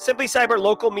Vegas, Simply Cyber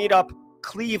local meetup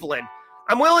Cleveland.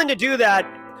 I'm willing to do that.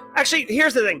 Actually,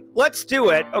 here's the thing. Let's do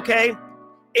it, okay?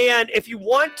 And if you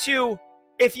want to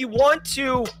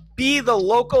be the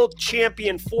local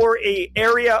champion for a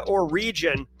area or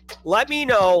region, let me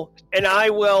know, and I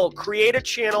will create a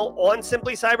channel on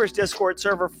Simply Cyber's Discord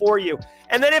server for you.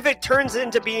 And then if it turns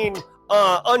into being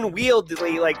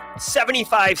unwieldy, like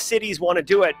 75 cities want to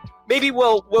do it, maybe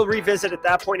we'll revisit at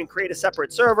that point and create a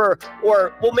separate server,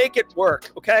 or we'll make it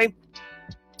work, okay?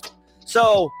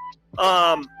 So,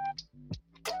 hold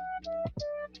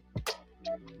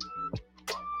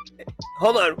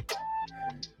on.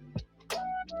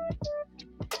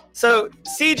 So,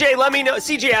 CJ, let me know.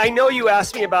 CJ, I know you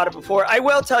asked me about it before. I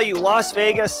will tell you, Las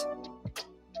Vegas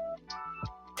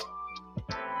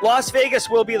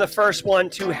will be the first one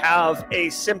to have a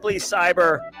Simply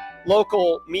Cyber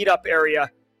local meetup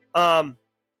area. All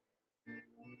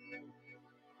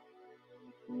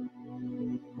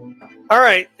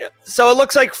right. So it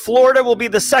looks like Florida will be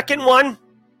the second one.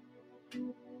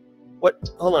 What?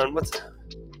 Hold on.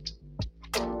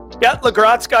 Yeah,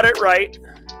 LeGrat's got it right.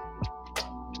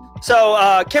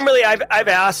 So Kimberly, I've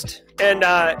asked, and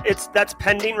that's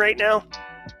pending right now.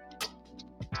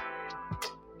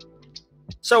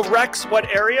 So Rex,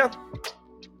 what area?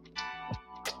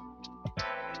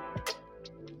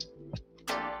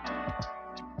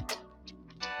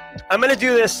 I'm going to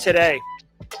do this today.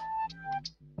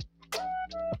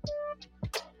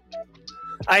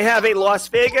 I have a Las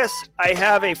Vegas. I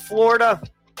have a Florida.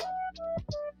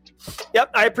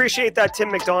 Yep, I appreciate that,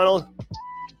 Tim McDonald.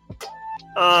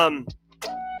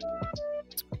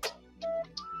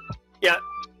 Yeah.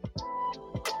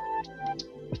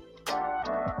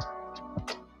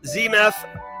 ZMF,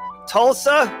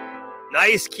 Tulsa.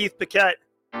 Nice, Keith Paquette.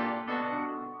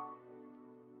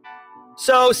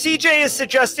 So CJ is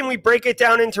suggesting we break it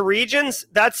down into regions.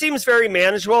 That seems very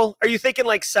manageable. Are you thinking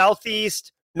like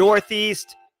Southeast,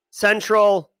 Northeast,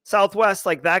 Central, Southwest,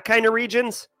 like that kind of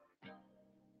regions?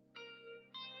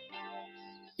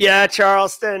 Yeah,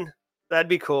 Charleston. That'd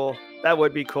be cool. That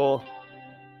would be cool.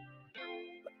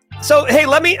 So, hey,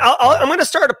 I'm going to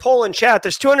start a poll in chat.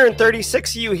 There's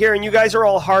 236 of you here, and you guys are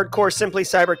all hardcore Simply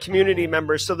Cyber community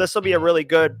members, so this will be a really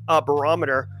good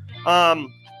barometer.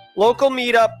 Local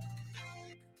meetup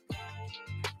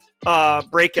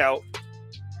breakout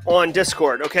on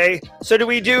Discord, okay? So do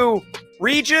we do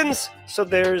regions? So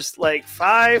there's like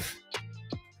 5.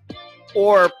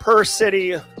 or per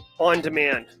city on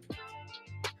demand?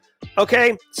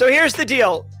 Okay, so here's the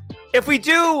deal. If we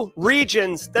do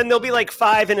regions, then there'll be like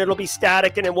 5 and it'll be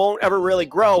static and it won't ever really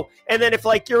grow. And then if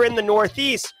like you're in the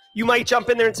Northeast, you might jump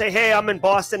in there and say, hey, I'm in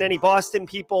Boston, any Boston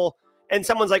people? And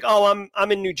someone's like, oh,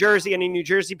 I'm in New Jersey, any New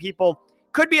Jersey people?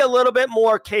 Could be a little bit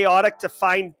more chaotic to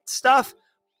find stuff.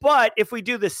 But if we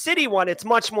do the city one, it's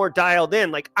much more dialed in.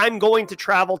 Like I'm going to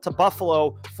travel to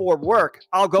Buffalo for work.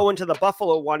 I'll go into the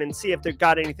Buffalo one and see if they've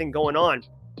got anything going on.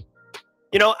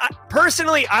 You know,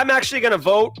 personally, I'm actually going to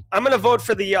vote. I'm going to vote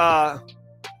for the,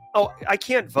 I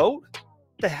can't vote?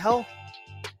 The hell?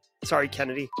 Sorry,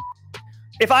 Kennedy.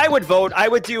 If I would vote, I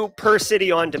would do per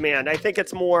city on demand. I think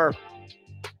it's more,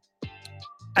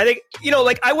 I think, you know,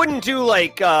 like I wouldn't do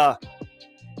like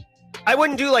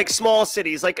small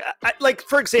cities. Like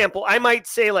for example, I might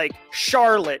say like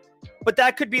Charlotte, but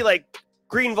that could be like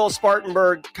Greenville,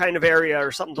 Spartanburg kind of area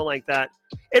or something like that.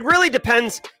 It really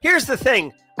depends. Here's the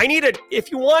thing.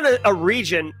 If you want a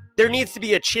region, there needs to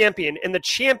be a champion, and the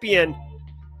champion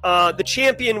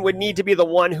would need to be the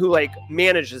one who like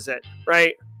manages it,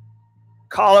 right?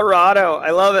 Colorado,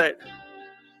 I love it.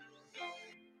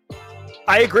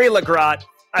 I agree, Legrat.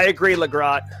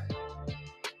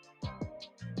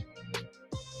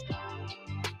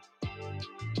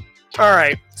 All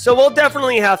right, so we'll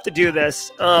definitely have to do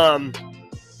this.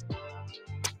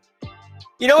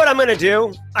 You know what I'm going to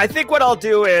do? I think what I'll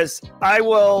do is I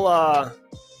will,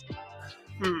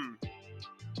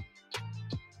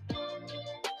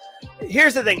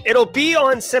 Here's the thing. It'll be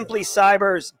on Simply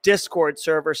Cyber's Discord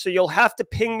server, so you'll have to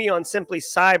ping me on Simply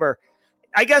Cyber.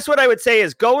 I guess what I would say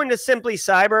is go into Simply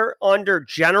Cyber under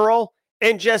General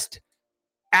and just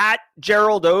at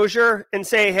Gerald Ozier and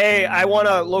say, hey, I want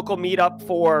a local meetup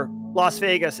for Las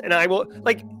Vegas. And I will,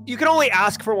 like, you can only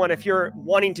ask for one if you're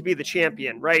wanting to be the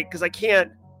champion, right? Because I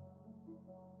can't.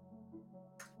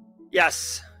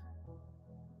 Yes.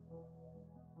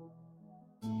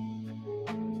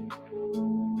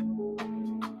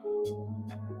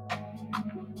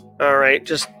 All right,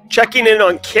 just checking in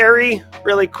on Carrie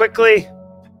really quickly.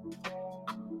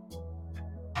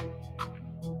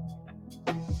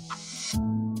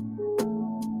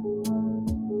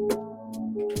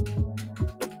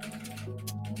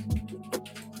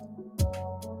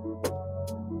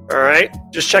 All right,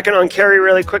 just checking on Carrie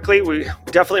really quickly. We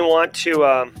definitely want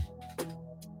to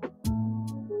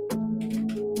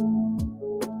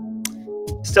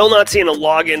still not seeing a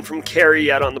login from Carrie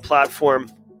yet on the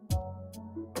platform.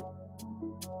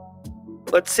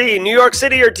 Let's see, New York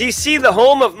City or DC, the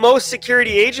home of most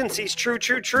security agencies. True.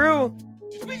 Did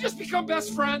we just become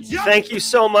best friends? Yep. Thank you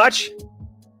so much.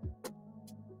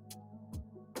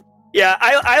 Yeah,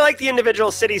 I like the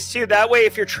individual cities too. That way,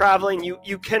 if you're traveling,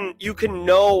 you can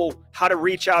know how to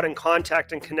reach out and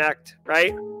contact and connect,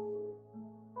 right?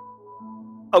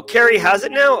 Oh, Carrie has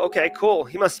it now? Okay, cool.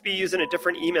 He must be using a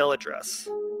different email address.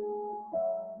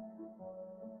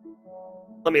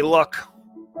 Let me look.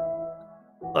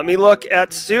 Let me look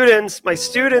at students. My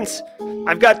students,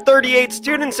 I've got 38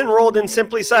 students enrolled in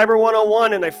Simply Cyber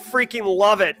 101, and I freaking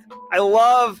love it. I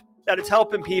love that it's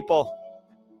helping people.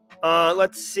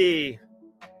 Let's see.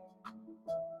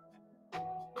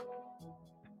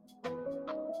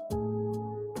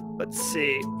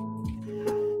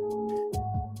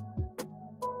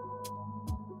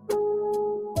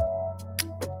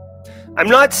 I'm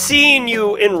not seeing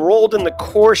you enrolled in the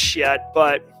course yet,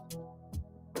 but...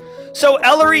 So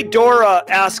Ellery Dora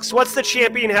asks, what's the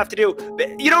champion have to do?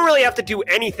 You don't really have to do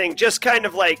anything. Just kind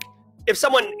of like, if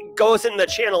someone goes in the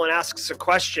channel and asks a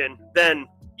question, then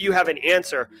you have an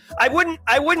answer. I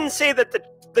wouldn't say that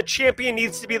the champion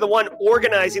needs to be the one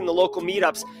organizing the local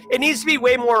meetups. It needs to be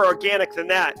way more organic than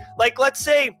that. Like, let's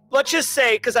just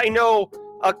say, because I know,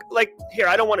 here,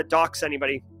 I don't want to dox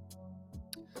anybody.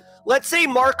 Let's say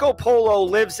Marco Polo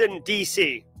lives in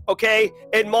DC, okay?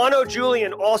 And Mono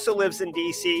Julian also lives in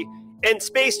DC, and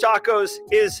Space Tacos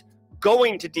is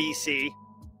going to DC,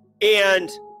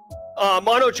 and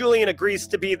Mono Julian agrees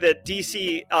to be the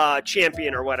DC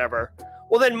champion or whatever.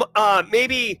 Well, then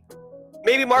maybe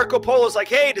Marco Polo's like,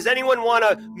 hey, does anyone want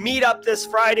to meet up this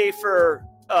Friday for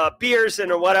beers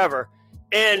or whatever?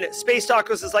 And Space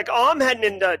Tacos is like, oh, I'm heading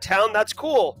into town. That's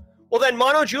cool. Well, then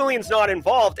Mono Julian's not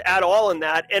involved at all in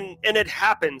that, and it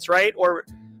happens, right? Or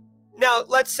now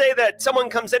let's say that someone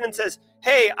comes in and says,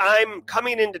 hey, I'm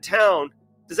coming into town.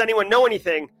 Does anyone know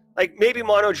anything? Like maybe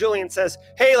Mono Julian says,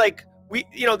 hey, like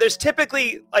there's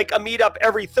typically like a meetup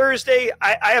every Thursday.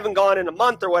 I haven't gone in a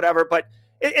month or whatever, but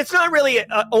it's not really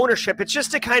ownership. It's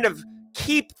just to kind of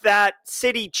keep that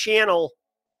city channel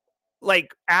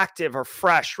like active or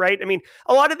fresh, right? I mean,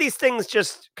 a lot of these things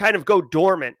just kind of go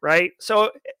dormant, right?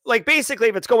 So like basically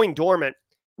if it's going dormant,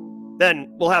 then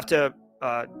we'll have to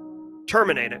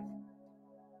terminate it.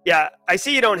 Yeah, I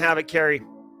see you don't have it, Carrie.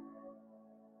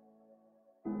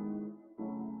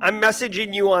 I'm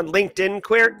messaging you on LinkedIn,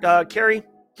 Carrie.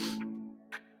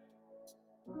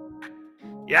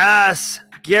 Yes,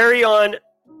 Gary on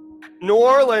New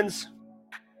Orleans.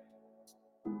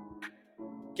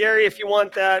 Gary, if you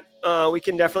want that, we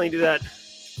can definitely do that.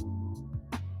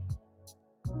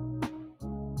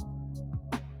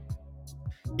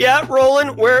 Yeah,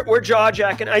 Roland, we're jaw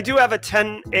jacking. I do have a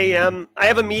 10 a.m. I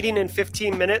have a meeting in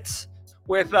 15 minutes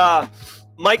with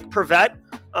Mike Prevet,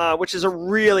 which is a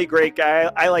really great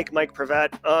guy. I like Mike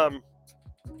Prevet.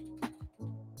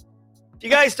 If you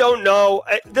guys don't know,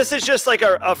 this is just like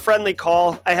a friendly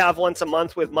call I have once a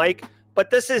month with Mike,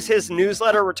 but this is his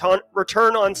newsletter,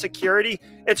 Return on Security.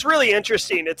 It's really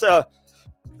interesting. It's a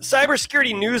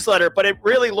cybersecurity newsletter, but it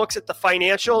really looks at the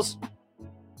financials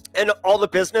and all the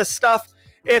business stuff.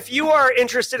 If you are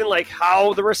interested in like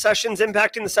how the recession's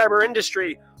impacting the cyber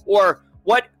industry or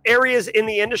what areas in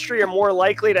the industry are more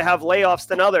likely to have layoffs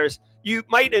than others, you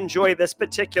might enjoy this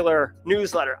particular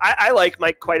newsletter. I like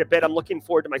Mike quite a bit. I'm looking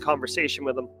forward to my conversation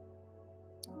with him.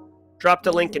 Drop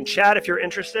the link in chat if you're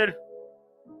interested.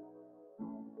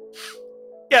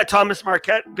 Yeah, Thomas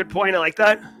Marquette. Good point. I like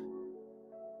that.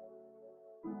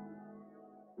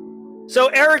 So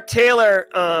Eric Taylor,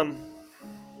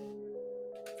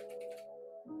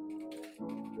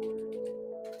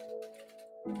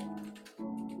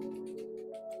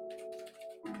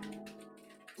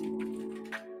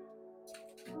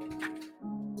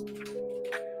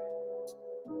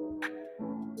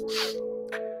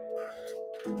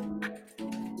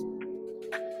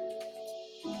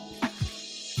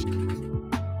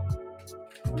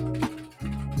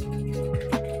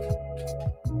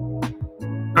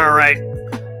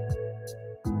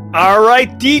 All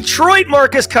right, Detroit,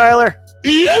 Marcus Kyler.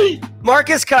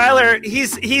 Marcus Kyler,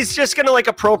 he's just going to like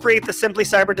appropriate the Simply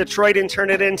Cyber Detroit and turn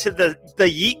it into the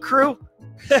Yeet crew.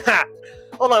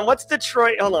 Hold on, what's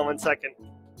Detroit? Hold on one second.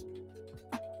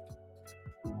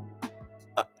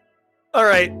 All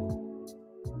right.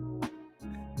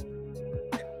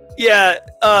 Yeah,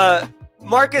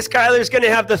 Marcus Kyler's going to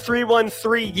have the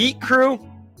 313 Yeet crew.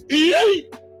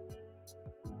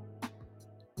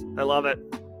 I love it.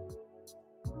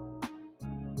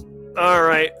 All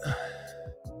right.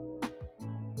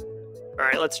 All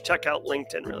right, let's check out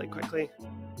LinkedIn really quickly.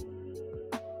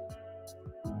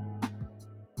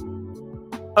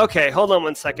 Okay, hold on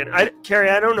one second. Carrie,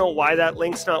 I don't know why that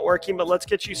link's not working, but let's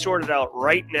get you sorted out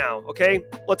right now, okay?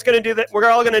 What's going to do that? We're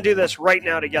all going to do this right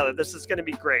now together. This is going to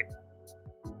be great.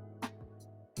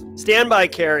 Stand by,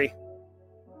 Carrie.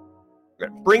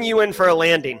 Bring you in for a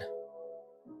landing.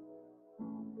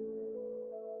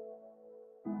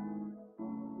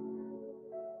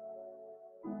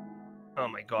 Oh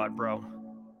my God, bro.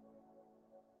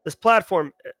 This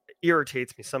platform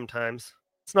irritates me sometimes.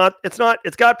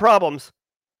 It's got problems.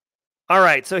 All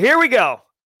right, so here we go.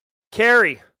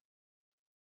 Carrie,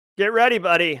 get ready,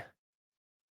 buddy.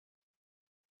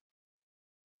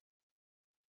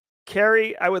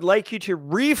 Carrie, I would like you to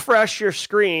refresh your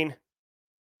screen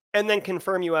and then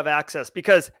confirm you have access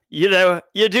because you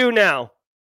do now.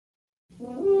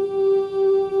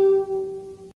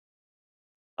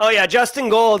 Oh yeah, Justin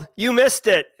Gold, you missed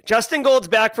it. Justin Gold's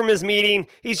back from his meeting.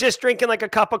 He's just drinking like a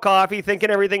cup of coffee, thinking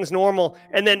everything's normal,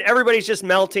 and then everybody's just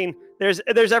melting.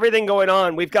 There's everything going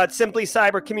on. We've got Simply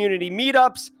Cyber community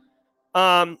meetups.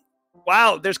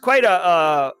 Wow, there's quite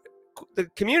the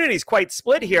community's quite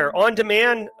split here.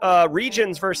 On-demand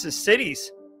regions versus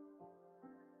cities.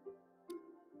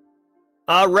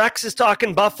 Rex is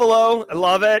talking Buffalo. I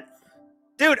love it.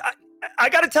 Dude, I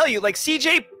got to tell you, like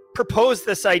CJ proposed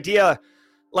this idea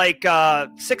like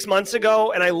 6 months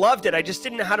ago, and I loved it. I just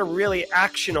didn't know how to really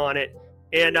action on it.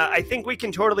 And I think we can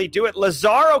totally do it.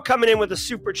 Lazaro coming in with a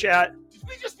super chat. Did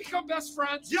we just become best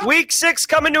friends? Yep. Week 6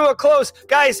 coming to a close.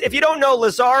 Guys, if you don't know,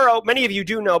 Lazaro, many of you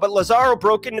do know, but Lazaro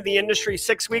broke into the industry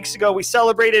 6 weeks ago. We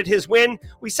celebrated his win.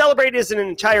 We celebrated his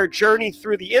entire journey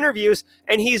through the interviews,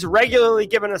 and he's regularly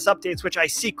giving us updates, which I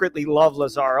secretly love,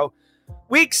 Lazaro.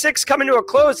 Week 6 coming to a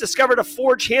close. Discovered a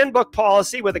Forge handbook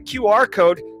policy with a QR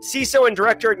code. CISO and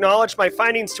director acknowledged my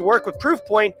findings to work with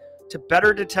Proofpoint to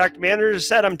better detect. Manager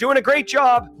said, I'm doing a great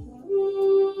job.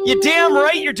 You damn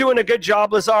right you're doing a good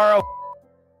job, Lazaro.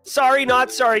 Sorry,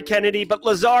 not sorry, Kennedy, but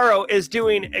Lazaro is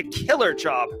doing a killer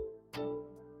job.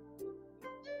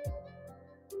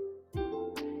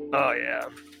 Oh, yeah.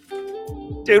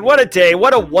 Dude, what a day.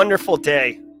 What a wonderful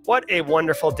day. What a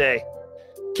wonderful day.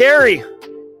 Carrie,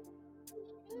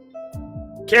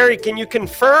 Carrie, can you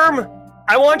confirm?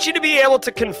 I want you to be able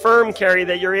to confirm, Carrie,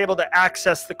 that you're able to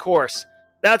access the course.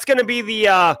 That's going to be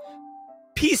the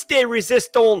piece de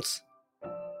resistance.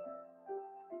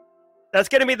 That's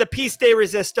going to be the piece de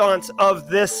resistance of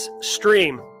this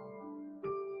stream.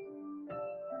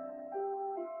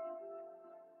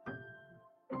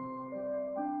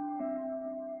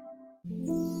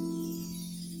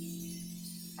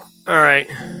 All right.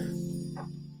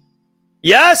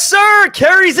 Yes, sir.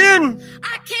 Carrie's in.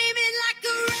 I came in like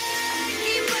a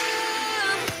wrecking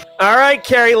ball. All right,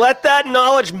 Carrie. Let that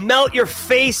knowledge melt your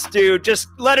face, dude. Just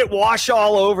let it wash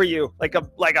all over you like a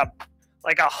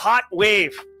hot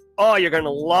wave. Oh, you're gonna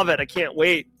love it. I can't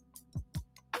wait.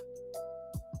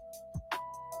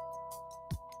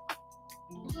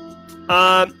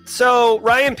 So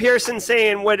Ryan Pearson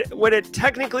saying, would it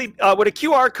technically would a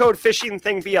QR code phishing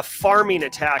thing be a farming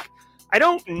attack? I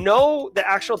don't know the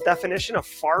actual definition of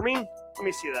farming. Let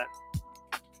me see that.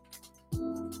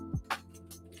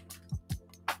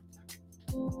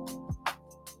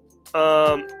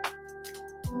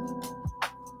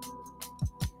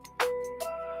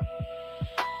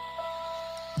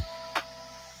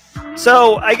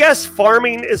 So I guess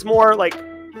farming is more like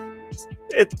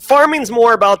farming's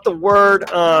more about the word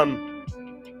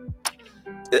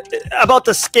about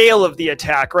the scale of the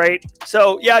attack, right?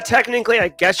 So yeah, technically I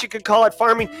guess you could call it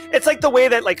farming. It's like the way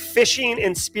that like fishing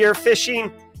and spear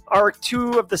fishing are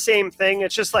two of the same thing.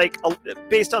 It's just like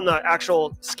based on the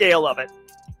actual scale of it.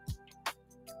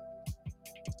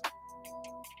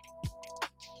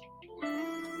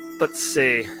 Let's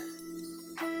see.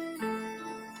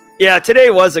 Yeah, today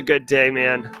was a good day,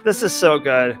 man. This is so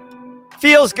good.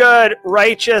 Feels good,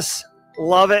 righteous.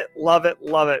 Love it, love it,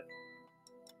 love it.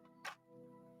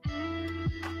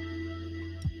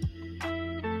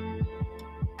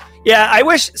 Yeah, I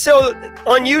wish so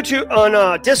on YouTube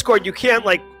on Discord you can't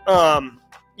like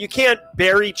you can't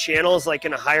bury channels like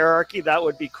in a hierarchy. That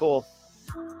would be cool.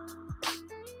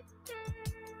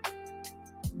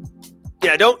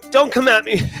 Yeah, don't come at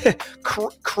me.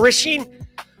 Christian.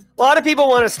 A lot of people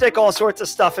want to stick all sorts of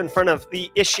stuff in front of the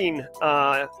ishing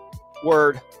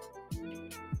word.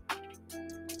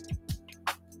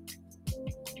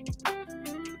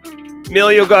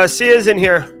 Emilio Garcia's in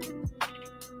here.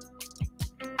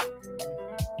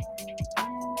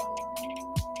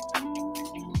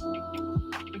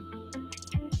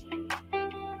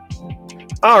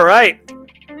 All right.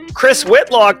 Chris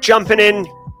Whitlock jumping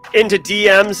into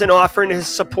DMs and offering his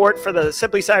support for the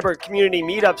Simply Cyber Community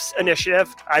Meetups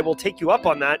initiative. I will take you up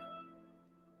on that.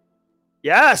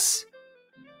 Yes.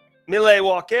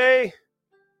 Milwaukee.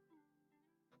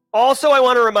 Also, I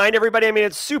want to remind everybody, I mean,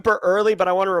 it's super early, but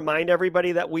I want to remind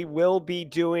everybody that we will be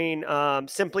doing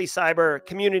Simply Cyber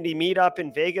Community Meetup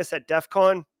in Vegas at DEF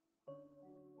CON.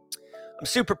 I'm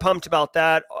super pumped about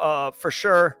that for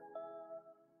sure.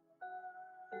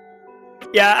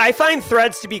 Yeah, I find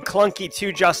threads to be clunky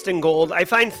too, Justin Gold. I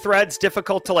find threads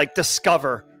difficult to like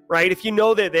discover, right? If you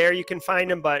know they're there, you can find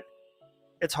them, but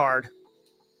it's hard.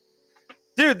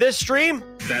 Dude, this stream?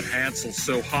 That Hansel's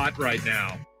so hot right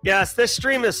now. Yes, this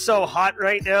stream is so hot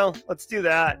right now. Let's do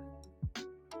that.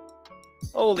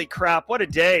 Holy crap, what a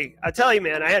day. I tell you,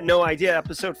 man, I had no idea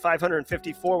episode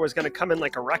 554 was going to come in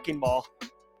like a wrecking ball.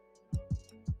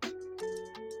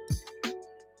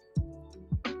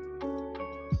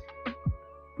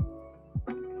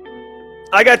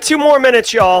 I got 2 more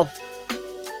minutes, y'all.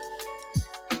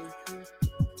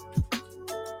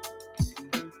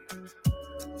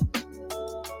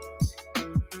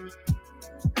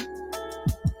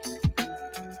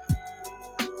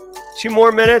 Two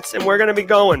more minutes, and we're going to be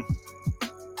going.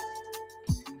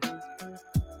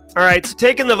 All right, so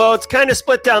taking the votes, kind of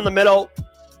split down the middle.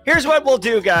 Here's what we'll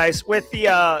do, guys. With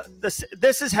the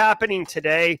this is happening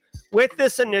today. With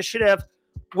this initiative,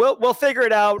 we'll figure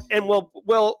it out, and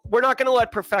we're not going to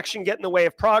let perfection get in the way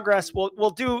of progress.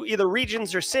 We'll do either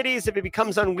regions or cities. If it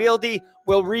becomes unwieldy,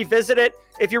 we'll revisit it.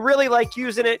 If you really like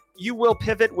using it, you will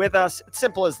pivot with us. It's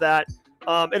simple as that.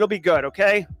 It'll be good,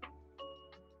 okay?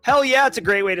 Hell yeah, it's a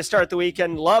great way to start the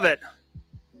weekend. Love it.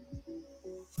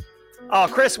 Oh,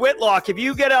 Chris Whitlock, if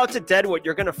you get out to Deadwood,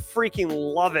 you're going to freaking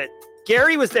love it.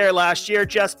 Gary was there last year.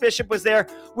 Jess Bishop was there.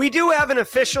 We do have an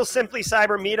official Simply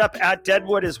Cyber meetup at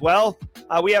Deadwood as well.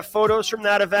 We have photos from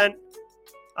that event.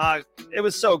 It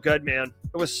was so good, man.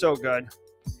 It was so good.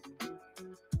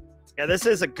 Yeah, this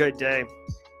is a good day.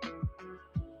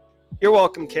 You're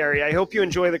welcome, Carrie. I hope you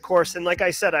enjoy the course. And like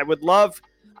I said, I would love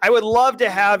to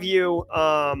have you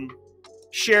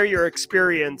share your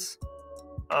experience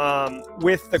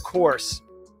with the course.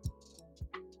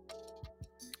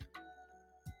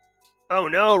 Oh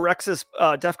no, Rex's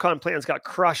DEF CON plans got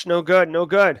crushed. No good, no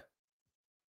good.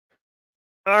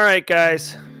 All right,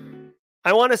 guys.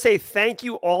 I want to say thank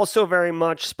you all so very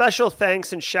much. Special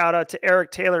thanks and shout out to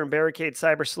Eric Taylor and Barricade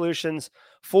Cyber Solutions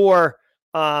for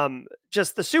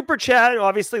just the super chat, and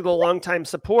obviously the longtime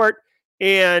support.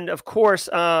 And of course,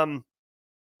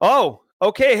 oh,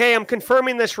 okay. Hey, I'm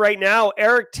confirming this right now.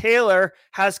 Eric Taylor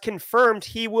has confirmed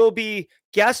he will be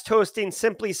guest hosting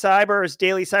Simply Cyber's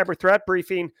daily cyber threat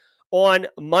briefing on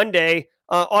Monday,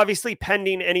 obviously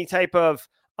pending any type of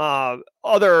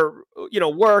other,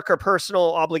 work or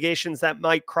personal obligations that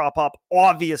might crop up,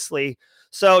 obviously.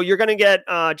 So you're going to get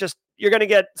you're going to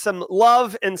get some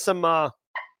love and some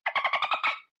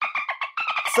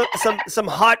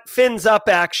hot fins up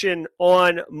action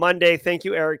on Monday. Thank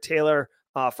you, Eric Taylor,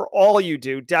 for all you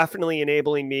do. Definitely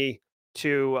enabling me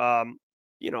to,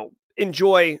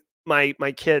 enjoy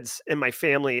my kids and my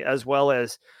family, as well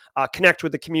as connect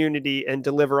with the community and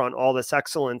deliver on all this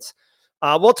excellence.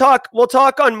 We'll talk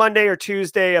on Monday or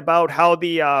Tuesday about how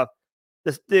the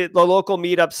local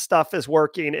meetup stuff is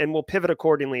working, and we'll pivot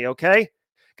accordingly. Okay,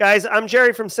 guys, I'm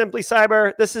Jerry from Simply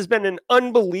Cyber. This has been an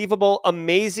unbelievable,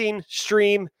 amazing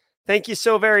stream. Thank you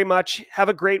so very much. Have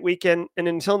a great weekend, and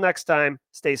until next time,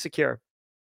 stay secure.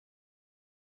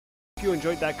 If you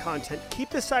enjoyed that content, keep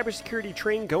the cybersecurity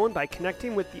train going by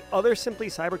connecting with the other Simply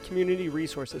Cyber community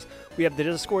resources. We have the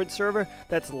Discord server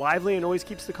that's lively and always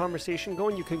keeps the conversation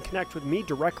going. You can connect with me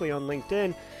directly on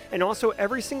LinkedIn. And also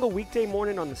every single weekday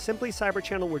morning on the Simply Cyber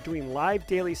channel, we're doing live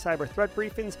daily cyber threat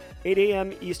briefings, 8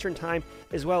 a.m. Eastern time,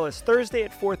 as well as Thursday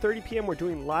at 4:30 p.m. We're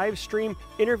doing live stream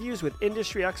interviews with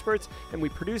industry experts, and we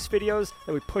produce videos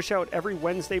that we push out every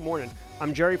Wednesday morning.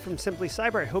 I'm Jerry from Simply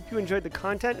Cyber. I hope you enjoyed the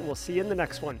content, and we'll see you in the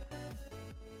next one.